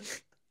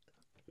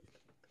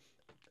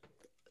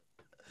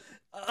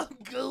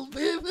 Uncle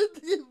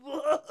Pivot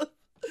was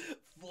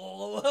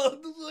fall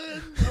out the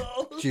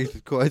window.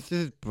 Jesus Christ, this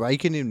is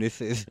breaking him,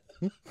 this is.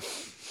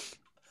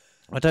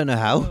 I don't know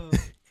how.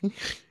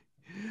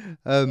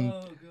 Oh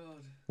God.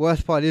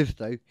 Worst part is,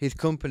 though, his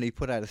company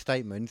put out a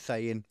statement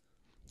saying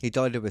he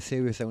died of a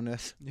serious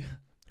illness. Yeah.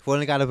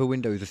 Falling out of a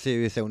window is a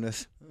serious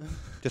illness.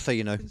 Just so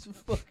you know. It's a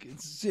fucking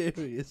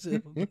serious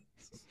illness.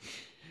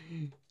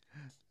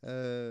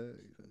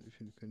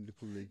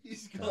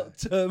 He's got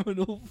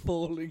terminal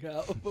falling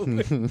out of a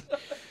window.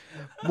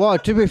 Well,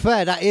 to be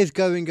fair, that is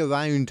going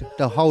around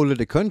the whole of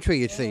the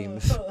country, it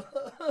seems.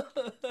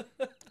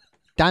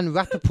 Dan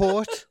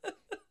Rappaport.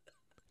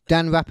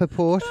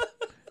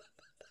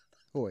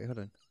 Oh, wait, hold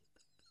on.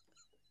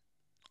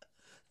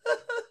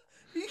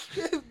 He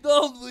came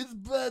down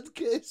with bad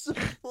case of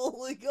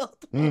falling out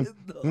the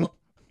window.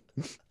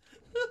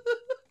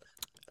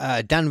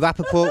 Dan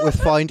Rappaport was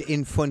found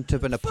in front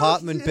of an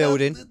apartment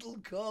building. Little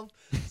cop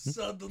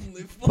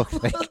suddenly fall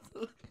out.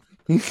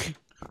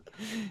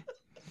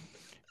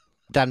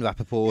 Dan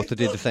Rappaport also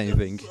did the same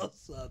thing. So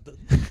sudden.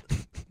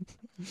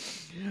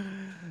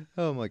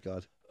 Oh my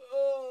God.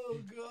 Oh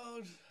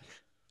God.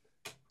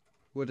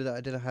 What did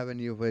I have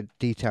any other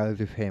details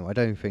with him? I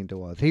don't think there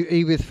was.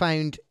 He was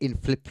found in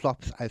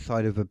flip-flops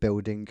outside of a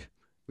building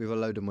with a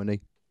load of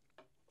money.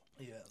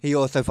 Yeah. He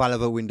also fell out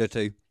of a window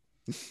too.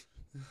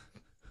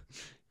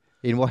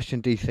 In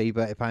Washington DC,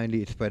 but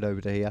apparently it spread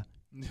over to here.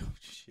 Oh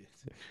shit.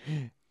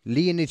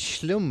 Leonid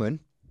Schlumman.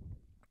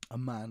 A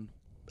man.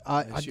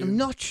 I'm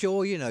not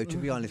sure, you know, to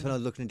be honest, when I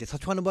was looking at this. I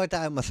was trying to work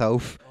that out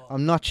myself.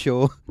 I'm not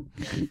sure.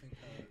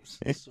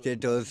 It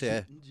does,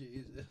 yeah.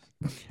 Jesus.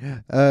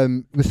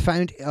 Was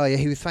found. Oh yeah,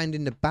 he was found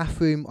in the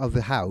bathroom of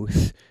the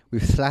house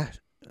with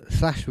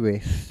slash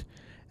wrists,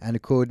 and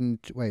according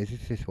to, wait,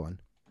 is this one?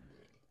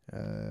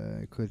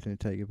 According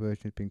to take a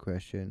person has been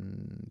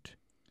questioned.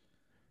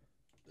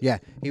 Yeah,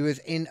 he was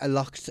in a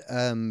locked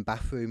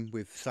bathroom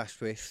with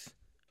slash wrists.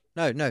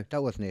 No,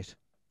 that wasn't it.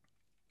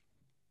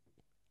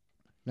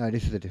 No,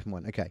 this is a different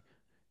one. Okay,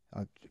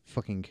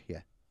 fucking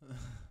yeah.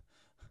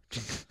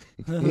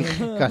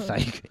 God's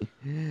sake.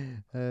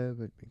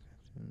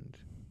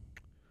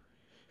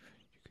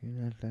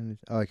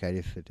 Okay,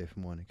 this is a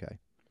different one. Okay,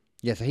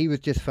 yeah. So he was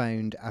just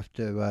found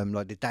after,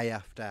 like the day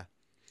after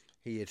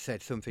he had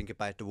said something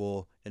about the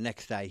war. The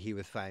next day, he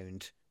was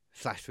found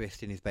slash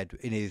wrist in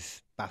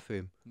his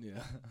bathroom.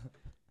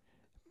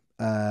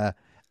 Yeah.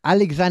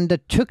 Alexander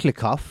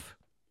Chuklikov.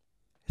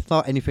 It's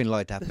not anything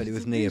like that, but it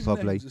was near These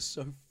probably. names are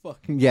so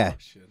fucking Yeah.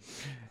 Russian.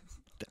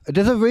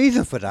 There's a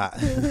reason for that.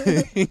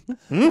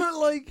 But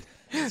like,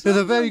 There's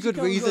a very good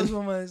reason.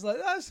 It's like,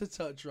 that's a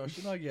touch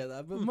Russian, I get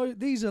that. But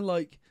these are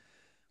like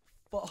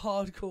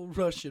hardcore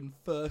Russian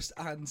first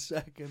and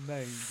second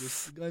names.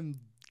 Just, I'm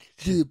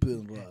deep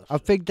in Russian. I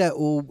think they're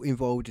all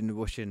involved in the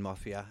Russian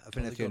mafia. I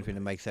think that's the they only thing gotta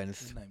that makes sense,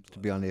 His name's to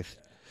like be that, honest.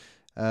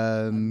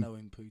 yeah. And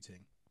knowing Putin.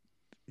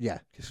 Yeah.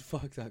 Because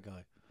fuck that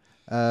guy.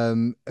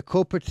 A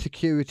corporate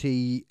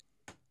security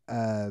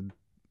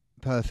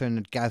person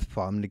at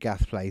Gazprom, the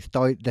gas place,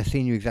 died. The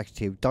senior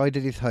executive died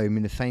at his home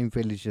in the same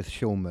village as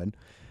Shulman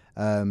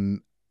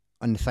on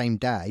the same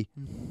day.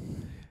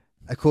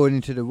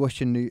 According to the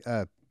Russian,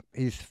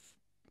 his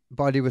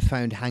body was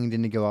found hanged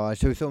in the garage.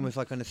 So it's almost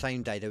like on the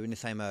same day. They were in the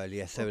same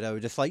earlier. So they were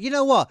just like, you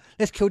know what?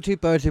 Let's kill two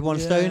birds with one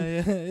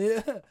stone.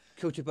 Yeah.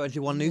 Kill two birds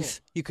with one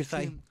noose, you could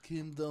say.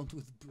 Came down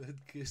with bad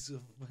kiss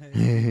of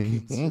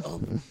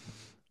himself.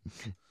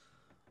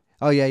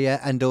 Oh yeah,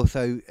 and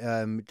also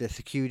the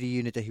security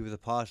unit that he was a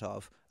part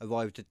of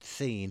arrived at the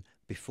scene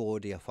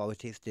before the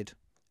authorities did,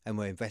 and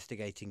were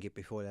investigating it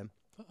before them.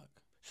 Fuck.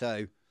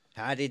 So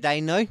how did they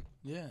know?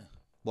 Yeah.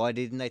 Why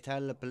didn't they tell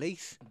the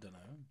police? I don't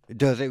know.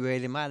 Does it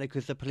really matter?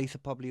 Because the police are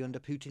probably under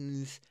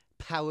Putin's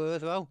power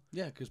as well.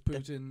 Yeah, because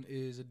Putin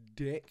is a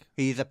dick.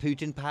 He's a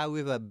Putin power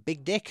with a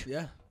big dick,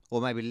 Yeah.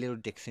 or maybe little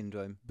dick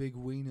syndrome. Big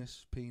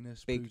weenus,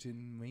 penis, Big-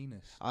 Putin,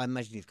 weenus. I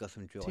imagine he's got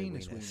some dry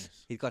Penis wieners. wieners.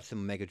 He's got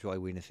some mega dry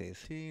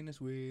wienerses. Penis,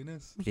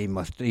 weenus. He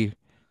must do.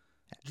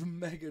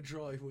 Mega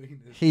dry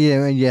wieners.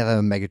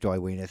 Yeah, mega dry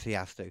wieners. He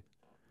has to.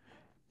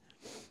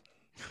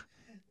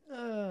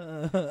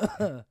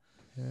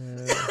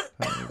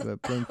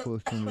 Blunt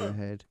force to the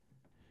head.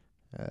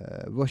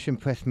 Russian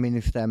Press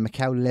Minister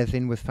Mikhail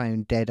Lezin was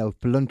found dead of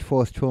blunt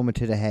force trauma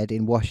to the head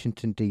in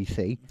Washington,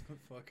 D.C.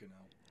 Fucking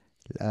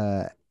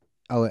hell.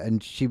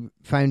 and she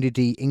founded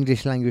the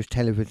English language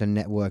television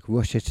network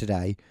Russia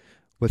Today.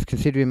 Was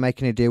considering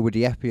making a deal with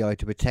the FBI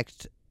to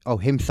protect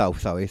himself.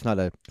 Sorry, it's not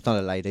a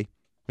lady.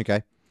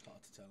 Okay.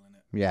 Hard to tell,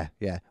 innit?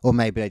 Yeah. Or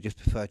maybe they just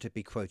prefer to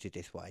be quoted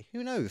this way.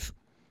 Who knows?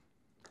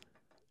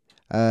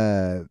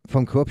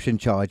 From corruption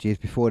charges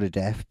before the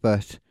death,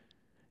 but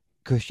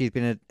because he'd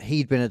been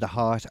at the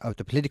heart of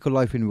the political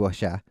life in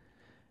Russia.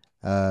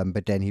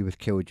 But then he was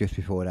killed just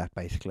before that,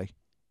 basically.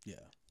 Yeah.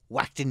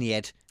 Whacked in the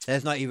head.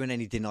 There's not even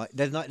any deny.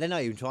 They're not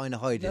even trying to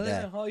hide it They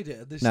there. don't hide it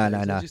at this No, stage.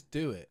 no, no. They just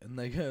do it, and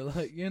they go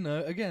like,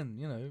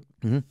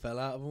 fell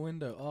out of a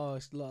window. Oh,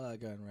 it's like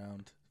that going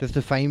round. There's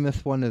the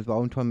famous one as well.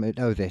 I'm trying to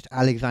know this.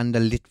 Alexander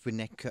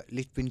Litvinchenko.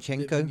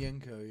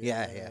 Litvinenko,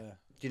 Yeah.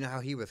 Do you know how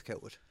he was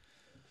killed?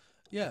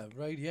 Yeah,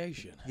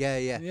 radiation. Yeah.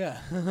 Yeah.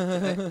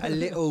 a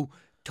little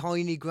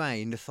tiny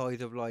grain the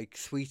size of like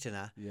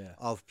sweetener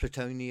of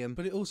plutonium.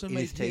 But it also in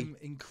made his tea. him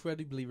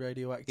incredibly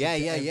radioactive Yeah,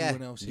 to yeah,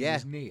 everyone else who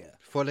was near.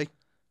 Fully.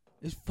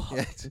 It's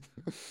fucked.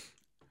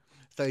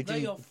 So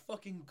They are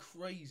fucking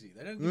crazy.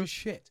 They don't give a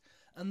shit.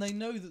 And they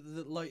know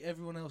that like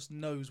everyone else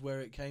knows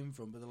where it came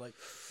from, but they're like,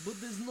 but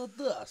there's not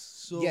us,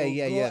 so go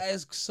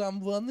ask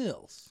someone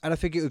else. And I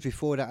think it was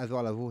before that as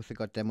well. I've also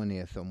got them on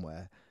here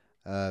somewhere.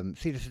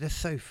 See, there's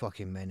so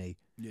fucking many.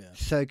 Yeah.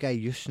 Sergei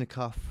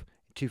Yushnikov,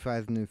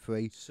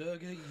 2003.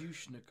 Sergei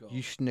Yushnikov.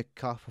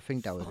 Yushnikov, I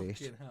think that was it.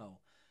 Fucking hell.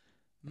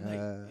 Mate,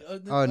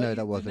 no,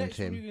 that wasn't the next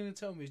him. one you're going to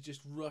tell me is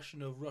just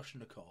Russian of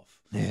Rushnikov.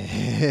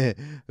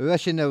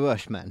 Russian the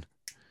Rush, man.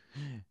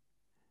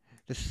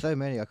 There's so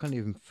many. I can't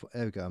even.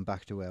 There we go. I'm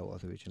back to where I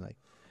was originally.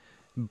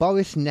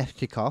 Boris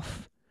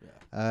Nemtsov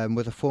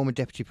was a former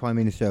deputy prime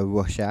minister of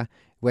Russia.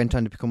 Went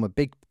on to become a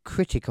big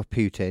critic of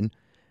Putin.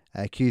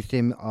 Accused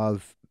him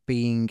of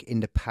being in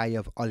the pay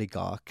of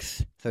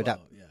oligarchs. So that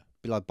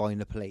be like buying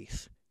the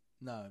police.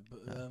 No, but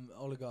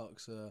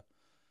oligarchs are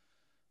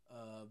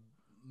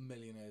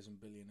millionaires and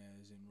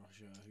billionaires in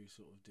Russia who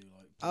sort of do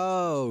like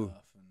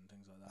stuff and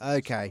things like that.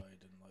 Okay. And,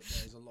 like,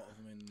 there's a lot of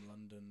them in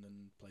London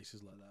and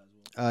places like that as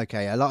well.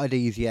 Okay, a lot of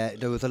these,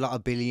 there was a lot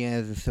of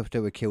billionaires and stuff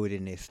that were killed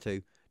in this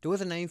too. There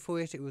was a name for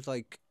it. It was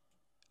like,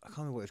 I can't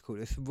remember what it's called.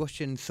 It's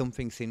Russian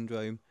something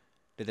syndrome.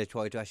 That they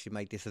tried to actually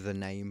make this as a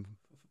name,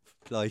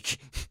 like.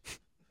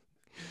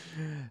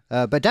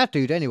 But that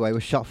dude anyway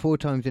was shot 4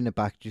 times in the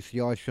back, just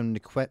yards from the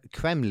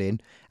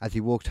Kremlin, as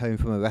he walked home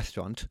from a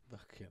restaurant.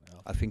 Fucking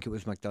hell. I think it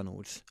was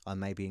McDonald's. I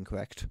may be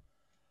incorrect.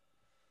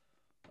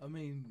 I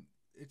mean,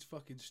 it's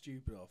fucking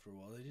stupid after a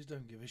while. They just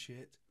don't give a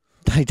shit.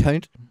 They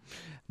don't.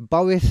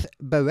 Boris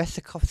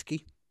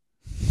Beresakovsky.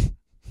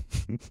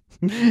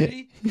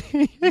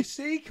 You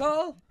see,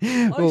 Carl?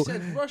 I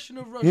said Russian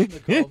of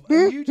Rushnikov,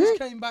 and you just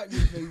came back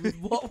with me with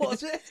what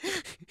was it?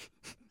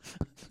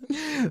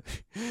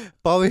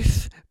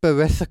 Boris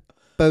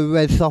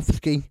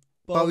Beresovsky.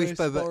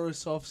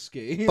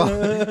 Borisovsky.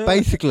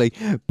 Basically,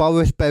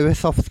 Boris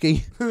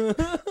Beresovsky.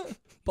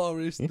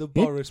 Boris.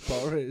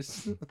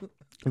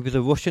 He was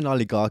a Russian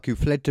oligarch who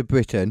fled to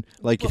Britain,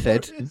 like you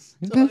said. Times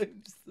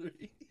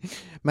 3.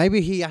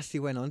 Maybe he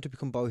actually went on to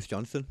become Boris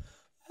Johnson.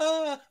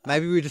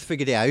 Maybe we just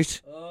figured it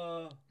out.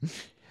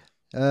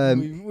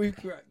 We've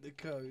cracked the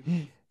code.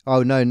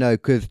 Oh, no,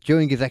 because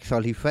during his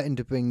exile, he threatened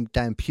to bring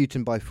down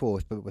Putin by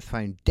force, but was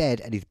found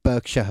dead at his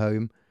Berkshire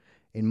home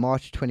in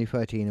March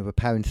 2013 of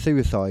apparent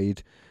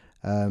suicide,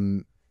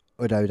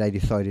 although they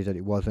decided that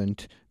it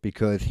wasn't,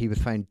 because he was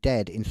found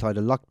dead inside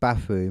a locked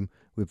bathroom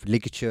with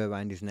ligature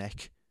around his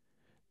neck,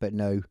 but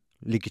no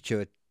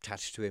ligature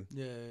attached to him,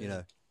 you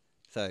know.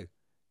 So,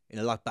 in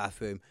a locked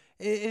bathroom.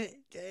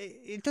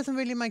 It doesn't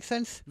really make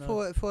sense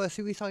for a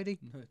suicide.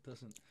 No, it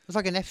doesn't. It's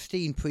like an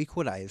Epstein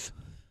prequel, that is.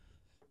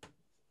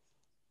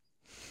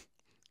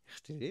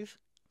 It is.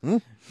 You're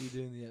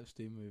doing the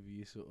Epstein movie,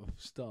 you sort of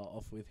start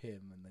off with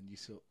him and then you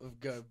sort of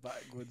go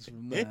backwards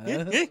from there.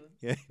 That's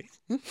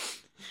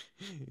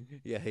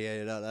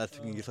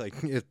it's like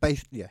it's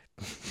based. Yeah.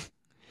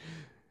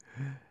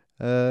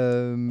 I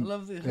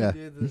love the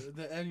idea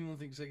that anyone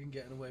thinks they can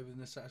get away with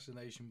an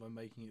assassination by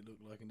making it look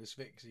like an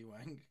asphyxie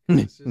wank.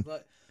 It's just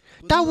like,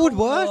 that would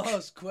work.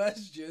 Ask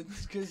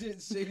questions because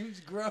it seems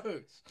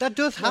gross. That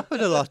does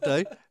happen a lot,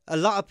 though. A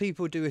lot of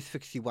people do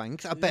asphyxie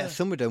wanks. I bet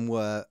some of them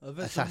were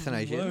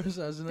assassinations.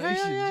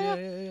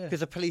 Yeah. Because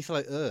the police are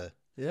like,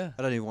 yeah.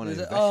 I don't even want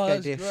to investigate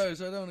that's this.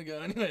 Gross. I don't want to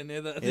go anywhere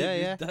near that.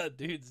 That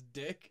dude's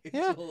dick.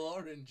 It's all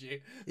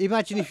orangey.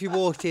 Imagine if you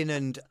walked in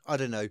and, I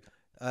don't know,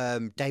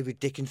 David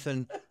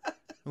Dickinson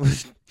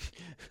was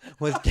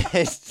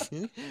dead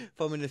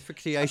from an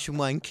asphyxiation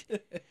wank.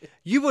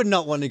 You would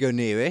not want to go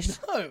near it.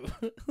 No.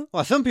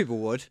 Well, some people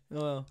would.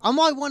 Well, I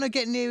might want to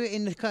get near it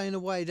in the kind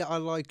of way that I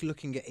like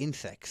looking at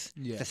insects.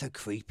 Yeah. They're so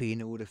creepy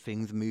and all the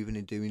things moving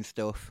and doing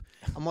stuff.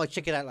 I might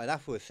check it out like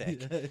that for a sec.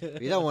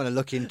 But you don't want to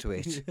look into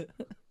it.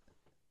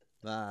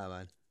 Ah,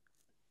 man.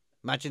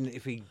 Imagine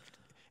if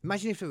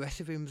the rest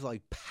of him was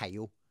like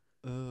pale.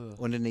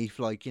 Underneath,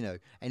 like, you know,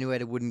 anywhere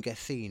that wouldn't get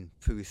seen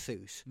through his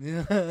suit.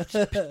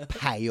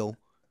 Pale.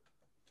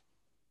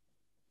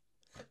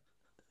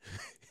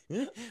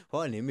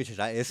 What an image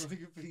that is.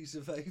 Like a piece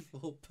of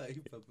A4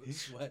 paper, but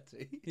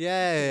sweaty.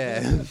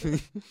 Yeah.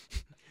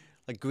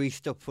 Like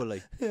greased up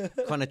fully.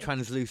 Kind of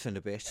translucent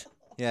a bit.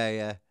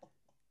 Yeah.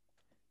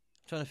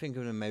 Trying to think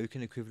of an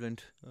American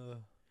equivalent.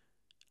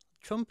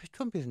 Trump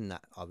isn't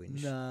that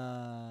orange.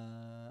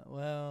 Nah.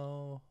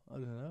 Well, I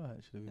don't know,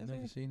 actually. We've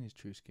never seen his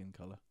true skin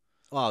colour.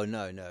 Oh,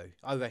 no.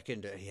 I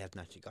reckon that he hasn't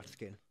actually got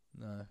skin.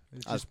 No.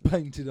 It's just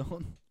painted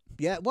on.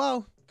 Yeah,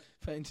 well.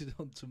 Painted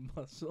onto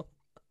muscle.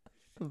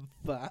 And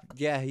fat.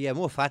 Yeah,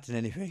 more fat than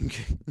anything.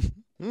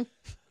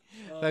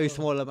 Very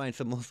small amounts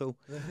of muscle.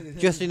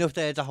 Just enough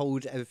there to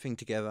hold everything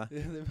together.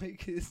 Yeah, they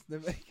make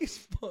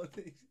his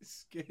body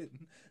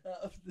skin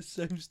out of the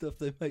same stuff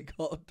they make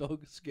hot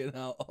dog skin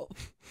out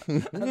of.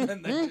 And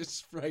then they just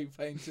spray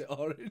paint it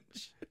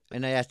orange.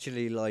 And they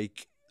actually,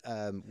 like,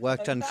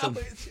 worked on some...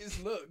 it's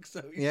his look,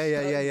 so he's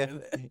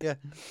Yeah.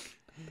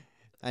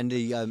 And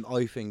the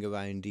eye thing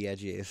around the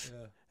edges.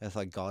 Yeah. That's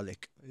like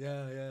garlic.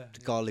 Yeah. The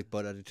garlic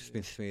butter that's just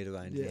been smeared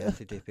around. Yeah, has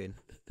to dip in.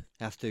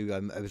 Has to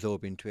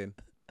absorb into him.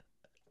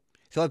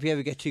 So if you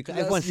ever get too...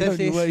 Everyone says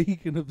the only this. way he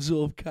can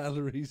absorb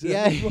calories.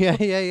 Yeah.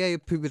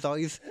 Poop his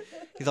eyes.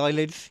 His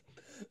eyelids.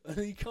 And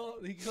he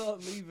can't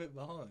leave it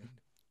behind.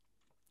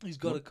 He's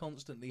got to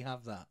constantly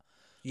have that.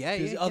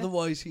 Yeah.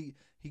 Otherwise he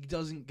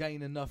doesn't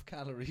gain enough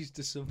calories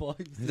to survive.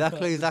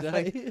 Exactly.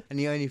 Day. And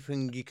the only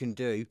thing you can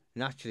do,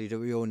 naturally, that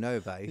we all know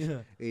about,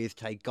 is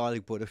take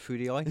garlic butter through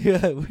the eye.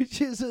 Yeah, which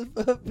is a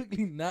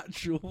perfectly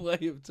natural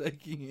way of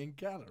taking in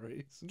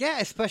calories. Yeah,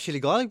 especially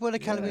garlic butter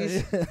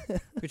calories,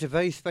 which are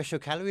very special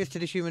calories to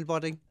the human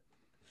body.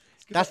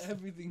 That's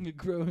everything a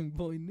growing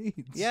boy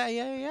needs.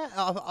 Yeah.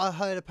 I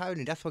heard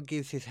apparently that's what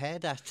gives his hair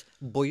that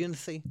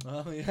buoyancy.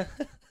 Oh, yeah.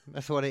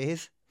 That's what it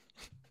is.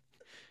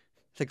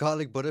 The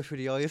garlic butter through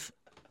the eyes.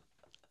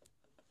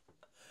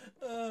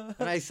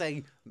 And I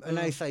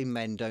say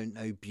men don't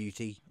know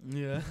beauty.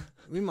 Yeah.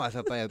 We might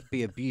as well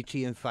be a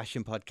beauty and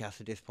fashion podcast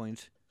at this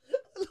point.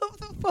 I love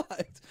the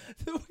fact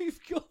that we've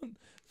gone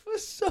for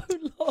so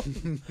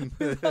long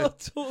without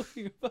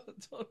talking about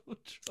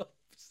Donald Trump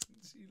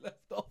since he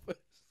left office.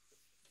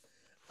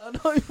 And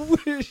I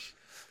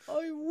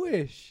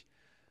wish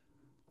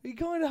he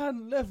kind of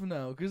hadn't left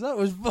now, because that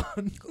was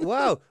fun.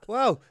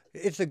 Wow.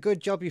 It's a good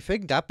job you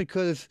think that,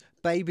 because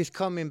baby's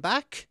coming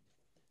back.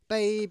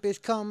 Baby's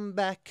come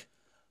back.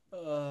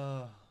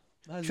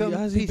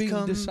 Has he been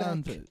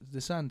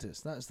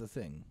DeSantis? That's the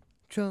thing.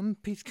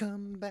 Trumpy's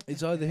come back.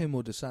 It's either him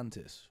or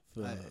DeSantis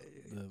for the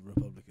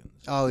Republicans.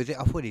 Oh, is it?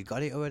 I thought he'd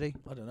got it already.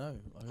 I don't know.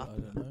 I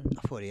don't know.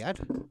 I thought he had.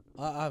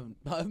 I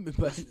haven't been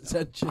paying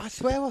attention. I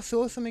swear I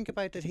saw something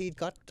about that he'd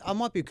got. I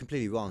might be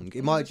completely wrong.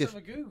 It might just.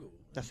 Have a Google.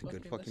 That's a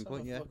good fucking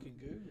point. Yeah. Fucking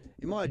Google.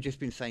 It might have just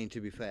been saying, to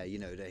be fair,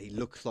 that he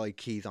looks like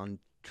he's on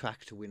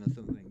track to win or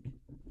something.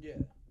 Yeah.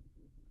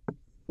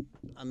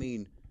 I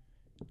mean,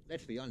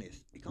 let's be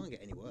honest. It can't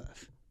get any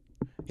worse.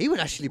 He would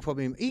actually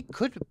he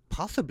could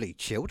possibly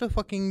chill the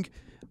fucking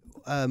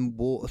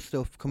water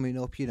stuff coming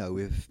up,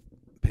 with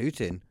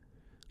Putin.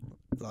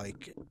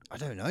 Like, I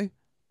don't know.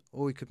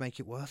 Or he could make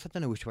it worse. I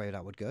don't know which way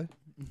that would go.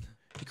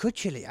 He could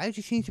chill it out.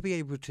 He seems to be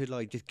able to,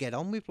 like, just get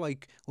on with,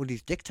 like, all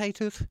these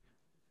dictators.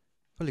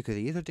 Probably because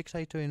he is a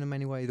dictator in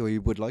many ways, or he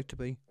would like to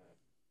be.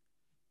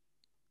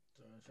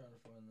 Sorry, I'm trying to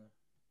find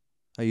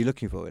that. Are you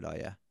looking for it, are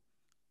you?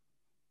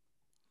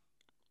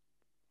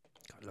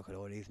 God, look at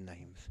all these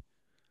names.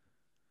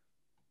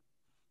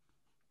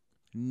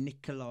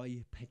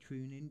 Nikolai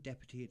Petrunin,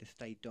 Deputy of the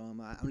State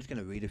Duma. I'm just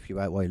going to read a few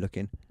out while you're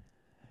looking.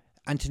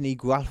 Anthony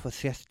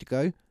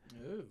Gralfosestigo,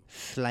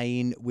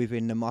 slain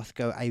within the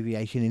Moscow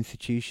Aviation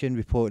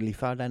Institution, reportedly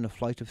fell down a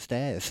flight of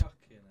stairs.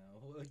 Fucking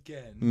hell,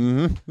 again.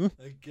 Mm-hmm.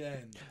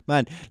 Again.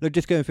 Man, look,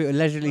 just going through,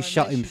 allegedly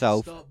shot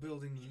himself. Start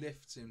building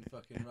lifts in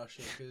fucking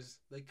Russia, because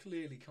they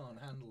clearly can't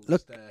handle the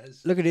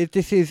stairs. Look at it.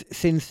 This is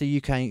since the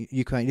Ukraine.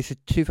 This is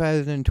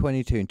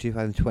 2022 and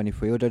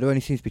 2023, although there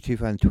only seems to be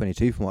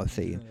 2022 from what I've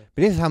seen.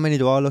 But this is how many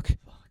there are, look,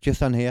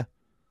 just on here.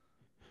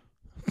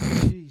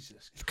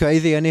 Jesus. It's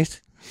crazy, isn't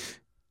it?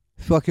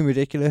 It's fucking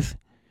ridiculous.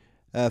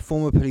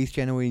 Former police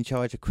general in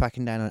charge of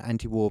cracking down on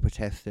anti-war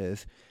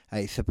protesters at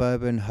a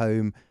suburban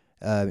home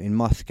in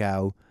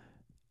Moscow.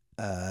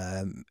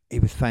 He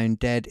was found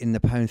dead in the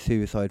pound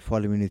suicide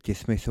following his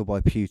dismissal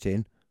by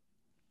Putin.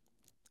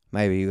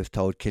 Maybe he was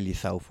told, kill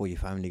yourself or your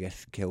family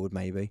gets killed,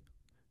 maybe.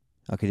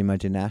 I could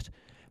imagine that.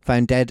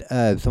 Found dead,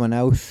 someone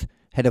else,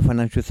 head of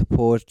financial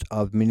support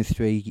of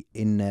ministry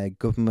in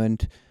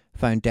government,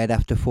 found dead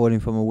after falling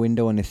from a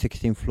window on the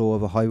 16th floor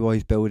of a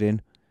high-rise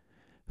building.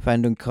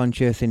 Found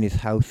unconscious in his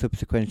house,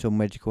 subsequent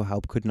medical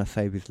help could not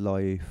save his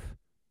life.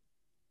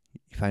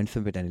 You found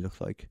something then, it looks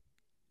like.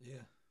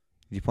 Yeah.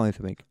 Did you find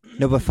something?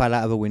 Another fell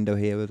out of a window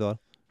here as well.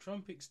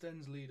 Trump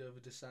extends lead over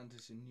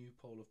DeSantis in new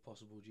poll of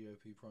possible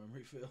GOP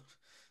primary field.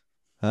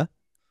 Huh?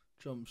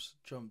 Trump's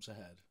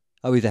ahead.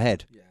 Oh, he's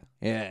ahead? Yeah.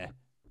 Yeah.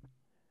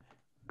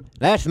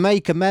 Let's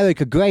make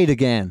America great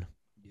again.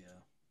 Yeah.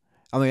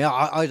 I mean,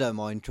 I don't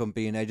mind Trump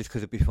being there just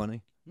because it'd be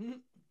funny.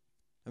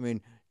 I mean...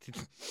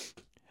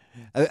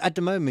 At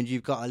the moment,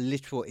 you've got a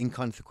literal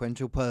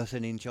inconsequential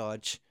person in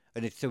charge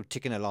and it's still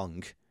ticking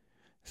along.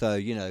 So,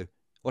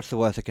 what's the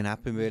worst that can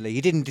happen, really?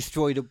 He didn't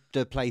destroy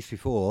the place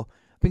before.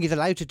 I think he's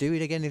allowed to do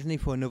it again, isn't he,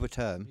 for another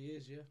term? He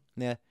is, yeah.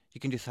 Yeah, you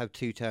can just have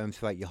 2 terms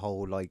throughout your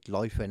whole,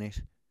 life in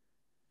it.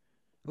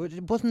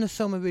 Wasn't there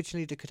some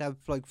originally that could have,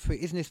 3?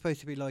 Isn't it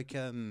supposed to be,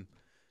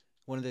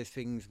 one of those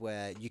things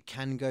where you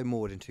can go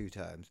more than 2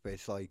 terms, but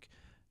it's,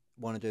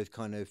 one of those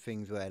kind of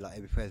things where,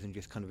 every president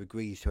just kind of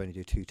agrees to only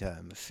do 2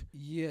 terms?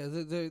 Yeah,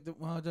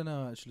 well, I don't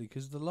know, actually,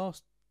 because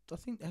I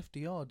think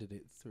FDR did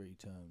it 3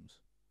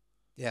 terms.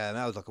 Yeah, and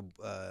that was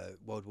a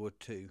World War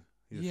II.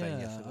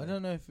 Yeah, I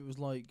don't know if it was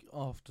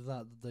after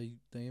that they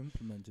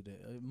implemented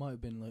it. It might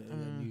have been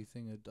a new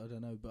thing. I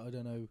don't know, but I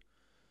don't know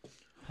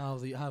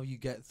how you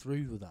get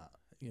through with that.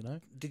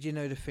 Did you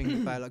know the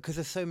thing about because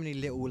there's so many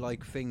little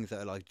things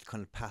that are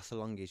kind of pass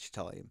along each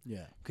time?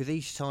 Yeah. Because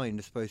each time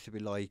there's supposed to be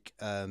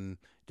the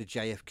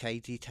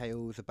JFK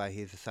details about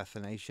his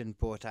assassination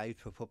brought out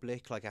for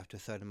public after a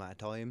certain amount of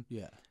time.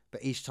 Yeah.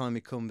 But each time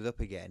it comes up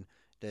again,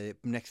 the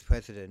next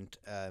president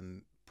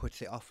puts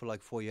it off for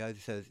 4 years.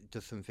 He says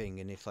does something,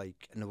 and it's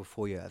another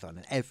 4 years on.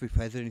 And every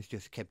president's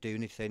just kept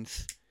doing it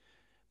since.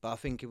 But I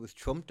think it was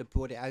Trump that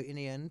brought it out in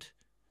the end.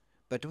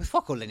 But there was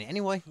fuck all in it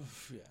anyway.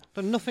 Yeah.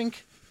 But nothing.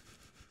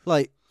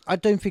 I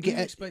don't think Were you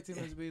expecting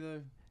there to be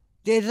though?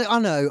 Yeah, I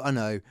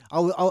know.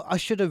 I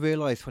should have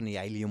realised from the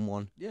alien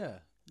one. Yeah.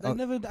 They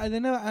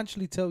never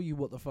actually tell you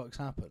what the fuck's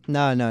happened.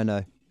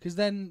 No. Because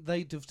then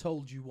they'd have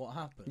told you what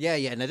happened. Yeah,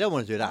 and they don't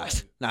want to do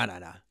that. No.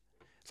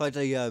 It's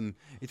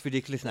it's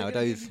ridiculous They're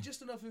nowadays. give you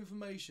just enough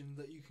information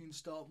that you can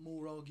start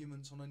more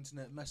arguments on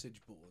internet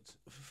message boards.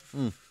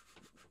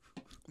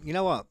 You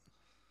know what?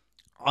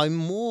 I'm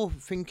more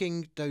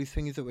thinking those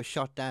things that were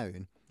shot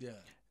down. Yeah.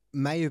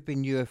 May have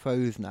been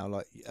UFOs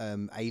now,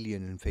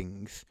 alien and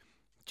things,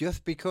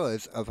 just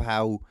because of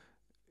how,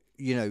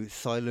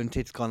 silent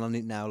it's gone on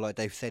it now.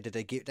 They've said that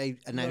they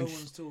announced. No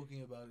one's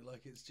talking about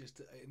it it's just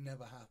it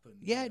never happened.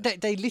 Yeah,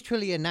 they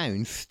literally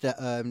announced that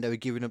they were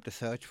giving up the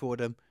search for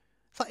them.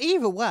 So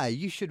either way,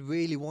 you should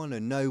really want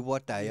to know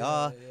what they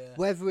are,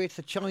 whether it's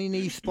a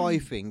Chinese spy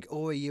thing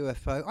or a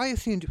UFO. I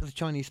assumed it was a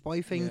Chinese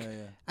spy thing,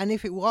 and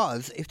if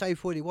they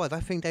thought it was, I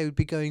think they would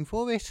be going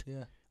for it.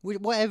 Yeah.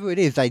 Whatever it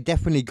is, they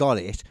definitely got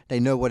it. They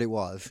know what it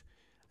was,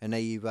 and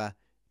they either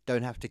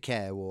don't have to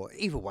care, or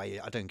either way,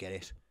 I don't get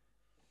it.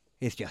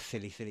 It's just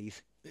sillies.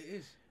 It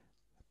is.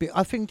 But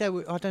I think they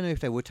would. I don't know if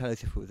they would tell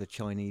us if it was a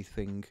Chinese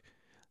thing,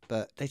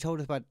 but they told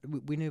us about.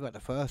 We knew about the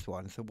first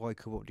one, so why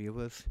cover up the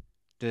others?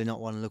 Do they not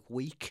want to look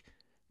weak?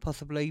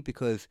 Possibly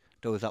because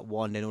there was that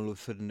one, then all of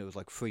a sudden there was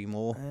 3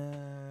 more.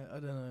 I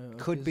don't know.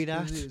 Could be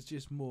that. It's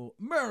just more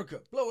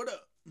America, blow it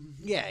up.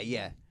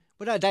 Yeah.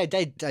 But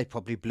they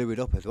probably blew it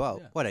up as well.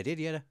 Yeah. Well, they did,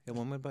 yeah.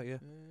 One way, but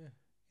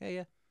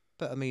yeah.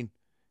 But I mean,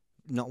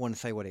 not want to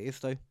say what it is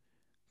though,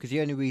 because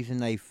the only reason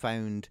they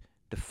found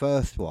the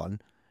first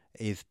one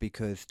is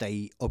because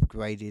they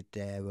upgraded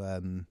their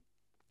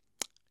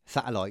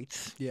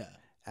satellites.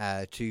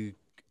 Yeah. To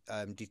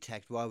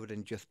detect rather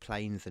than just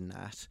planes and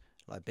that,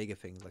 bigger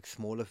things,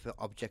 smaller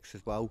objects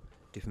as well,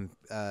 different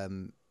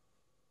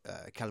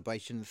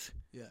calibrations.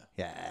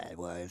 Yeah, it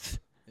was.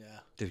 Yeah.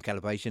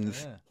 Different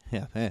calibrations.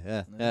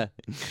 Yeah.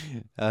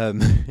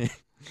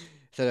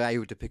 So they're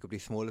able to pick up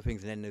these smaller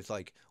things, and then there's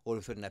all of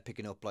a sudden they're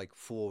picking up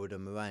 4 of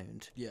them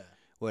around. Yeah.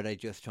 Where they're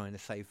just trying to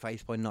save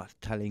face by not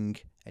telling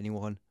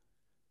anyone,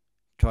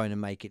 trying to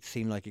make it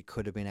seem like it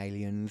could have been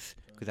aliens,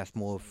 because that's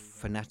more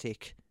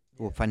fanatic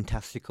or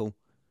fantastical.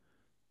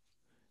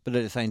 But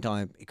at the same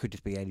time, it could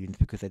just be aliens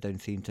because they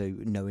don't seem to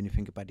know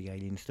anything about the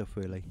alien stuff,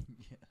 really.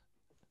 Yeah.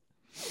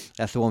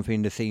 That's the one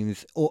thing that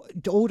seems all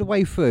the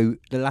way through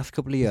the last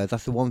couple of years.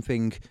 That's the one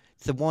thing.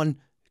 It's the one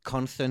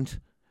constant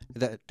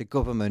that the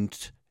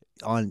government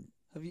aren't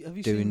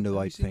doing the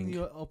right thing. Have you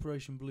seen the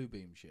Operation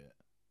Bluebeam shit?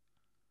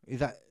 Is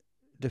that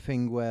the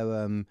thing where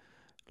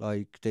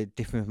the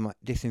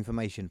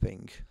disinformation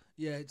thing?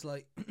 Yeah, it's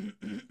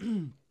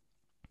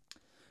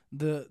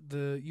the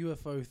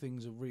UFO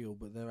things are real,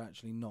 but they're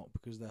actually not,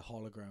 because they're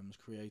holograms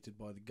created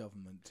by the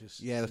government.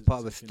 It was part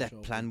of a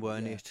step plan,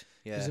 weren't it?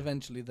 Yeah. Because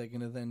eventually they're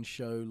going to then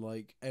show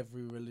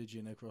every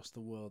religion across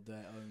the world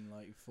their own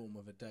form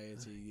of a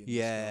deity.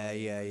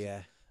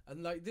 Yeah.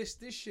 And this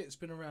shit's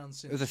been around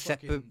since. It was a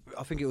separate.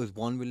 I think it was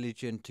one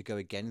religion to go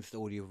against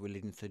all the other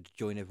religions to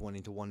join everyone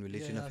into one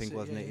religion. I think,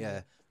 wasn't it?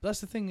 Yeah. But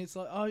that's the thing. It's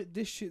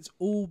this shit's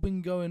all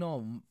been going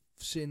on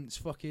since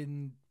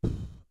fucking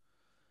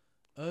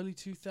early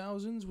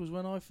 2000s was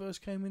when I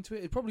first came into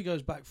it. It probably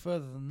goes back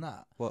further than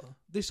that. What?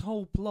 This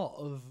whole plot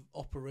of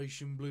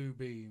Operation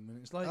Bluebeam, and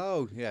it's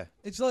oh yeah,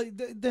 it's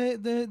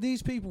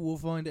these people will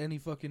find any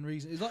fucking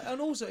reason. It's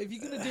and also if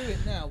you're gonna do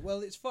it now,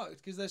 well, it's fucked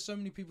because there's so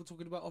many people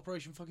talking about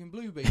Operation fucking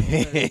Bluebeam.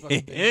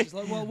 It's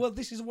well,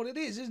 this is what it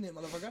is, isn't it,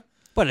 motherfucker?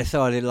 But they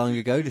started long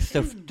ago.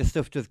 The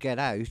stuff does get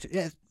out.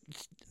 Yeah,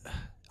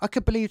 I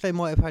could believe they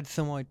might have had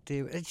some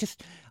idea. It's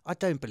just I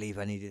don't believe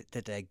any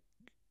that they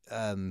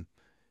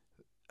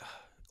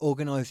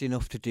organised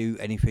enough to do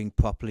anything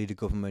properly, the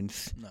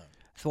governments. No.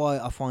 That's why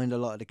I find a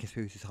lot of the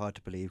conspiracies hard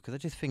to believe, because I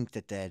just think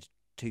that they're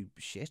too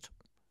shit.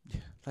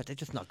 Like, they're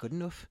just not good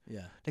enough.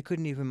 Yeah. They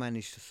couldn't even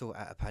manage to sort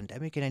out a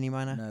pandemic in any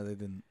manner. No, they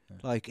didn't. No.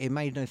 Like, it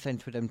made no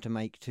sense for them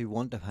to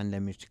want the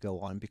pandemic to go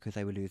on because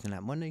they were losing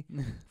that money.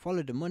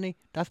 Follow the money.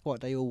 That's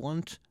what they all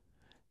want.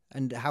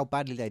 And how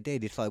badly they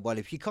did, it's like, well,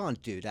 if you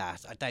can't do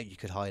that, I doubt you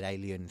could hide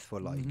aliens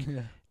for, like,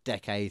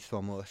 decades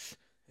from us.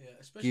 Yeah,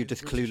 especially You're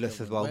just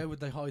clueless as well. Where would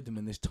they hide them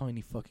in this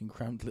tiny fucking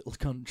cramped little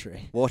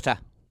country? Water.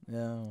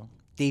 Yeah.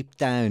 Deep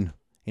down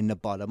in the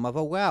bottom of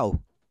a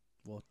well.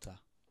 Water.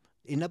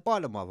 In the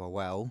bottom of a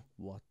well.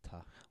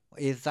 Water.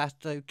 Is that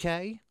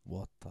okay?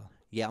 Water.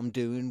 Yeah, I'm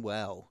doing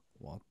well.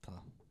 Water.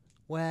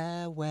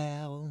 Well.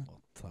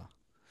 Water.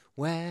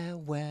 Well.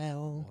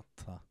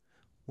 Water.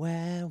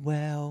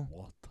 Well.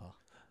 Water.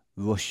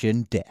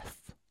 Russian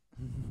death.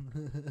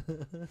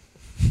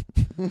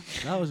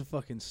 That was a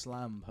fucking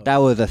slam. That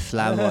was a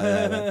slam right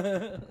there,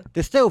 man.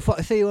 There's still,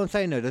 see what I'm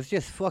saying though? There's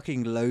just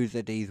fucking loads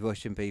of these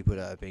Russian people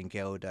that have been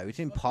killed though. It's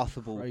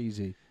impossible.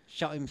 Crazy.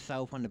 Shot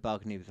himself on the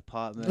balcony of his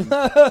apartment.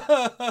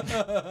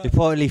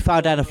 Reportedly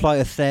fell down a flight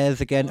of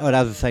stairs again. Oh,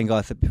 that was the same guy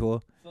I said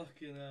before.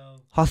 Fucking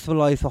hell.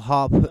 Hospitalised for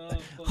heart.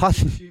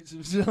 Shoots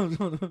himself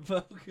on a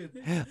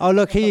balcony. Oh,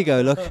 look, here you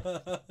go, look.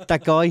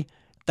 That guy,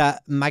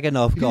 that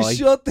Maganov guy. He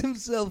shot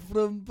himself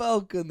from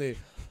balcony.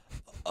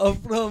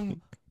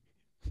 From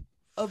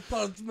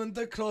apartment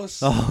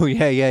across. Oh,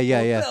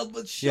 yeah. Hotel,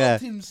 but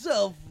shot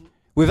himself.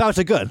 Without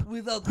a gun.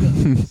 Without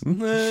guns.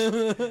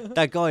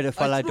 That guy that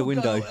fell out the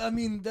window. I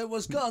mean, there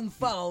was gun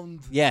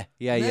found. Yeah.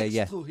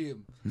 Next to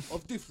him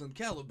of different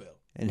caliber.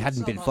 And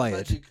hadn't been Somehow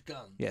fired. magic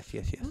gun. Yes.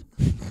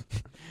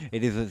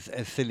 It is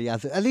as silly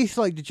as at least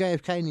like the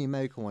JFK and the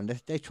American one.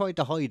 They tried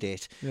to hide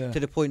it to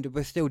the point that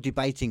we're still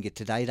debating it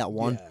today. That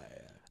one,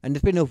 and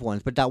there's been other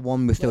ones, but that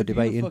one we're still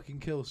debating. If you fucking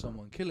kill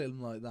someone, kill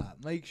him like that.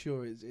 Make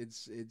sure it's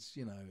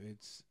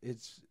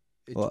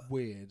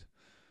weird.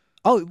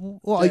 Oh,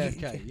 what?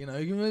 JFK, you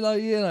can be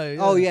like,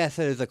 Oh yeah,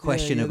 so there's a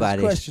question about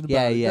it.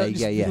 Yeah.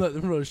 Like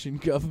the Russian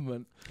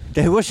government.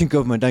 The Russian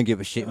government don't give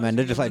a shit, man.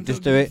 They're just like,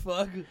 just do it.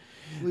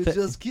 We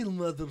just kill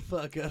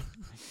motherfucker.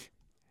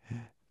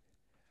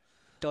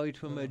 Died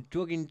from a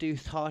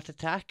drug-induced heart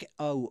attack.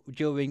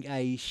 During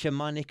a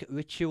shamanic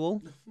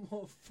ritual.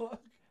 What the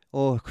fuck?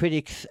 Or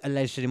critics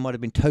alleged that it might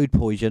have been toad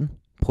poison.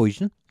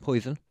 Poison.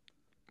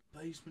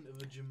 Basement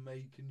of a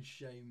Jamaican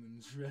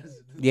shaman's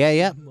residence.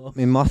 Yeah.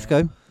 In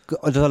Moscow.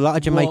 There's a lot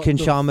of Jamaican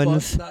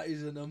shamans. That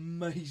is an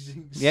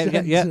amazing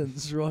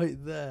sentence right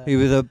there. He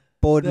was a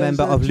board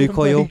member of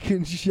Lukoil.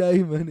 Jamaican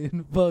shaman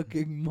in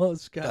fucking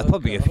Moscow.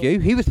 Probably a few.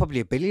 He was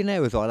probably a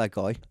billionaire as well, that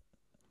guy.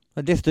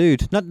 Like this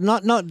dude. Not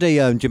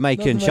the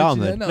Jamaican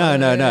shaman. No,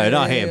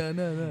 not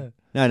him.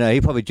 No,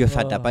 he probably just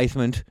had that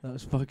basement. That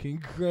was fucking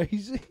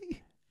crazy.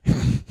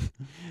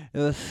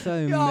 There were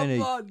so many.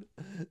 Come on,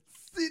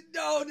 sit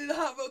down and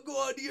have a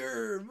good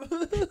yerm.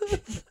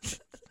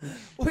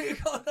 We're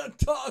gonna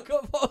talk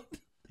about.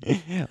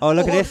 Oh,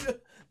 look at this.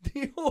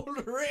 The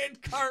old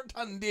red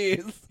curtain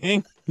days.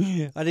 I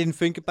didn't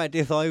think about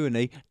this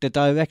irony. The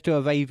director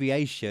of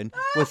aviation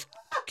was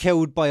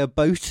killed by a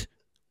boat.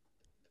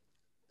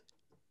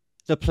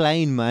 The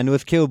plane man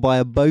was killed by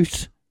a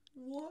boat.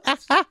 What?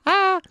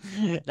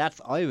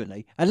 That's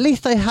irony. At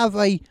least they have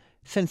a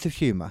sense of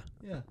humour.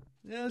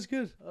 Yeah, that's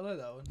good. I like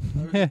that one.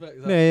 I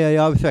respect that.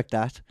 Yeah, I respect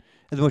that.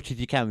 As much as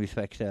you can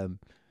respect,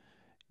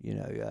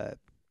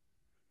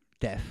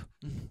 death.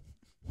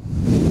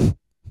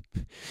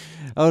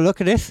 Oh, look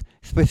at this.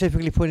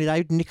 Specifically pointed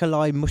out,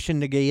 Nikolai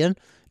Mushinagayan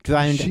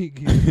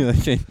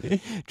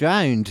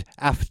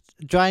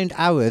drowned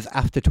hours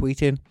after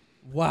tweeting.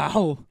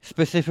 Wow.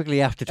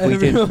 Specifically after tweeting.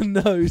 Everyone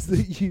knows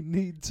that you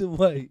need to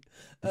wait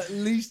at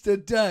least a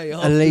day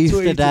after At least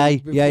a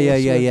day.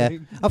 tweeting Yeah.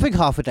 before I think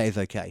half a day is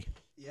okay.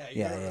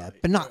 Yeah. Right,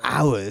 but not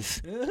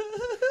hours.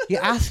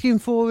 You're asking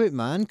for it,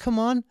 man. Come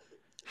on.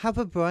 Have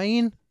a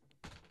brain.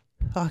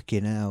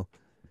 Fucking hell.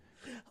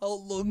 How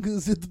long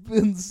has it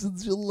been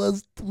since you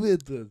last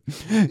tweeted?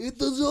 It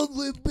has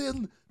only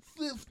been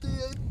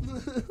 58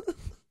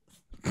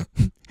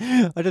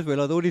 I just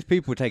realised all these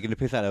people taking the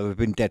piss out of have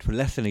been dead for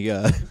less than a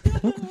year.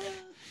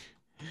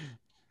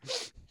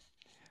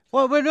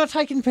 Well, we're not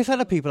taking the piss out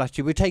of people,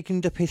 actually. We're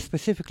taking the piss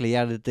specifically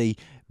out of the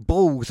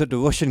balls of the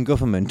Russian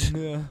government.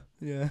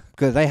 Yeah.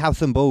 Because they have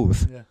some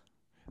balls. Yeah.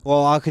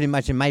 Well, I can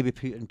imagine maybe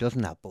Putin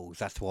doesn't have balls.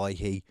 That's why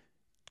he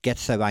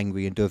gets so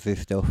angry and does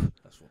this stuff.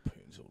 That's what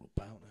Putin's all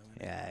about now.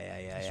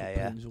 Yeah. That's what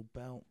Putin's all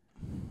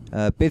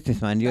about.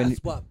 Businessman, That's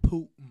what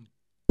Putin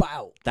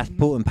about. That's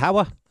Putin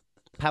power.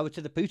 Power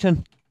to the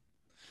Putin.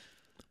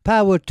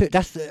 Power to...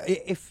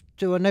 if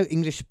there are no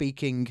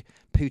English-speaking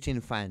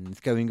Putin fans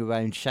going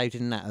around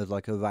shouting that as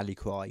like a rally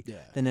cry,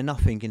 then they're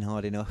not thinking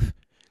hard enough.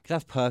 Because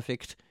that's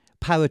perfect.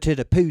 Power to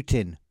the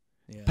Putin.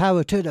 Yeah.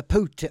 Power to the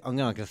Putin. I'm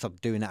going to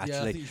stop doing that,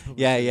 actually.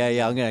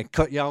 Yeah. I'm going to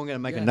cut. Yeah, I'm going to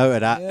make a note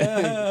of that.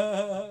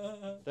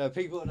 Yeah. There are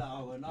people that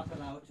are not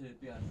allowed to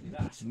be able to do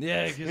that.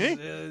 Yeah,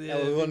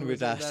 because we'll run with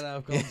that.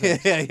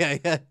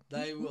 Yeah.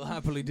 They will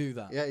happily do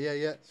that.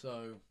 Yeah.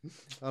 So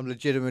I'm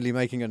legitimately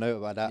making a note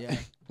about that. Yeah.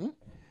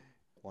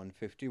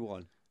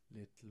 151.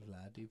 Little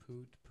laddie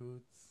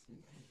poots.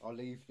 I'll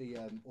leave the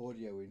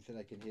audio in so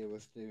they can hear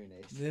us doing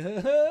it.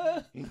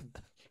 Yeah.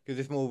 Because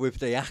it's more with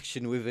the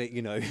action with it,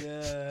 you know.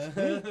 Yeah.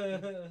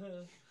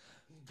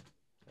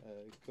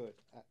 Good.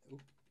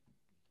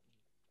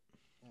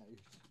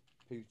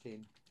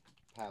 Putin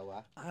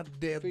power. I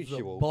did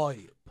Visual. the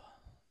pipe.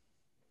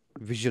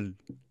 Visual.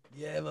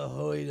 You ever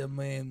heard a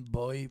man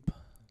pipe?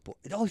 But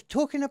I was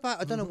talking about,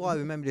 I don't know why I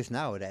remember this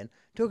now or then,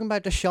 talking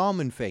about the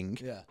shaman thing.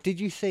 Yeah. Did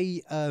you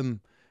see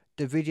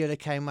the video that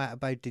came out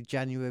about the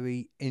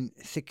January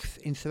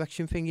 6th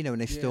insurrection thing, you know, when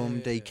they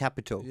stormed the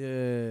Capitol?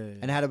 Yeah.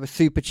 And how they were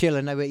super chill,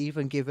 and they were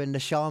even giving the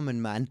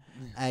shaman man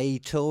a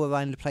tour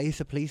around the place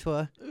the police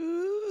were.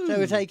 They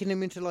were taking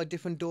him into like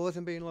different doors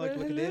and being like,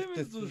 look at this,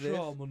 this is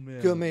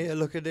this. Come here,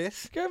 look at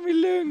this. Come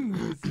along,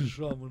 Mr.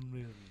 Shaman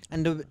man.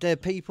 And the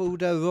people,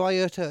 the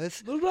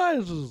rioters, The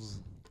rioters.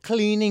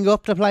 cleaning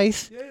up the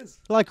place, Yes.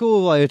 like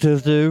all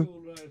rioters do.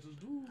 All rioters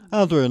do.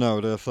 How do you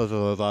know this? This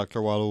is exactly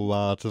what all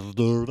writers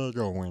do. They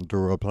go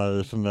into a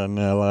place and then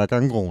they're like,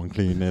 I'm going to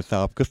clean this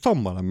up because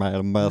somebody made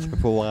a mess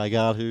before I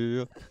got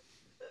here.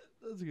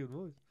 That's a good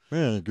voice.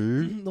 Very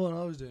good. The one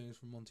I was doing is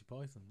from Monty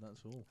Python, that's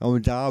all.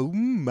 Oh,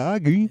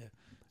 Maggie. Yeah.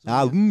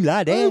 Like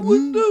I that.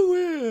 wonder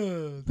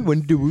where the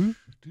Wonder where?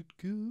 did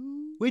go.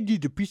 Where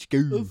did the fish A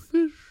go?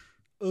 fish.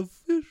 A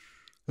fish.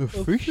 A A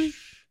fish?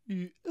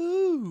 fish.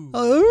 Oh.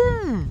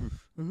 Oh.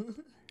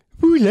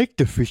 We like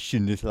the fish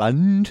in this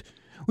land.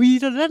 We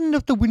the land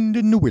of the wind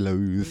and the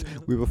willows.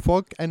 With a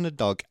frog and a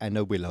dog and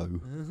a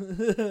willow.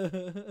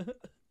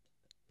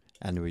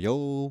 And we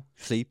all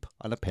sleep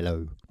on a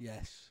pillow.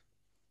 Yes.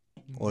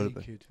 All of it.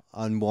 Naked.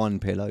 On one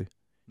pillow. You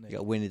Naked.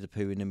 got Winnie the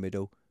Pooh in the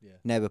middle. Yeah.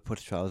 Never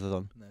puts trousers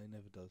on. No, he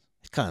never does.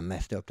 It's kind of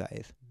messed up, that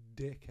is.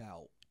 Dick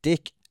out.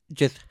 Dick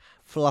just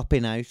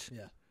flopping out.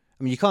 Yeah.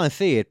 I mean, you can't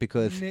see it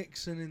because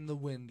Nixon in the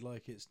wind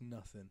like it's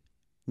nothing.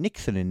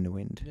 Nixon in the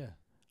wind, Yeah.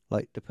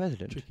 like the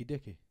president. Tricky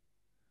Dicky.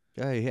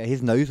 Yeah,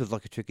 his nose was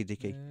like a tricky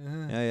dicky.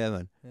 Yeah,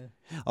 man. Yeah.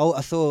 Oh,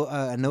 I saw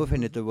another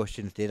thing that the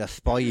Russians did, a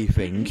spy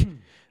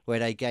thing, where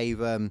they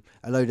gave a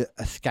load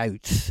of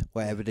scouts,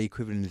 whatever the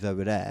equivalent is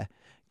over there,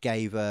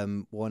 gave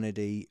one of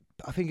the,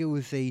 I think it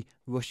was the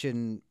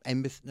Russian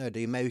embassy, no,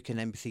 the American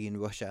embassy in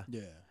Russia.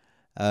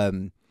 Yeah.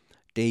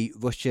 The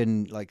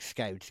Russian like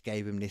scouts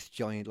gave him this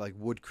giant like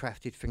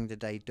wood-crafted thing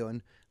that they'd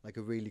done, like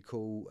a really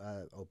cool,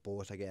 or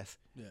bought, I guess,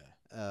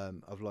 Yeah.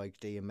 of like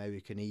the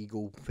American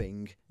eagle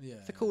thing. Yeah.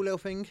 It's a cool little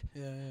thing.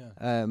 Yeah,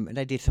 yeah. And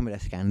they did some of their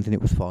scans and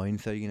it was fine.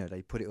 So, you know,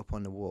 they put it up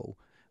on the wall.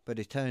 But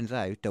it turns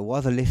out there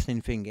was a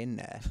listening thing in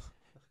there.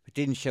 It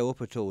didn't show up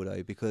at all,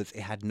 though, because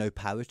it had no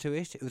power to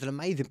it. It was an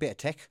amazing bit of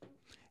tech.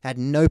 It had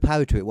no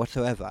power to it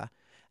whatsoever.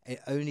 It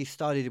only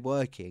started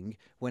working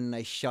when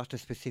they shot a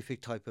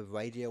specific type of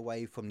radio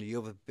wave from the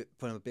other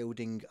from a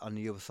building on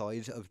the other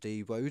side of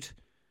the road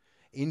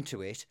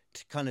into it,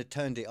 to kind of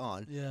turned it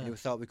on, Yeah. and it would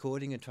start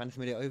recording and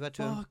transmit it over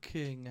to them.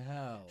 Fucking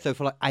hell. So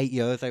for like 8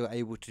 years, they were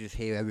able to just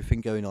hear everything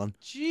going on.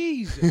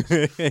 Jesus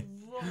Christ.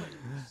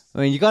 I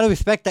mean, you got to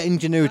respect that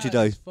ingenuity, That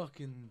though. is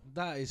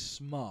that is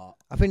smart.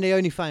 I think they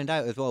only found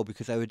out as well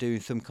because they were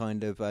doing some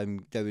kind of,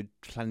 they were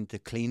planning to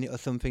clean it or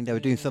something. They were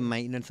doing some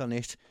maintenance on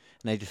it,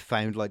 and they just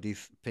found like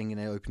this thing,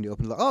 and they opened it up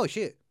and like, oh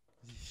shit,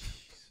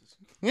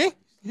 yeah,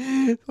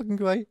 fucking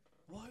great.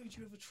 Why would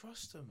you ever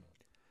trust them?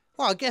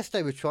 Well, I guess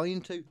they were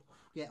trying to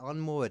get on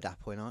more at that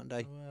point, aren't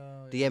they?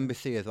 Well, The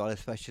embassy as well,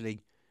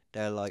 especially.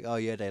 They're like, oh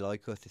yeah, they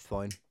like us, it's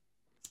fine.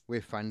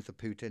 We're fans of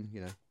Putin,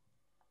 you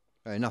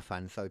know. Not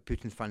fans, so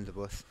Putin's fans of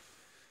us.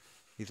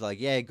 He's like,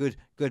 yeah, good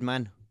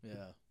man.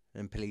 Yeah.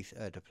 And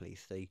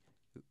the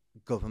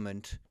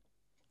government.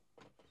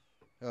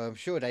 I'm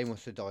sure they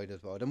must have died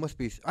as well. There must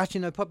be,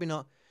 actually no, probably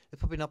not. There's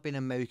probably not been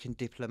American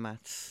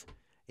diplomats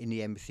in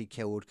the embassy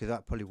killed, because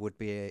that probably would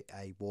be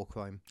a war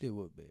crime. It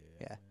would be.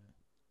 Yeah.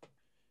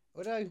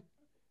 Although,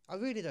 I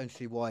really don't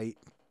see why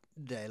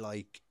they're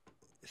like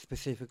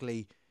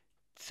specifically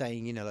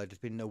saying, you know, like there's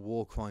been no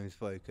war crimes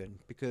spoken,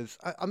 because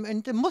I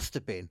mean there must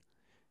have been.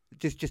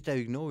 Just they're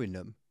ignoring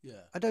them.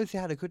 Yeah. I don't see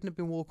how there couldn't have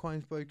been war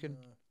crimes spoken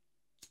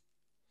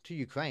to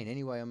Ukraine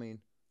anyway. I mean,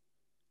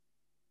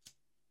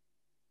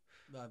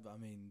 I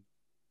mean,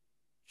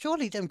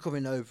 surely them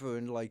coming over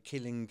and like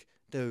killing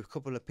the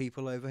couple of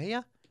people over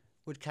here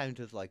would count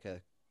as like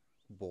a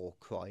war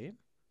crime,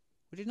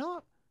 would it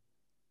not?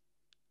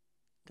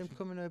 Them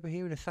coming over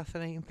here and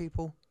assassinating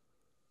people.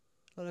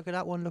 Oh, look at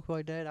that one! Look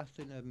right there. That's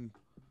in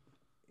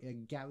a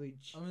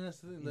garage. I mean that's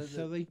the thing. in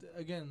Surrey.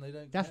 Again, they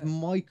don't. That's care.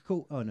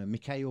 Michael. Oh no,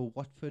 Mikhail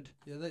Watford.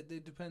 Yeah,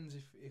 it depends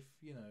if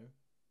you know.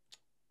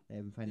 They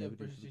haven't found evidence of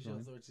British the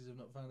crime. authorities have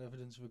not found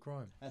evidence of a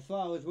crime. As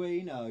far as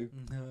we know.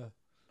 No.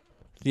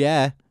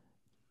 Yeah,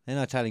 they're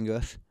not telling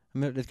us. I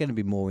mean, there's going to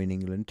be more in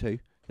England too.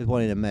 There's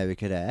one in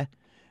America there,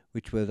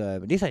 which was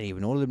this ain't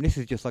even all of them. This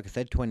is just like I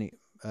said, 20.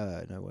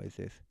 No, what is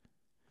this?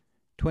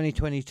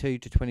 2022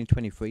 to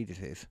 2023. This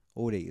is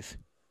all these.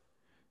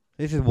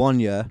 This is 1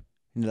 year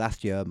in the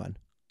last year, man.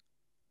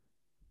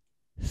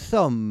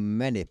 So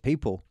many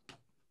people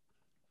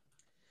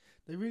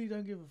They really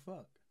don't give a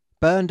fuck.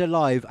 burned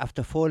alive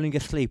after falling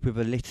asleep with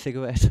a lit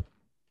cigarette.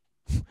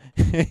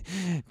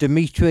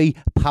 Dmitry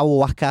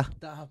Pawlaka.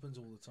 That happens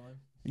all the time.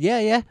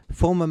 Yeah.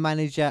 Former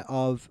manager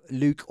of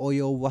Luke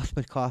Oil,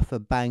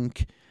 Rosmacarthur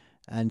Bank,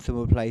 and some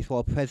other place,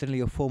 while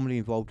presently or formerly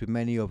involved with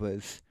many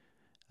others.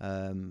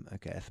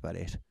 Okay, that's about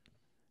it.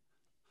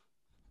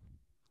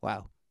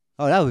 Wow.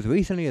 Oh, that was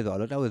recently as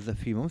well. That was a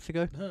few months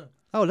ago. Huh.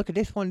 Oh, look at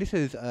this one. This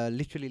is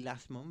literally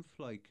last month.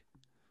 Like,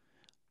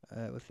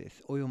 what's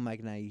this? Oil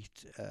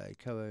magnate,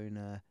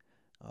 co-owner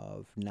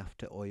of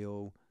Naphtha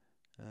Oil,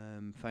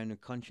 found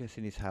unconscious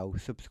in his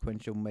house.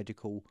 Subsequent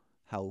medical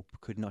help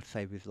could not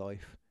save his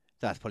life.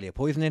 That's probably a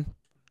poisoning.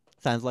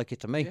 Sounds like it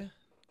to me. Yeah.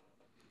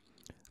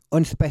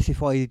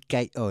 Unspecified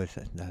gate. Oh,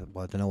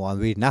 well, I don't know why I'm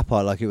reading that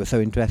part. Like, it was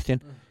so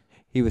interesting.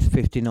 He was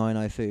 59,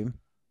 I assume.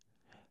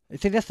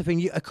 See, that's the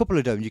thing. A couple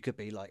of them, you could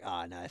be like,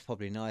 no, it's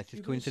probably nice.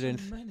 It's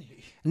coincidence. So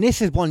many. And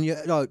this is 1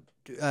 year, like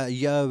a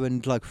year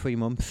and like 3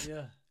 months.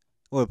 Yeah.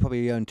 Or probably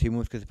a year and 2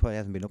 months because it probably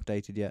hasn't been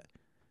updated yet.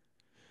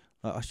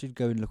 I should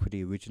go and look at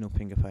the original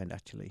thing I found,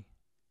 actually.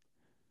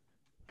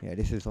 Yeah,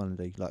 this is one of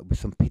the, like, with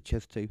some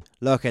pictures too.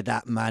 Look at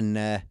that man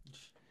there.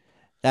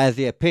 There's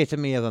the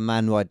epitome of a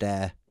man right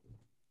there.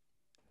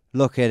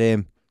 Look at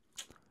him.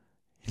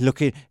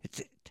 Looking,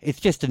 it's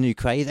just a new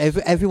craze.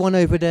 Everyone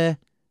over there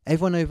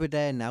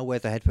now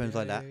wears the headphones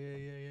like that. Yeah,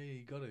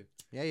 you got to.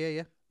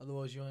 Yeah.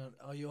 Otherwise, you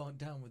aren't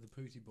down with the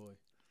Pooty boy.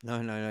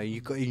 No.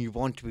 You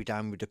want to be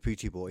down with the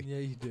Pooty boy. Yeah,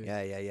 you do.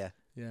 Yeah.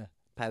 Yeah.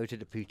 Power to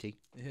the Pooty.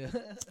 Yeah.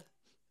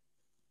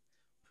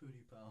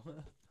 Pooty pal.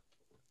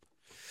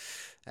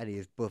 And he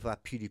is brother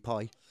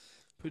PewDiePie.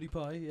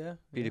 PewDiePie, yeah.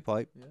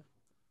 PewDiePie. Yeah.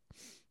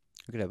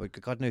 Look at that,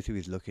 but God knows who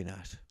he's looking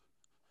at.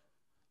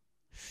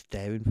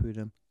 Staring through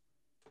them.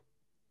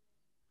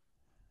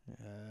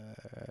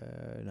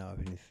 No, I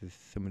think this is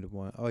some of the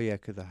one. Oh yeah,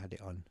 because I had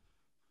it on.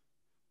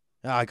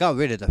 I got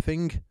rid of the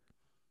thing.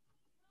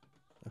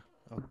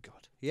 Oh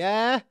God.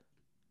 Yeah.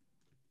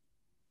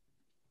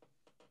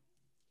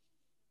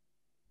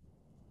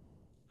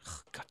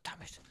 God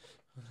damn it.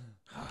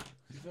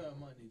 To be fair, I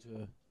might need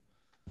to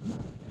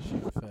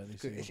shoot fairly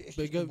soon. It's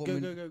But just go. a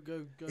woman.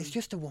 It's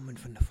just a woman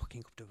from the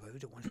fucking up the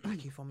road that wants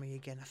backing from me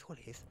again. That's what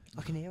it is.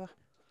 I can hear her.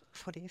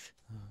 That's what it is.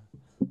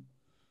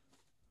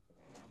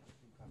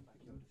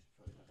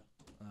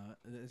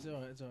 It's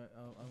alright.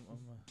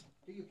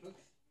 Do you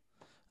plugs?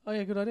 Oh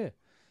yeah, good idea.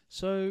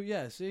 So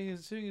yeah, seeing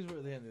as we're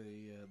at the end of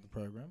the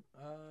program,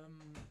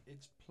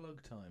 it's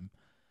plug time.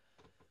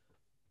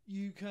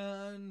 You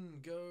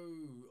can go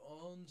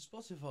on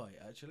Spotify,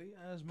 actually,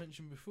 as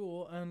mentioned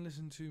before, and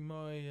listen to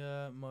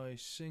my my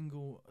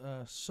single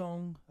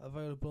song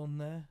available on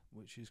there,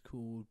 which is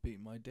called "Beat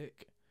My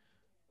Dick."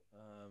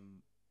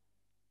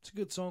 It's a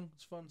good song.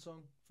 It's a fun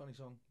song, funny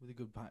song with a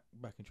good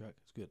backing track.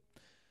 It's good.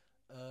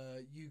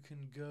 You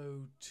can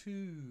go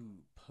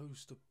to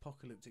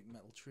Post-Apocalyptic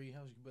Metal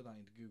Treehouse. You can put that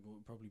into Google.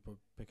 It'll probably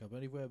pick up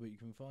anywhere, but you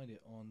can find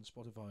it on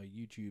Spotify,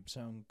 YouTube,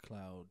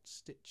 SoundCloud,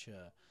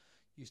 Stitcher.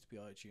 Used to be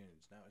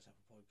iTunes, now it's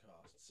Apple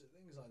Podcasts,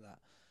 things like that.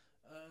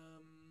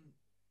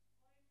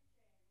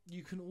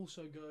 You can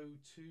also go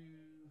to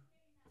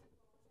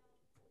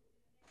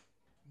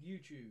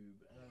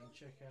YouTube and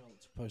check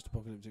out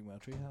Post-Apocalyptic Metal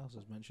Treehouse,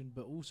 as mentioned,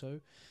 but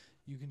also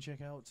you can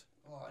check out...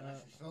 Oh,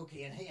 nice and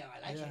smoky in here.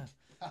 I like it.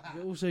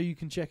 Also, you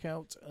can check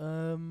out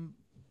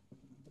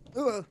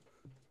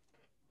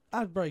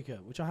Adbreaker,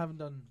 which I haven't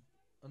done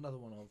another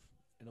one of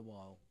in a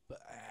while,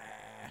 but...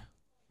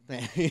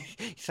 You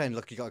sound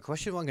like you got a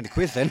question. I'm going to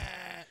quiz then.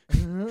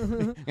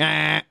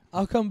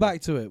 I'll come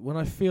back to it when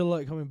I feel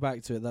like coming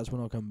back to it. That's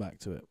when I'll come back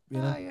to it. You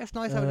know? Yeah, it's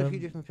nice having a few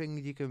different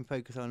things you can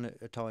focus on at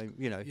a time.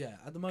 You know. Yeah,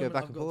 at the moment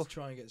back I've and got forth. to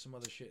try and get some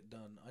other shit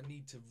done. I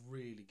need to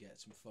really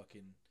get some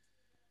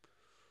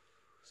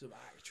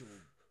actual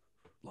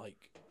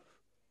like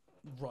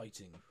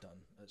writing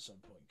done at some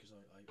point because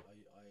I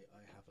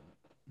haven't.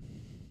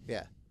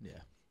 Yeah.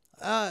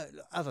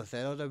 As I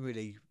said, I don't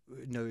really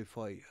know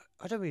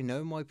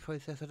my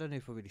process. I don't know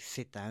if I really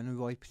sit down and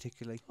write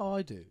particularly. Oh,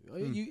 I do.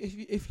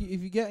 If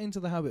you get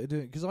into the habit of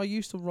doing it, because I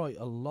used to write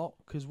a lot.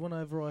 Because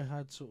whenever I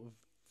had sort of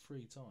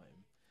free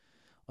time,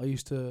 I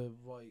used to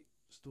write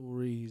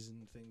stories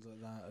and things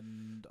like that.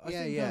 And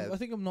I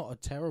think I'm not a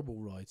terrible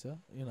writer.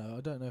 You know,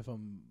 I don't know if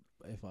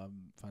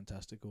I'm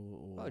fantastic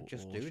or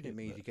just doing it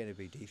means you're going to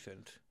be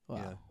decent. Wow.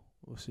 You know.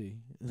 We'll see.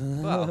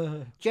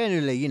 Well,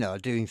 generally, you know,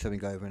 doing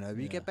something over and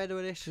over, you get better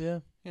at it.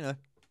 Yeah. You know.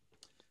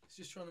 It's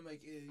just trying to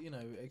make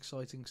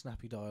exciting,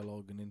 snappy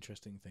dialogue and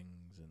interesting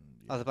things. And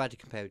I was about to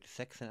compare it to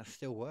sex, and that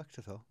still worked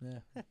at all.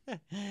 Yeah.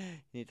 You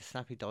need a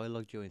snappy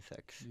dialogue during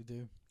sex. You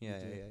do. Yeah.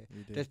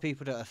 You do. There's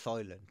people that are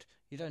silent.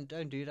 You don't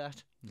do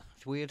that. No.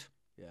 It's weird.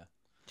 Yeah.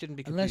 Shouldn't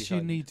be unless you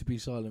silent. need to be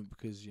silent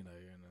because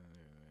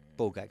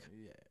Ball gag.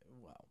 Yeah.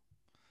 Wow.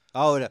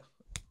 Oh, no.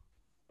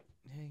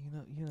 Yeah,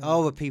 you know.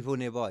 Oh, the people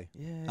nearby.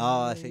 Yeah.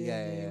 Oh, I see.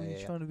 Yeah.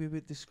 You're trying to be a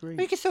bit discreet.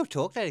 But you can still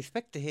talk. They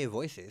expect to hear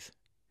voices.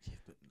 Yeah,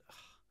 but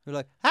We're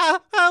like,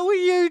 how are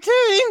you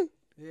doing?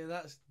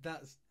 Yeah,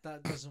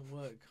 that doesn't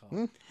work,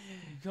 Carl. You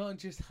can't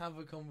just have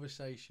a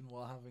conversation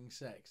while having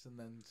sex and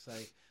then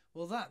say,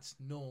 "Well, that's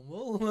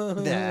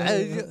normal." Yeah,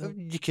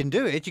 you can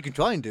do it. You can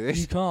try and do You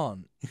it.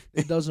 can't.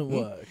 It doesn't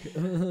work.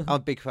 I'm a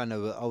big fan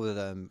of.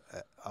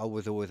 I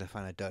was always a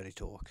fan of dirty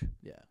talk.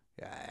 Yeah.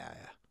 Yeah.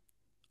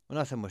 Well,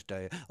 not so much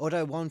dirty.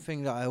 Although one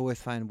thing that I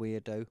always find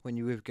weird though, when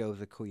you're with girls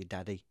that call you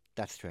daddy,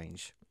 that's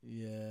strange.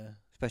 Yeah.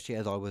 Especially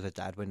as I was a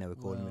dad when they were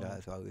calling me Well, that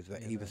as well. It was you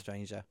even know.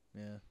 stranger.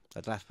 Yeah.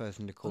 Like the last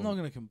person to call. I'm not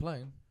going to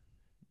complain.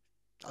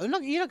 You're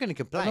not going to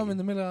complain. If I'm in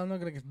the middle, I'm not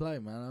going to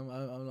complain, man.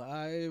 I'm like,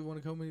 I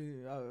want to call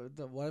me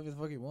whatever the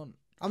fuck you want.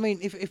 I mean,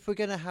 if we're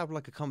gonna have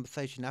like a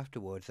conversation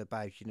afterwards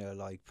about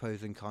like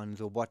pros and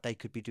cons or what they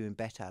could be doing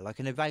better, like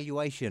an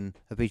evaluation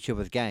of each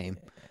other's game,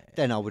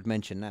 then I would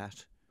mention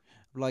that.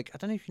 Like, I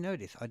don't know if you know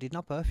this, I did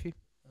not birth you.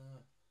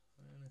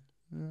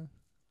 Really?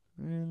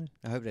 Really?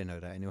 I hope they know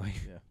that anyway.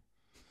 Yeah.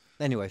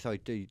 Anyway, sorry,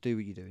 do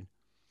what you're doing.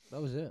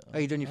 That was it. Are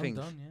you doing your I'm things?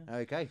 done, yeah.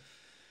 Okay.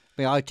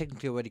 I mean, I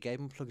technically already gave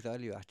them plugs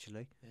earlier,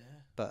 actually. Yeah.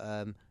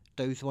 But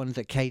those ones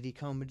at KD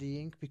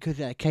Comedy Inc., because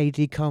at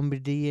KD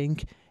Comedy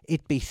Inc.,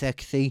 it be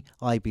sexy,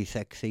 I be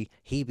sexy,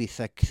 he be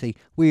sexy,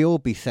 we all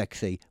be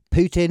sexy.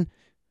 Putin,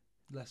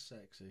 Less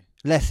sexy.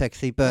 less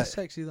sexy, but Less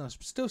sexy than us.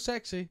 Still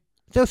sexy.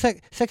 still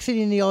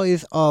sexy in the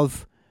eyes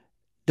of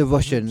the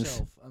Russians.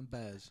 Himself and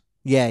bears.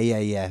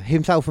 Yeah.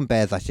 Himself and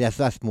Bears, actually.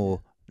 That's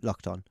more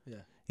locked on. Yeah.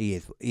 He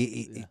is.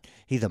 Yeah.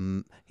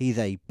 He's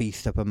a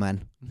beast of a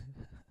man.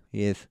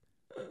 He is.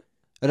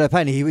 And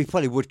apparently he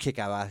probably would kick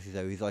our asses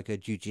though. He's like a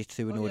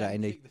jiu-jitsu and all that,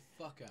 isn't he? Kick the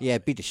fuck out Yeah,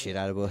 of beat the it. shit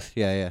out of us.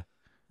 Yeah.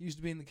 Used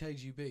to be in the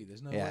KGB.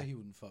 There's no Yeah. way he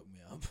wouldn't fuck me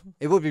up.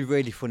 It would be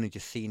really funny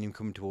just seeing him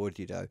come towards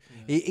you though.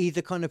 Yeah. He's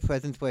the kind of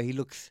presence where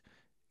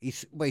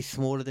he's way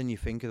smaller than you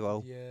think as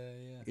well. Yeah.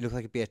 He looks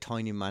like he'd be a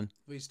tiny man.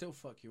 But he'd still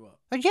fuck you up.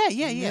 Oh,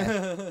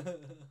 yeah.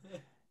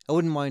 I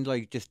wouldn't mind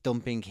like just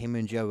dumping him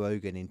and Joe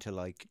Rogan into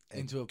like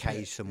Into a cage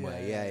pit.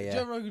 somewhere. Yeah.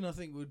 Joe Rogan, I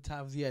think, would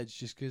have the edge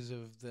just because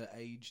of the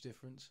age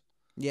difference.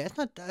 Yeah, it's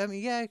not. I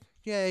mean, yeah,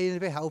 he's a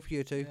bit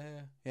healthier too.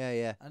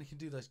 Yeah. And he can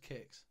do those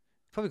kicks.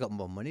 Probably got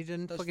more money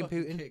than Those fucking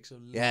fucking Putin. kicks are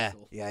Yeah.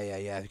 lethal.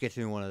 If you get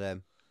him in one of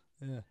them,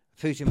 Yeah.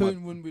 Putin might,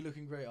 Putin wouldn't be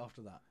looking great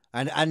after that.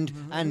 and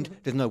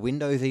there's no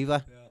windows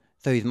either, Yeah.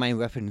 so his main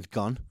weapon's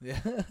gone. Yeah.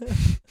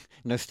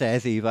 No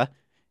stairs either.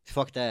 It's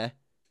fucked there.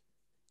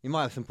 He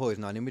might have some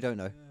poison on him. We don't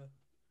know.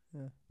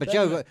 Yeah. But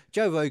Don't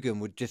Joe Rogan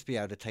would just be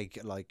able to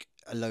take like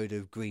a load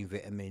of green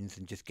vitamins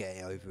and just get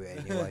it over it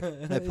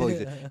anyway. No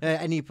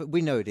poison.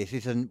 We know this.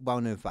 It's a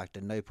well-known fact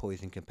that no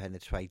poison can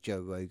penetrate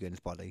Joe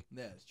Rogan's body.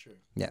 Yeah, it's true.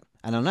 Yeah.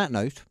 And on that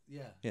note,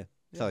 Yeah.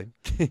 sorry.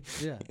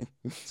 Yeah.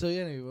 So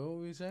anyway, what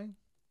were we saying?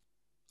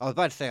 I was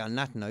about to say on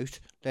that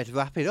note, let's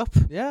wrap it up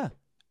Yeah.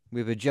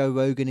 with a Joe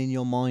Rogan in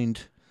your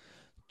mind.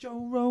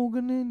 Joe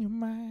Rogan in your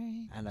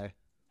mind. I know.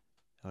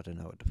 I don't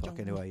know what the fuck.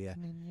 Joe Anyway, yeah.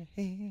 Rogan in your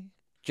head.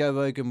 Joe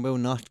Rogan will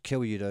not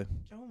kill you though.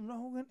 Joe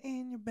Rogan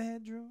in your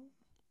bedroom.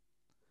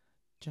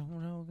 Joe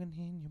Rogan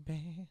in your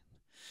bed.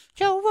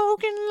 Joe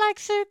Rogan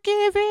likes to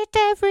give it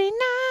every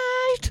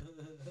night.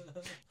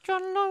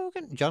 John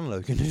Logan.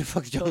 Who the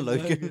fuck's John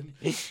Logan?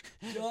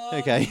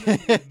 Okay.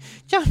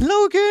 John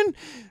Logan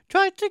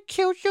tried to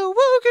kill Joe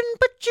Rogan,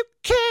 but you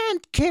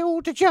can't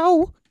kill the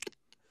Joe.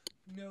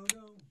 No.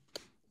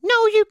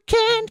 No, you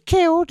can't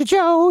kill the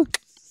Joe.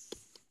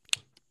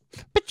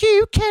 But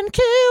you can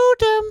kill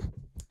them.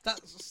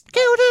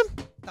 Kill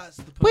them That's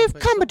the perfect with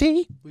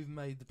comedy. song. We've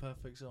made the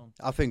perfect song.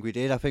 I think we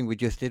did. I think we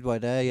just did right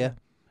there, yeah.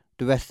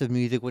 The rest of the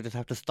music will just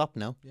have to stop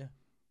now. Yeah.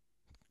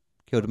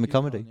 Kill them with Keep it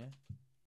comedy. on, yeah?